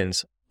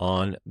Republicans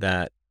on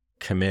that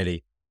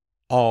committee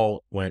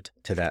all went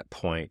to that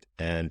point.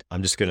 And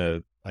I'm just going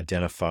to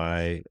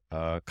identify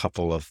a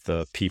couple of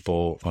the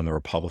people on the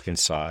Republican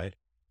side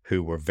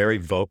who were very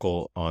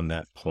vocal on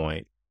that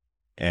point.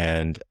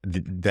 And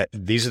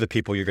these are the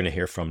people you're going to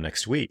hear from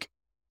next week.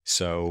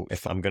 So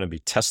if I'm going to be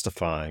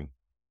testifying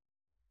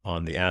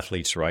on the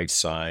athletes' rights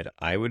side,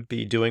 I would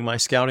be doing my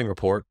scouting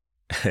report,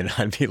 and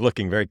I'd be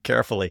looking very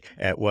carefully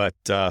at what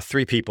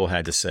three people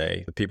had to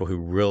say, the people who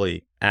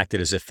really acted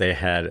as if they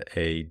had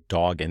a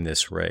dog in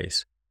this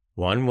race.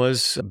 One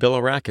was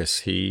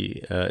Bilirakis.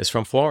 He is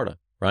from Florida,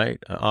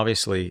 right?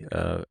 Obviously,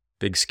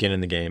 big skin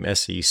in the game,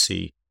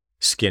 SEC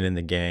skin in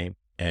the game.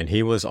 And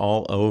he was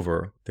all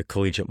over the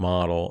collegiate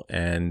model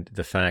and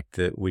the fact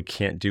that we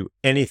can't do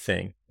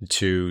anything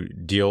to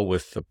deal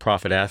with the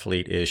profit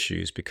athlete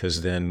issues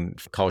because then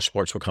college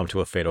sports will come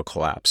to a fatal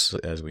collapse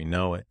as we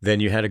know it.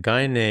 Then you had a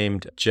guy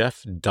named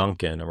Jeff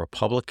Duncan, a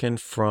Republican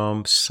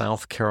from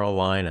South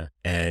Carolina,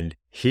 and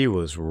he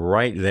was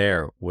right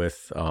there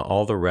with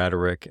all the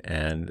rhetoric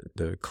and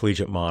the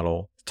collegiate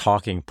model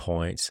talking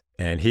points.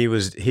 And he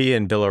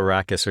and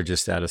Bilirakis are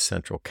just out of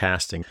central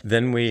casting.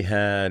 Then we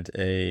had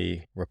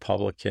a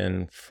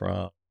Republican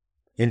from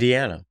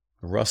Indiana,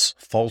 Russ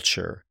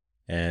Fulcher,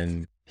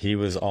 and he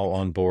was all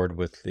on board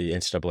with the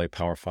NCAA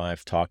Power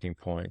 5 talking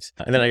points.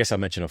 And then I guess I'll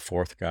mention a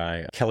fourth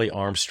guy, Kelly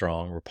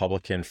Armstrong,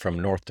 Republican from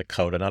North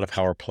Dakota, not a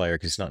power player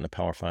because he's not in a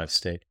Power 5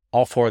 state.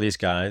 All four of these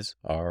guys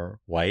are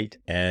white,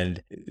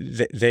 and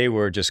they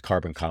were just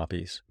carbon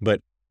copies.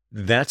 But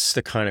that's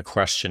the kind of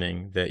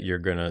questioning that you're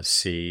going to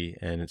see,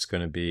 and it's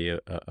going to be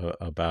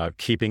about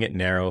keeping it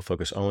narrow,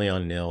 focus only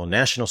on nil,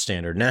 national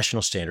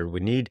standard. We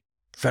need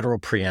federal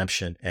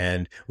preemption,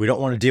 and we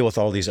don't want to deal with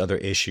all these other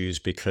issues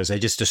because they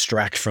just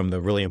distract from the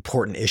really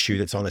important issue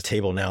that's on the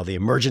table now, the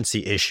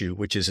emergency issue,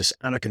 which is this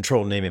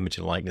out-of-control name, image,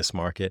 and likeness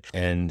market.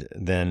 And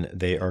then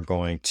they are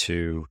going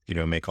to,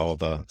 make all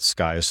the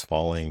sky is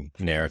falling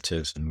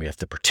narratives, and we have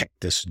to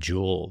protect this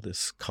jewel,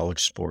 this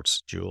college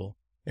sports jewel.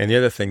 And the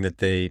other thing that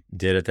they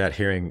did at that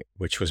hearing,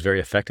 which was very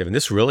effective, and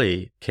this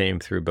really came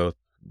through both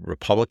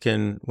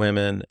Republican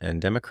women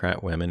and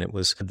Democrat women, it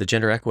was the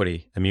gender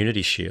equity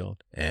immunity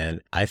shield.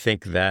 And I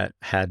think that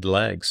had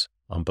legs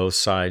on both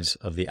sides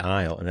of the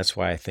aisle. And that's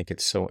why I think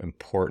it's so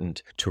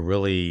important to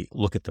really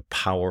look at the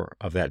power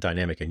of that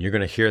dynamic. And you're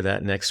going to hear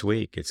that next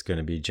week. It's going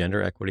to be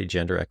gender equity,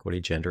 gender equity,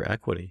 gender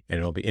equity. And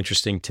it'll be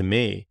interesting to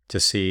me to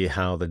see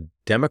how the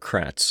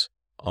Democrats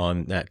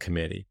on that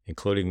committee,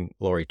 including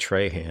Lori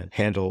Trahan,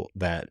 handle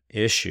that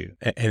issue.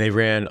 And they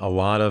ran a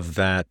lot of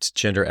that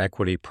gender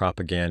equity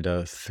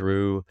propaganda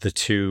through the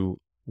two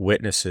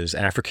witnesses,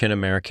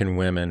 African-American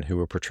women who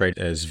were portrayed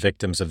as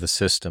victims of the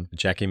system.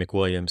 Jackie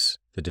McWilliams,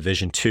 the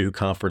Division II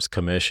conference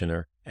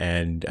commissioner,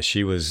 and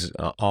she was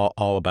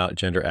all about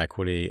gender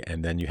equity.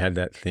 And then you had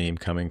that theme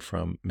coming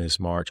from Ms.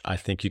 March. I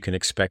think you can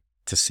expect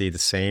to see the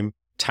same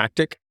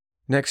tactic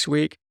next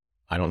week.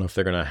 I don't know if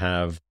they're going to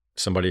have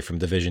somebody from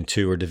Division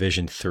II or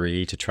Division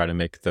III to try to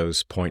make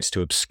those points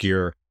to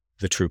obscure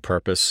the true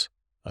purpose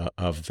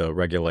of the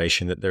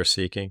regulation that they're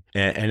seeking.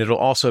 And it'll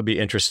also be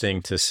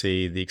interesting to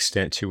see the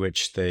extent to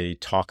which they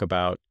talk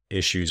about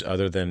issues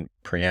other than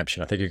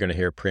preemption. I think you're going to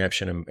hear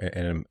preemption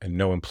and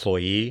no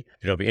employee.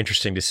 It'll be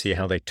interesting to see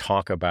how they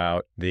talk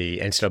about the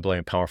NCAA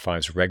and Power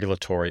 5's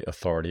regulatory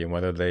authority and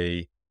whether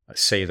they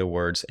say the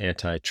words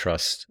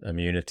antitrust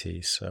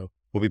immunity. So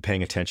we'll be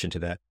paying attention to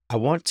that. I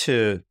want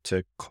to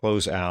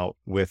close out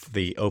with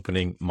the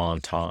opening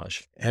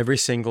montage. Every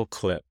single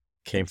clip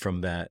came from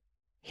that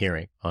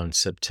hearing on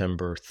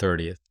September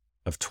 30th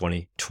of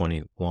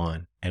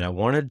 2021. And I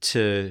wanted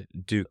to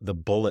do the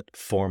bullet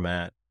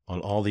format on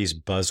all these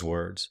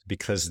buzzwords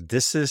because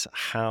this is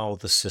how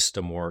the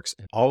system works.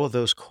 And all of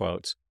those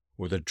quotes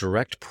were the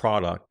direct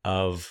product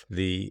of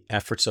the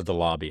efforts of the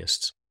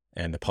lobbyists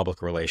and the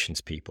public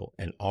relations people.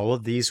 And all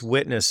of these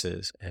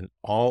witnesses and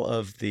all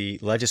of the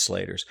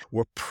legislators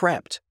were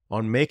prepped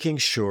on making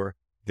sure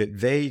that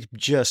they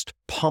just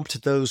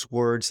pumped those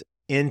words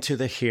into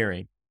the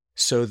hearing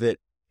so that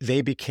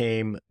they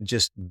became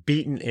just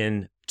beaten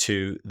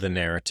into the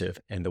narrative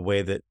and the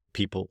way that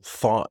people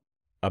thought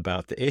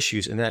about the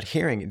issues in that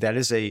hearing. That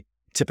is a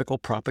typical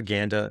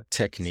propaganda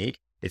technique.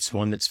 It's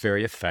one that's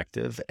very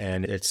effective,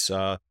 and it's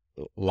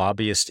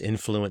lobbyist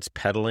influence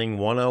peddling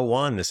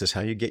 101. This is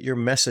how you get your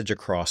message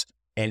across.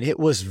 And it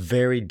was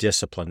very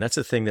disciplined. That's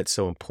the thing that's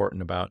so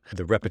important about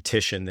the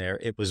repetition there.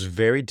 It was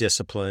very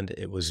disciplined.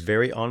 It was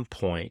very on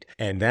point.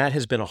 And that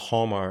has been a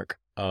hallmark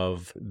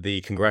of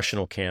the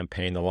congressional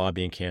campaign, the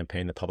lobbying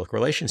campaign, the public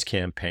relations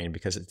campaign,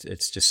 because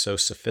it's just so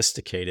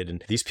sophisticated.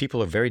 And these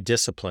people are very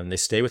disciplined. They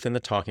stay within the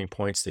talking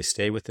points. They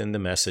stay within the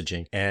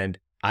messaging. And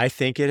I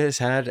think it has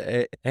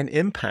had an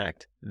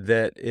impact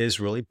that is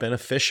really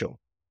beneficial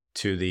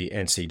to the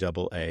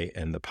NCAA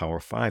and the Power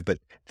Five. But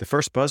the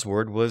first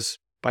buzzword was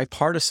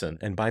bipartisan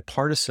and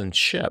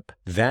bipartisanship.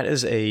 That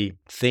is a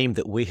theme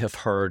that we have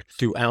heard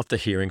throughout the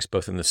hearings,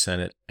 both in the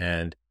Senate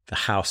and the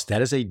House.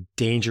 That is a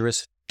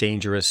dangerous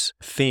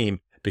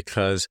theme,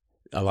 because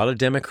a lot of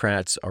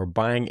Democrats are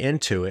buying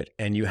into it,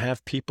 and you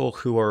have people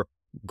who are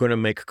going to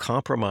make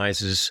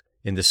compromises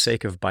in the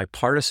sake of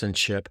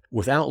bipartisanship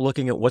without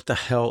looking at what the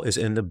hell is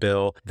in the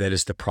bill that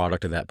is the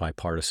product of that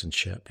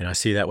bipartisanship. And I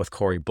see that with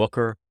Cory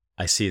Booker.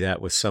 I see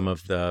that with some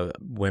of the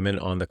women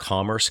on the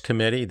Commerce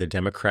Committee, the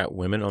Democrat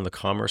women on the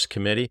Commerce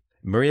Committee.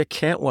 Maria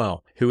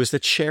Cantwell, who is the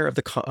chair of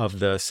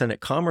the Senate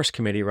Commerce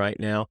Committee right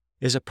now,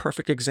 is a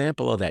perfect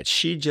example of that.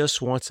 She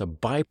just wants a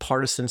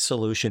bipartisan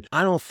solution.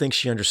 I don't think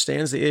she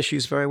understands the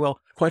issues very well.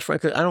 Quite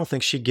frankly, I don't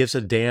think she gives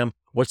a damn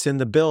what's in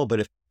the bill.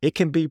 But if it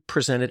can be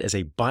presented as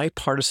a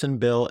bipartisan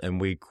bill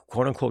and we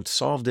quote unquote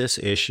solve this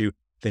issue,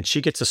 then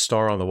she gets a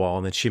star on the wall,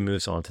 and then she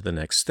moves on to the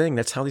next thing.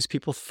 That's how these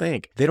people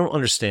think. They don't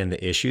understand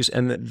the issues,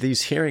 and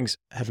these hearings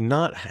have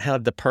not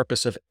had the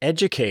purpose of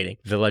educating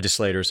the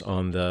legislators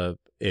on the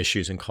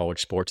issues in college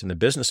sports and the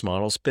business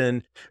model. It's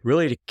been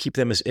really to keep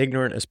them as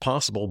ignorant as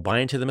possible, buy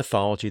into the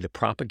mythology, the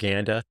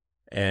propaganda,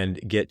 and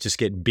get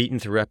beaten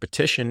through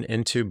repetition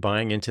into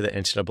buying into the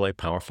NCAA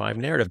Power Five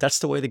narrative. That's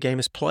the way the game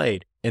is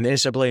played. And the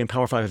NCAA and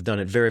Power Five have done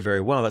it very,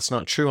 very well. That's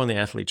not true on the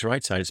athletes'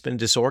 rights side. It's been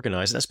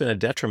disorganized. That's been a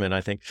detriment,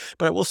 I think.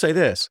 But I will say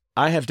this.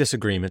 I have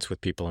disagreements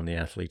with people in the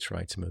athletes'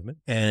 rights movement,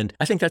 and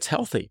I think that's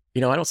healthy. I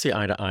don't see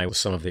eye to eye with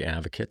some of the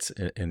advocates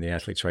in the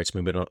athletes' rights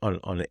movement on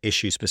an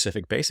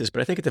issue-specific basis,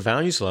 but I think at the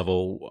values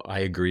level,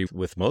 I agree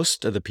with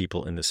most of the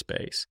people in the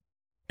space.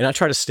 And I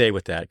try to stay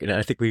with that. And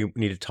I think we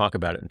need to talk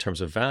about it in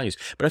terms of values.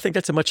 But I think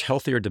that's a much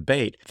healthier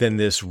debate than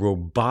this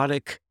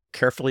robotic,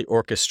 carefully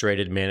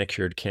orchestrated,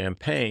 manicured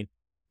campaign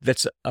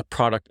that's a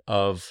product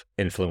of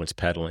influence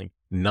peddling,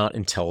 not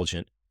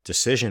intelligent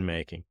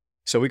decision-making.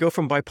 So we go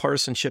from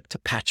bipartisanship to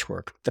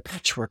patchwork. The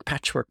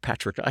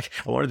patchwork. I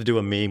wanted to do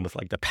a meme with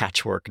like the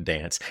patchwork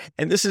dance.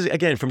 And this is,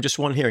 again, from just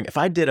one hearing. If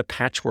I did a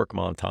patchwork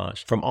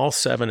montage from all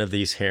 7 of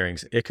these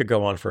hearings, it could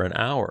go on for an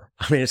hour.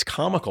 I mean, it's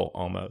comical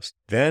almost.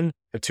 Then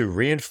to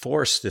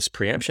reinforce this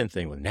preemption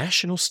thing with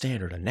national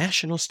standard, a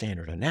national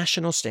standard, a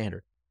national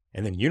standard,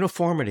 and then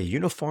uniformity.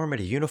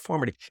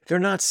 They're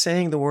not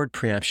saying the word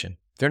preemption.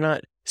 They're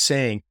not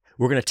saying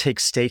we're going to take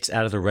states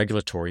out of the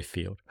regulatory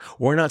field.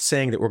 We're not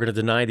saying that we're going to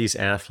deny these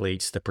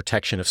athletes the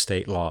protection of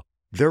state law.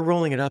 They're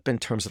rolling it up in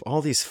terms of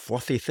all these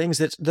fluffy things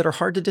that are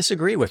hard to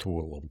disagree with.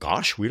 Well,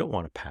 gosh, we don't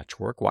want a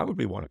patchwork. Why would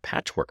we want a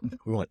patchwork?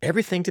 We want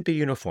everything to be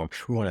uniform.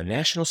 We want a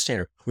national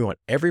standard. We want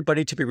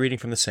everybody to be reading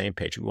from the same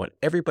page. We want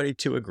everybody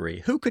to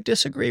agree. Who could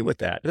disagree with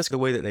that? That's the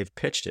way that they've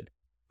pitched it.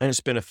 And it's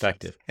been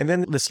effective. And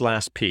then this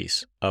last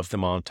piece of the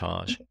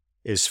montage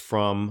is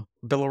from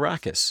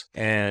Bilirakis.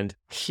 And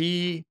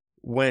he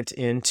went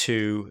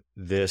into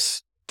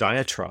this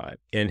diatribe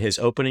in his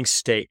opening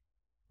statement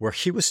where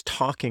he was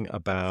talking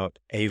about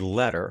a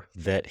letter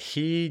that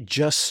he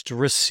just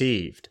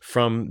received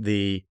from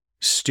the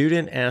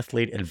Student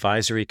Athlete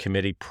Advisory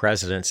Committee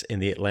presidents in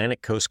the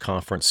Atlantic Coast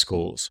Conference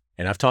schools.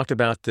 And I've talked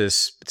about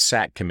this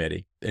SAC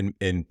committee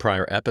in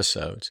prior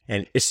episodes.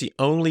 And it's the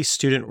only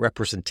student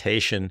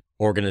representation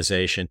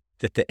organization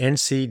that the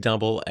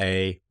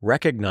NCAA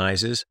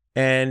recognizes,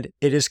 and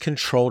it is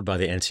controlled by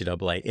the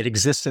NCAA. It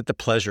exists at the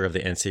pleasure of the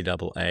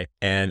NCAA.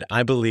 And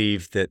I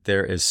believe that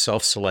there is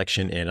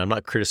self-selection in. I'm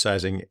not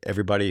criticizing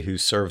everybody who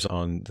serves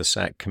on the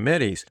SAC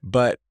committees,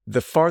 but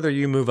the farther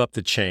you move up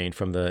the chain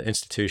from the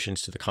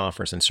institutions to the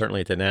conference, and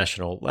certainly at the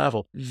national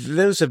level,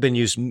 those have been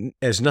used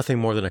as nothing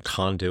more than a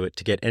conduit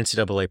to get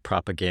NCAA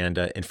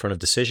propaganda in front of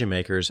decision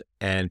makers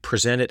and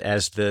present it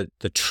as the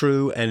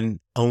true and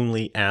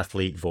only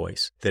athlete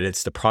voice, that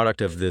it's the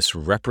product of this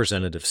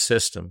representative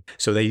system.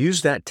 So they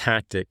used that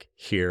tactic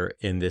here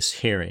in this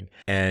hearing.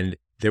 And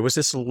there was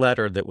this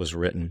letter that was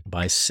written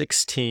by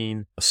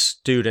 16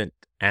 student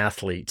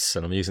athletes,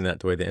 and I'm using that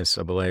the way the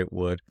NCAA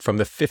would, from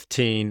the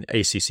 15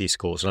 ACC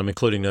schools. And I'm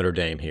including Notre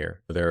Dame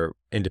here. They're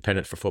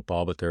independent for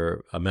football, but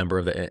they're a member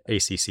of the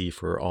ACC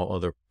for all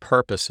other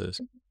purposes.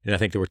 And I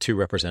think there were 2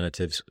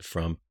 representatives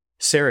from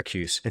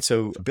Syracuse. And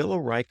so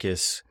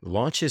Bilirakis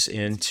launches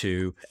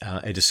into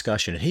a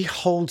discussion, and he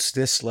holds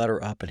this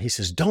letter up and he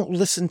says, don't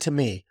listen to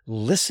me,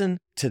 listen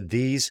to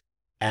these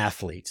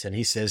athletes. And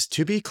he says,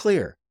 to be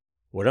clear,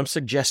 What I'm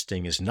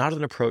suggesting is not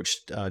an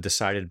approach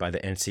decided by the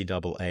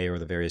NCAA or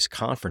the various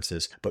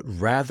conferences, but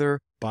rather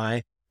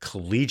by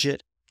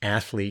collegiate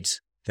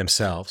athletes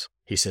themselves.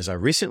 He says, I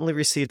recently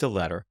received a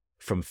letter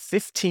from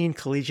 15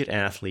 collegiate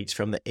athletes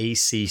from the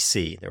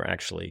ACC, there were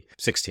actually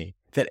 16,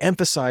 that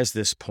emphasize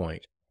this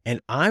point. And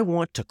I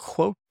want to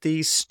quote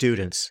these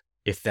students,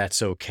 if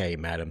that's okay,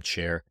 Madam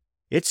Chair.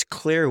 It's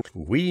clear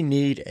we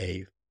need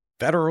a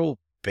federal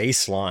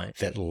baseline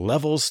that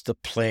levels the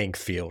playing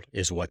field,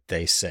 is what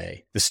they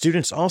say. The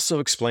students also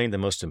explain the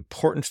most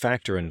important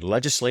factor in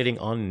legislating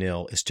on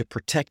nil is to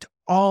protect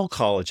all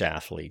college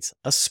athletes,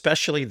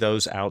 especially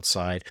those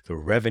outside the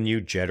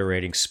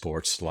revenue-generating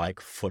sports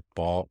like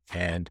football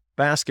and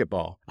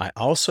basketball. I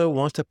also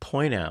want to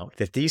point out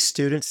that these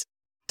students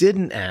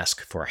didn't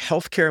ask for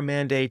healthcare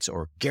mandates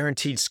or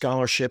guaranteed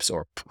scholarships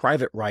or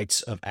private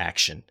rights of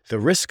action. The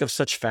risk of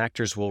such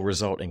factors will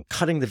result in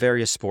cutting the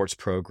various sports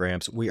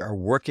programs we are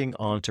working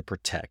on to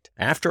protect.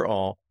 After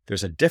all,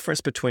 there's a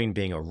difference between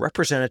being a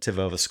representative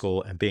of a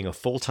school and being a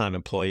full-time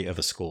employee of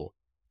a school.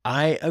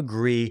 I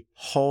agree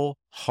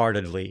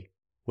wholeheartedly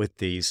with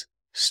these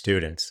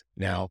students.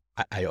 Now,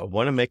 I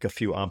want to make a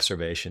few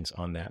observations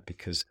on that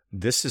because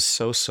this is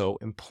so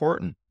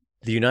important.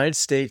 The United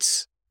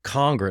States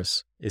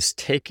Congress is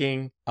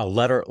taking a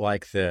letter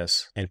like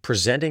this and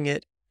presenting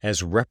it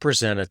as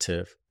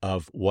representative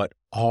of what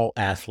all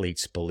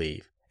athletes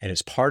believe. And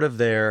it's part of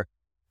their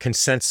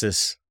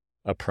consensus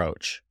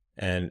approach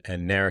and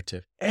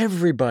narrative.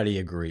 Everybody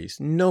agrees.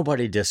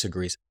 Nobody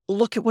disagrees.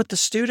 Look at what the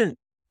student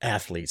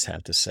athletes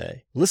have to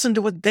say. Listen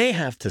to what they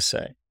have to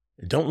say.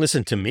 Don't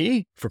listen to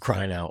me, for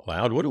crying out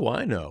loud. What do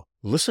I know?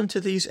 Listen to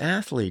these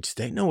athletes.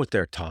 They know what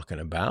they're talking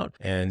about.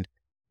 And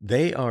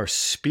they are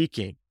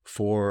speaking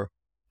for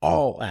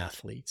all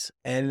athletes.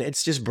 And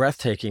it's just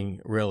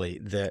breathtaking, really,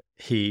 that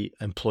he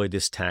employed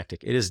this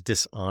tactic. It is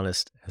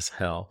dishonest as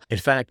hell. In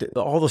fact,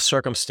 all the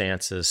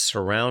circumstances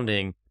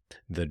surrounding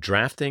the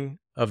drafting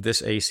of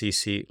this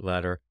ACC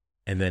letter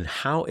and then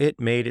how it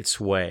made its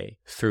way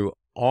through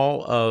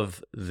all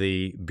of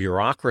the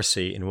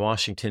bureaucracy in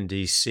Washington,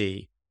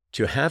 D.C.,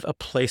 to have a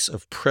place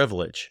of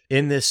privilege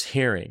in this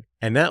hearing.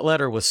 And that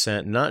letter was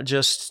sent not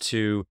just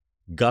to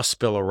Gus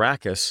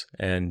Bilirakis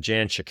and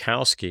Jan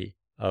Schakowsky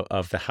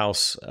of the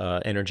House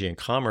Energy and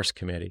Commerce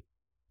Committee,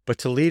 but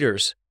to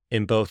leaders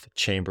in both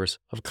chambers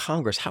of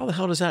Congress. How the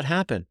hell does that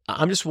happen?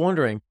 I'm just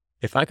wondering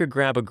if I could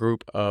grab a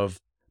group of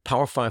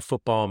Power 5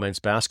 football and men's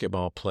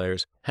basketball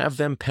players, have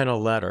them pen a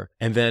letter,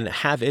 and then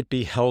have it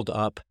be held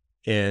up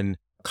in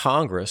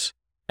Congress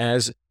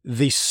as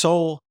the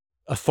sole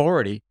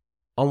authority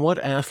on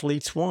what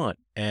athletes want.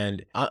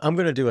 And I'm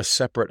going to do a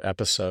separate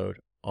episode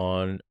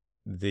on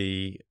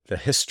the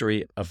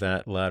history of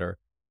that letter,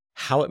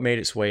 how it made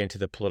its way into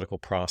the political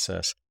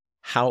process,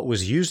 how it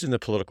was used in the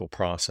political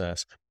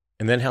process,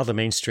 and then how the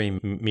mainstream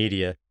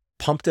media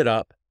pumped it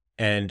up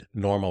and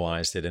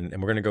normalized it. And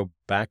we're going to go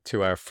back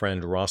to our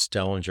friend Ross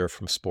Dellinger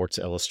from Sports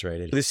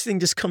Illustrated. This thing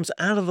just comes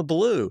out of the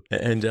blue.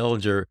 And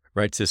Dellinger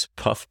writes this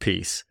puff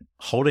piece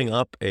holding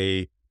up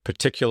a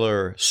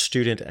particular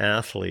student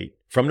athlete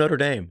from Notre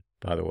Dame,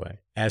 by the way,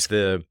 as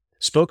the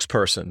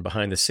spokesperson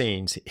behind the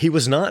scenes. He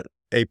was not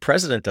a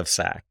president of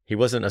SAC. He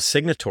wasn't a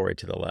signatory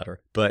to the letter,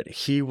 but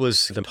he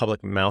was the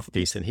public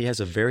mouthpiece, and he has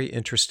a very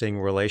interesting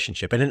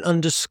relationship and an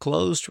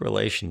undisclosed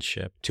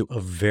relationship to a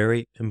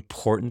very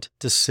important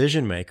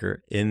decision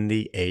maker in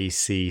the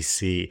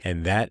ACC.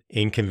 And that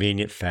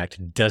inconvenient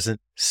fact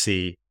doesn't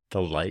see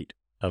the light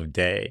of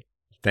day.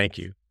 Thank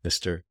you,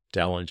 Mr.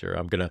 Dellinger.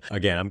 I'm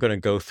going to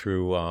go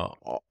through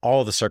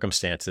all the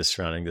circumstances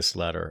surrounding this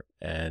letter,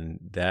 and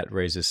that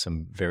raises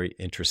some very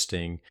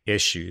interesting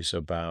issues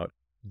about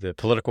the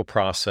political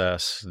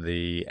process,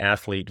 the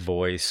athlete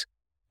voice,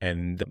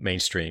 and the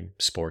mainstream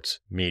sports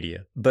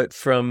media. But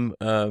from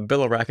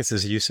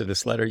Bilirakis' use of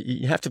this letter,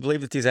 you have to believe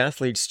that these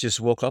athletes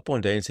just woke up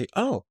one day and say,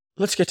 oh,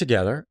 let's get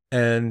together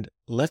and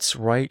let's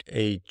write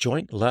a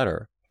joint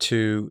letter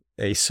to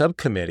a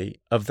subcommittee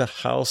of the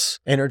House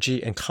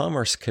Energy and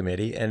Commerce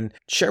Committee and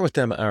share with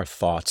them our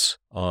thoughts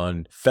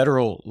on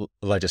federal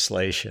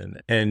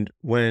legislation. And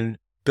when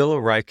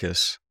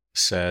Bilirakis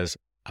says,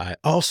 I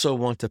also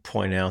want to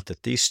point out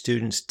that these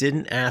students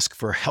didn't ask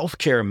for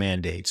healthcare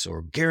mandates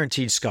or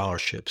guaranteed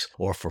scholarships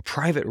or for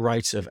private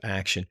rights of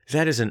action,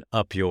 that is an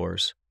up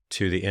yours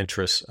to the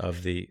interests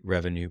of the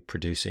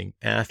revenue-producing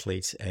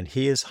athletes. And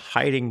he is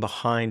hiding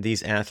behind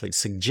these athletes,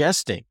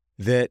 suggesting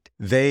that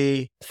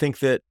they think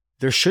that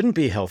there shouldn't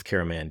be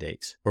healthcare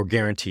mandates or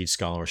guaranteed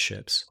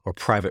scholarships or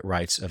private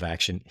rights of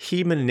action.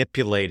 He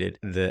manipulated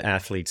the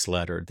athlete's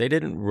letter. They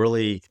didn't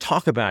really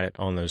talk about it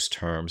on those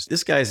terms.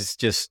 This guy's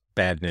just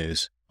bad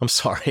news. I'm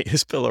sorry.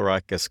 This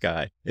Bilirakis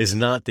guy is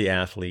not the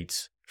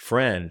athlete's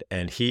friend,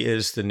 and he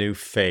is the new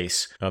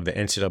face of the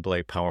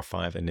NCAA Power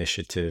 5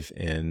 initiative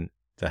in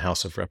the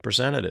House of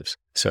Representatives.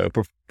 So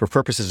for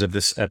purposes of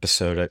this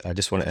episode, I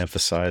just want to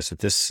emphasize that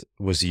this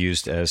was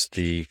used as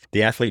the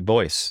athlete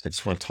voice. I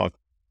just want to talk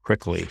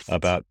quickly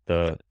about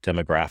the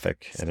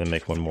demographic and then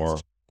make one more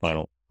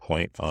final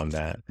point on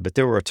that. But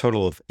there were a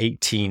total of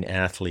 18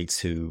 athletes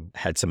who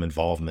had some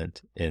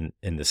involvement in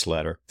this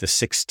letter. The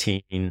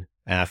 16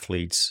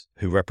 athletes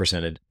who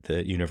represented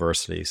the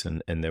universities,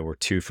 and there were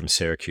 2 from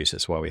Syracuse.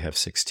 That's why we have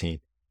 16.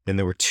 Then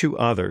there were 2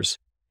 others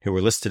who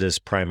were listed as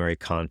primary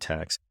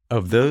contacts.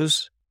 Of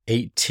those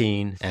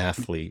 18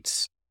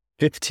 athletes,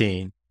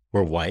 15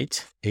 were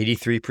white.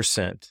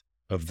 83%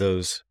 of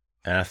those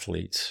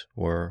athletes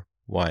were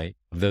white.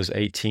 Of those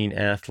 18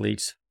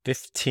 athletes,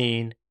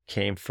 15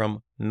 came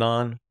from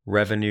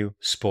non-revenue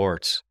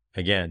sports.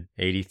 Again,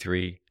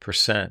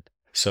 83%.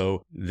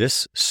 So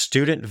this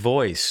student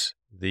voice,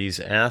 these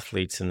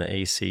athletes in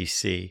the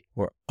ACC,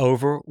 were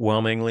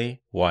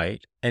overwhelmingly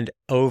white and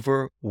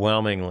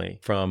overwhelmingly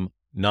from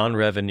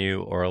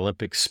non-revenue or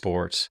Olympic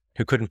sports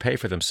who couldn't pay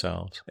for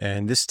themselves.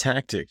 And this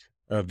tactic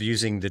of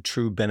using the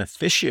true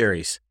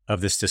beneficiaries of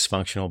this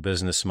dysfunctional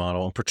business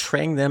model and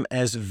portraying them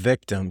as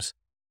victims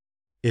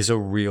is a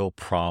real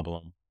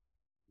problem.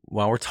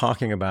 While we're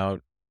talking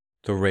about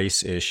the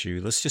race issue,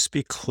 let's just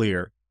be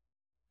clear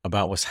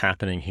about what's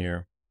happening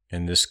here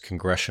in this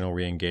congressional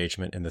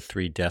reengagement and the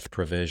 3 death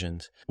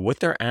provisions. What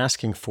they're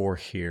asking for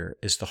here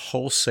is the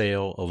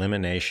wholesale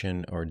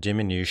elimination or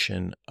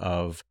diminution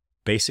of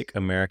basic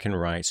American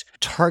rights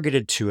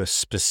targeted to a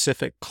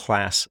specific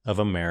class of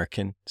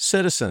American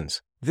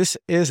citizens. This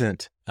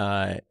isn't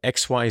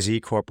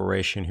XYZ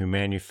Corporation who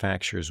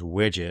manufactures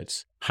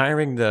widgets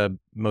hiring the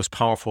most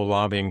powerful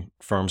lobbying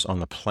firms on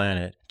the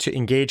planet to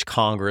engage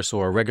Congress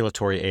or a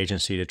regulatory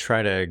agency to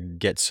try to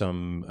get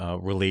some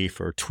relief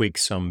or tweak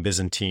some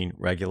Byzantine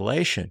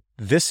regulation.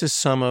 This is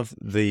some of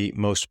the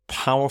most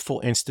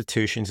powerful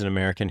institutions in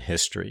American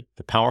history,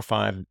 the Power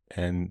Five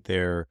and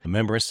their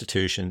member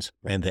institutions,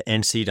 and the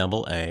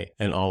NCAA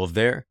and all of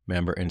their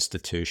member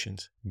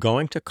institutions,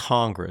 going to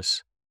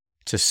Congress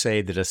to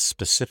say that a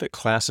specific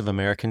class of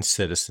American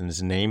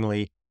citizens,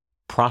 namely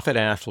profit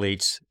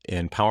athletes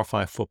in Power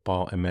 5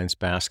 football and men's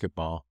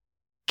basketball,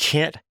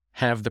 can't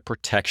have the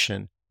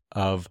protection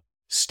of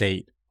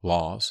state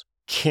laws,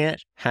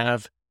 can't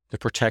have the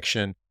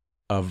protection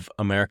of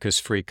America's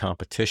free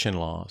competition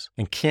laws,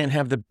 and can't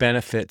have the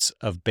benefits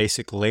of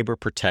basic labor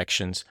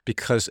protections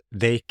because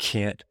they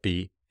can't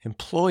be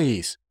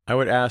employees. I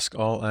would ask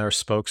all our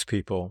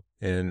spokespeople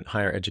in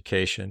higher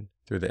education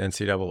through the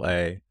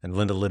NCAA and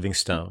Linda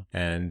Livingstone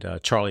and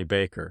Charlie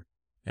Baker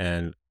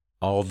and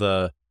all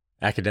the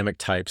academic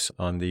types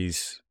on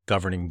these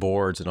governing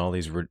boards and all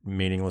these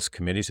meaningless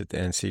committees at the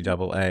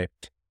NCAA,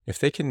 if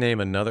they can name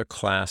another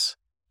class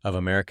of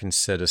American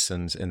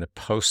citizens in the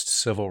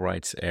post-civil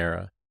rights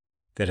era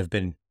that have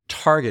been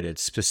targeted,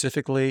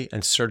 specifically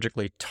and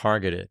surgically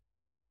targeted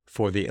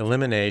for the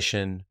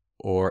elimination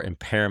or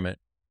impairment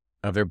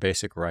of their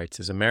basic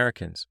rights as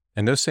Americans.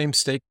 And those same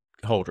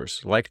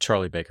stakeholders, like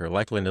Charlie Baker,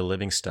 like Linda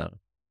Livingstone,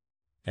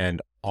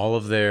 and all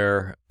of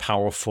their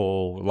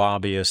powerful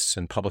lobbyists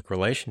and public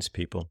relations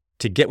people,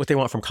 to get what they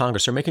want from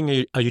Congress, are making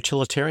a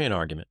utilitarian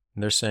argument.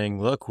 And they're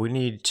saying, look, we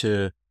need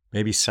to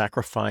maybe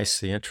sacrifice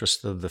the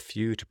interest of the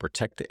few to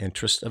protect the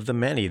interest of the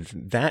many.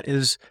 That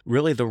is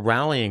really the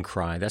rallying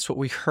cry. That's what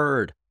we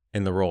heard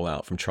in the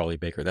rollout from Charlie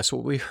Baker. That's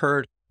what we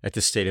heard at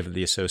the State of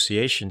the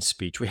Association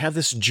speech. We have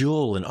this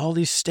jewel and all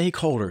these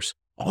stakeholders,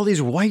 all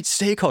these white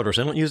stakeholders.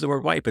 I don't use the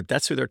word white, but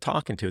that's who they're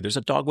talking to. There's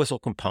a dog whistle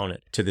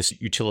component to this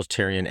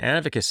utilitarian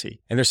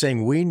advocacy. And they're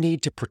saying we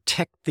need to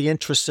protect the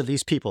interests of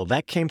these people.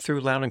 That came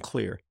through loud and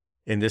clear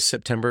in this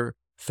September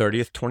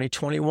 30th,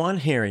 2021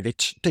 hearing.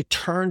 They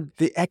turned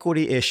the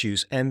equity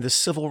issues and the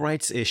civil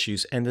rights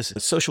issues and the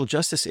social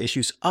justice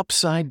issues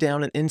upside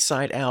down and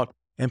inside out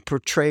and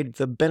portrayed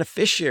the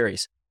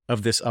beneficiaries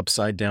of this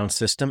upside down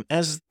system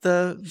as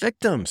the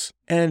victims.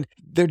 And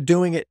they're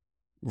doing it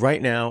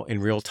right now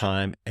in real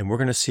time, and we're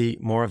going to see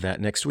more of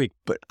that next week.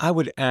 But I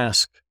would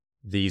ask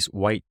these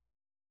white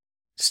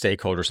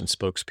stakeholders and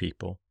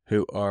spokespeople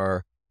who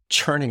are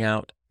churning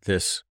out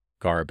this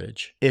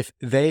garbage if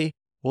they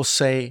will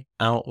say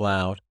out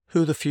loud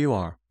who the few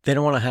are. They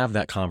don't want to have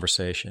that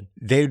conversation.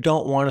 They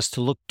don't want us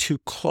to look too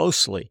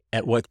closely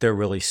at what they're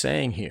really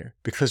saying here.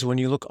 Because when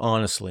you look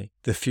honestly,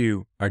 the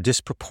few are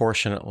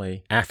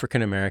disproportionately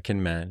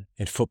African-American men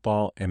in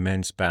football and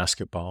men's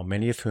basketball,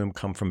 many of whom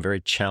come from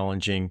very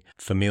challenging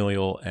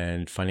familial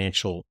and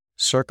financial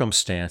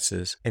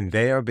circumstances. And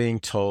they are being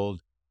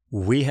told,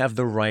 we have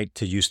the right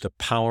to use the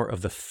power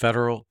of the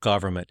federal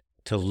government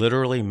to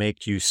literally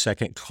make you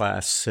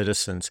second-class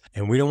citizens.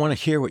 And we don't want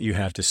to hear what you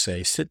have to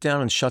say. Sit down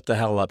and shut the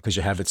hell up because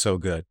you have it so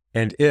good.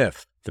 And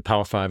if the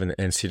Power Five and the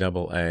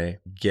NCAA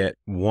get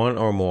one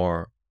or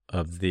more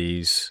of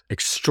these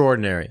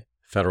extraordinary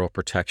federal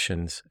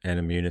protections and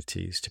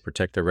immunities to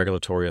protect their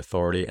regulatory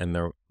authority and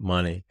their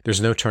money, there's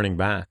no turning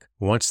back.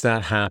 Once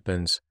that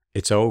happens,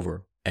 it's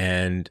over.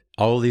 And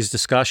all of these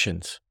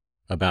discussions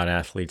about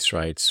athletes'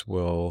 rights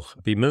will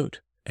be moot.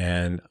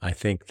 And I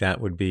think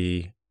that would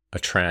be a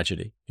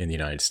tragedy in the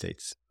United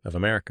States of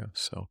America.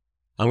 So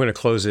I'm going to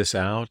close this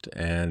out,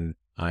 and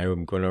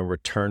I'm going to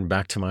return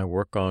back to my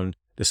work on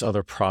this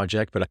other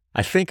project. But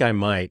I think I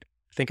might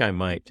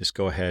just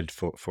go ahead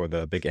for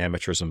the Big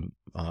Amateurism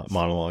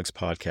Monologues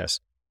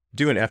podcast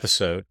do an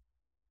episode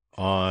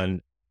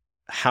on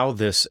how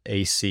this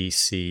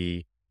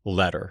ACC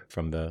letter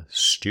from the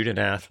student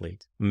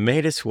athlete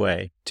made its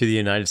way to the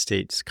United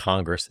States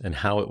Congress and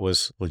how it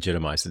was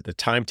legitimized. The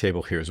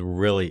timetable here is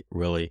really,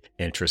 really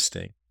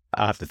interesting.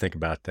 I'll have to think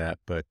about that,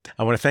 but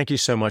I want to thank you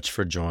so much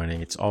for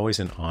joining. It's always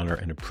an honor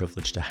and a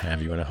privilege to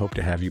have you, and I hope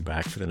to have you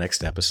back for the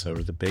next episode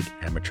of the Big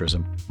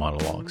Amateurism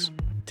Monologues.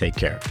 Take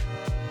care.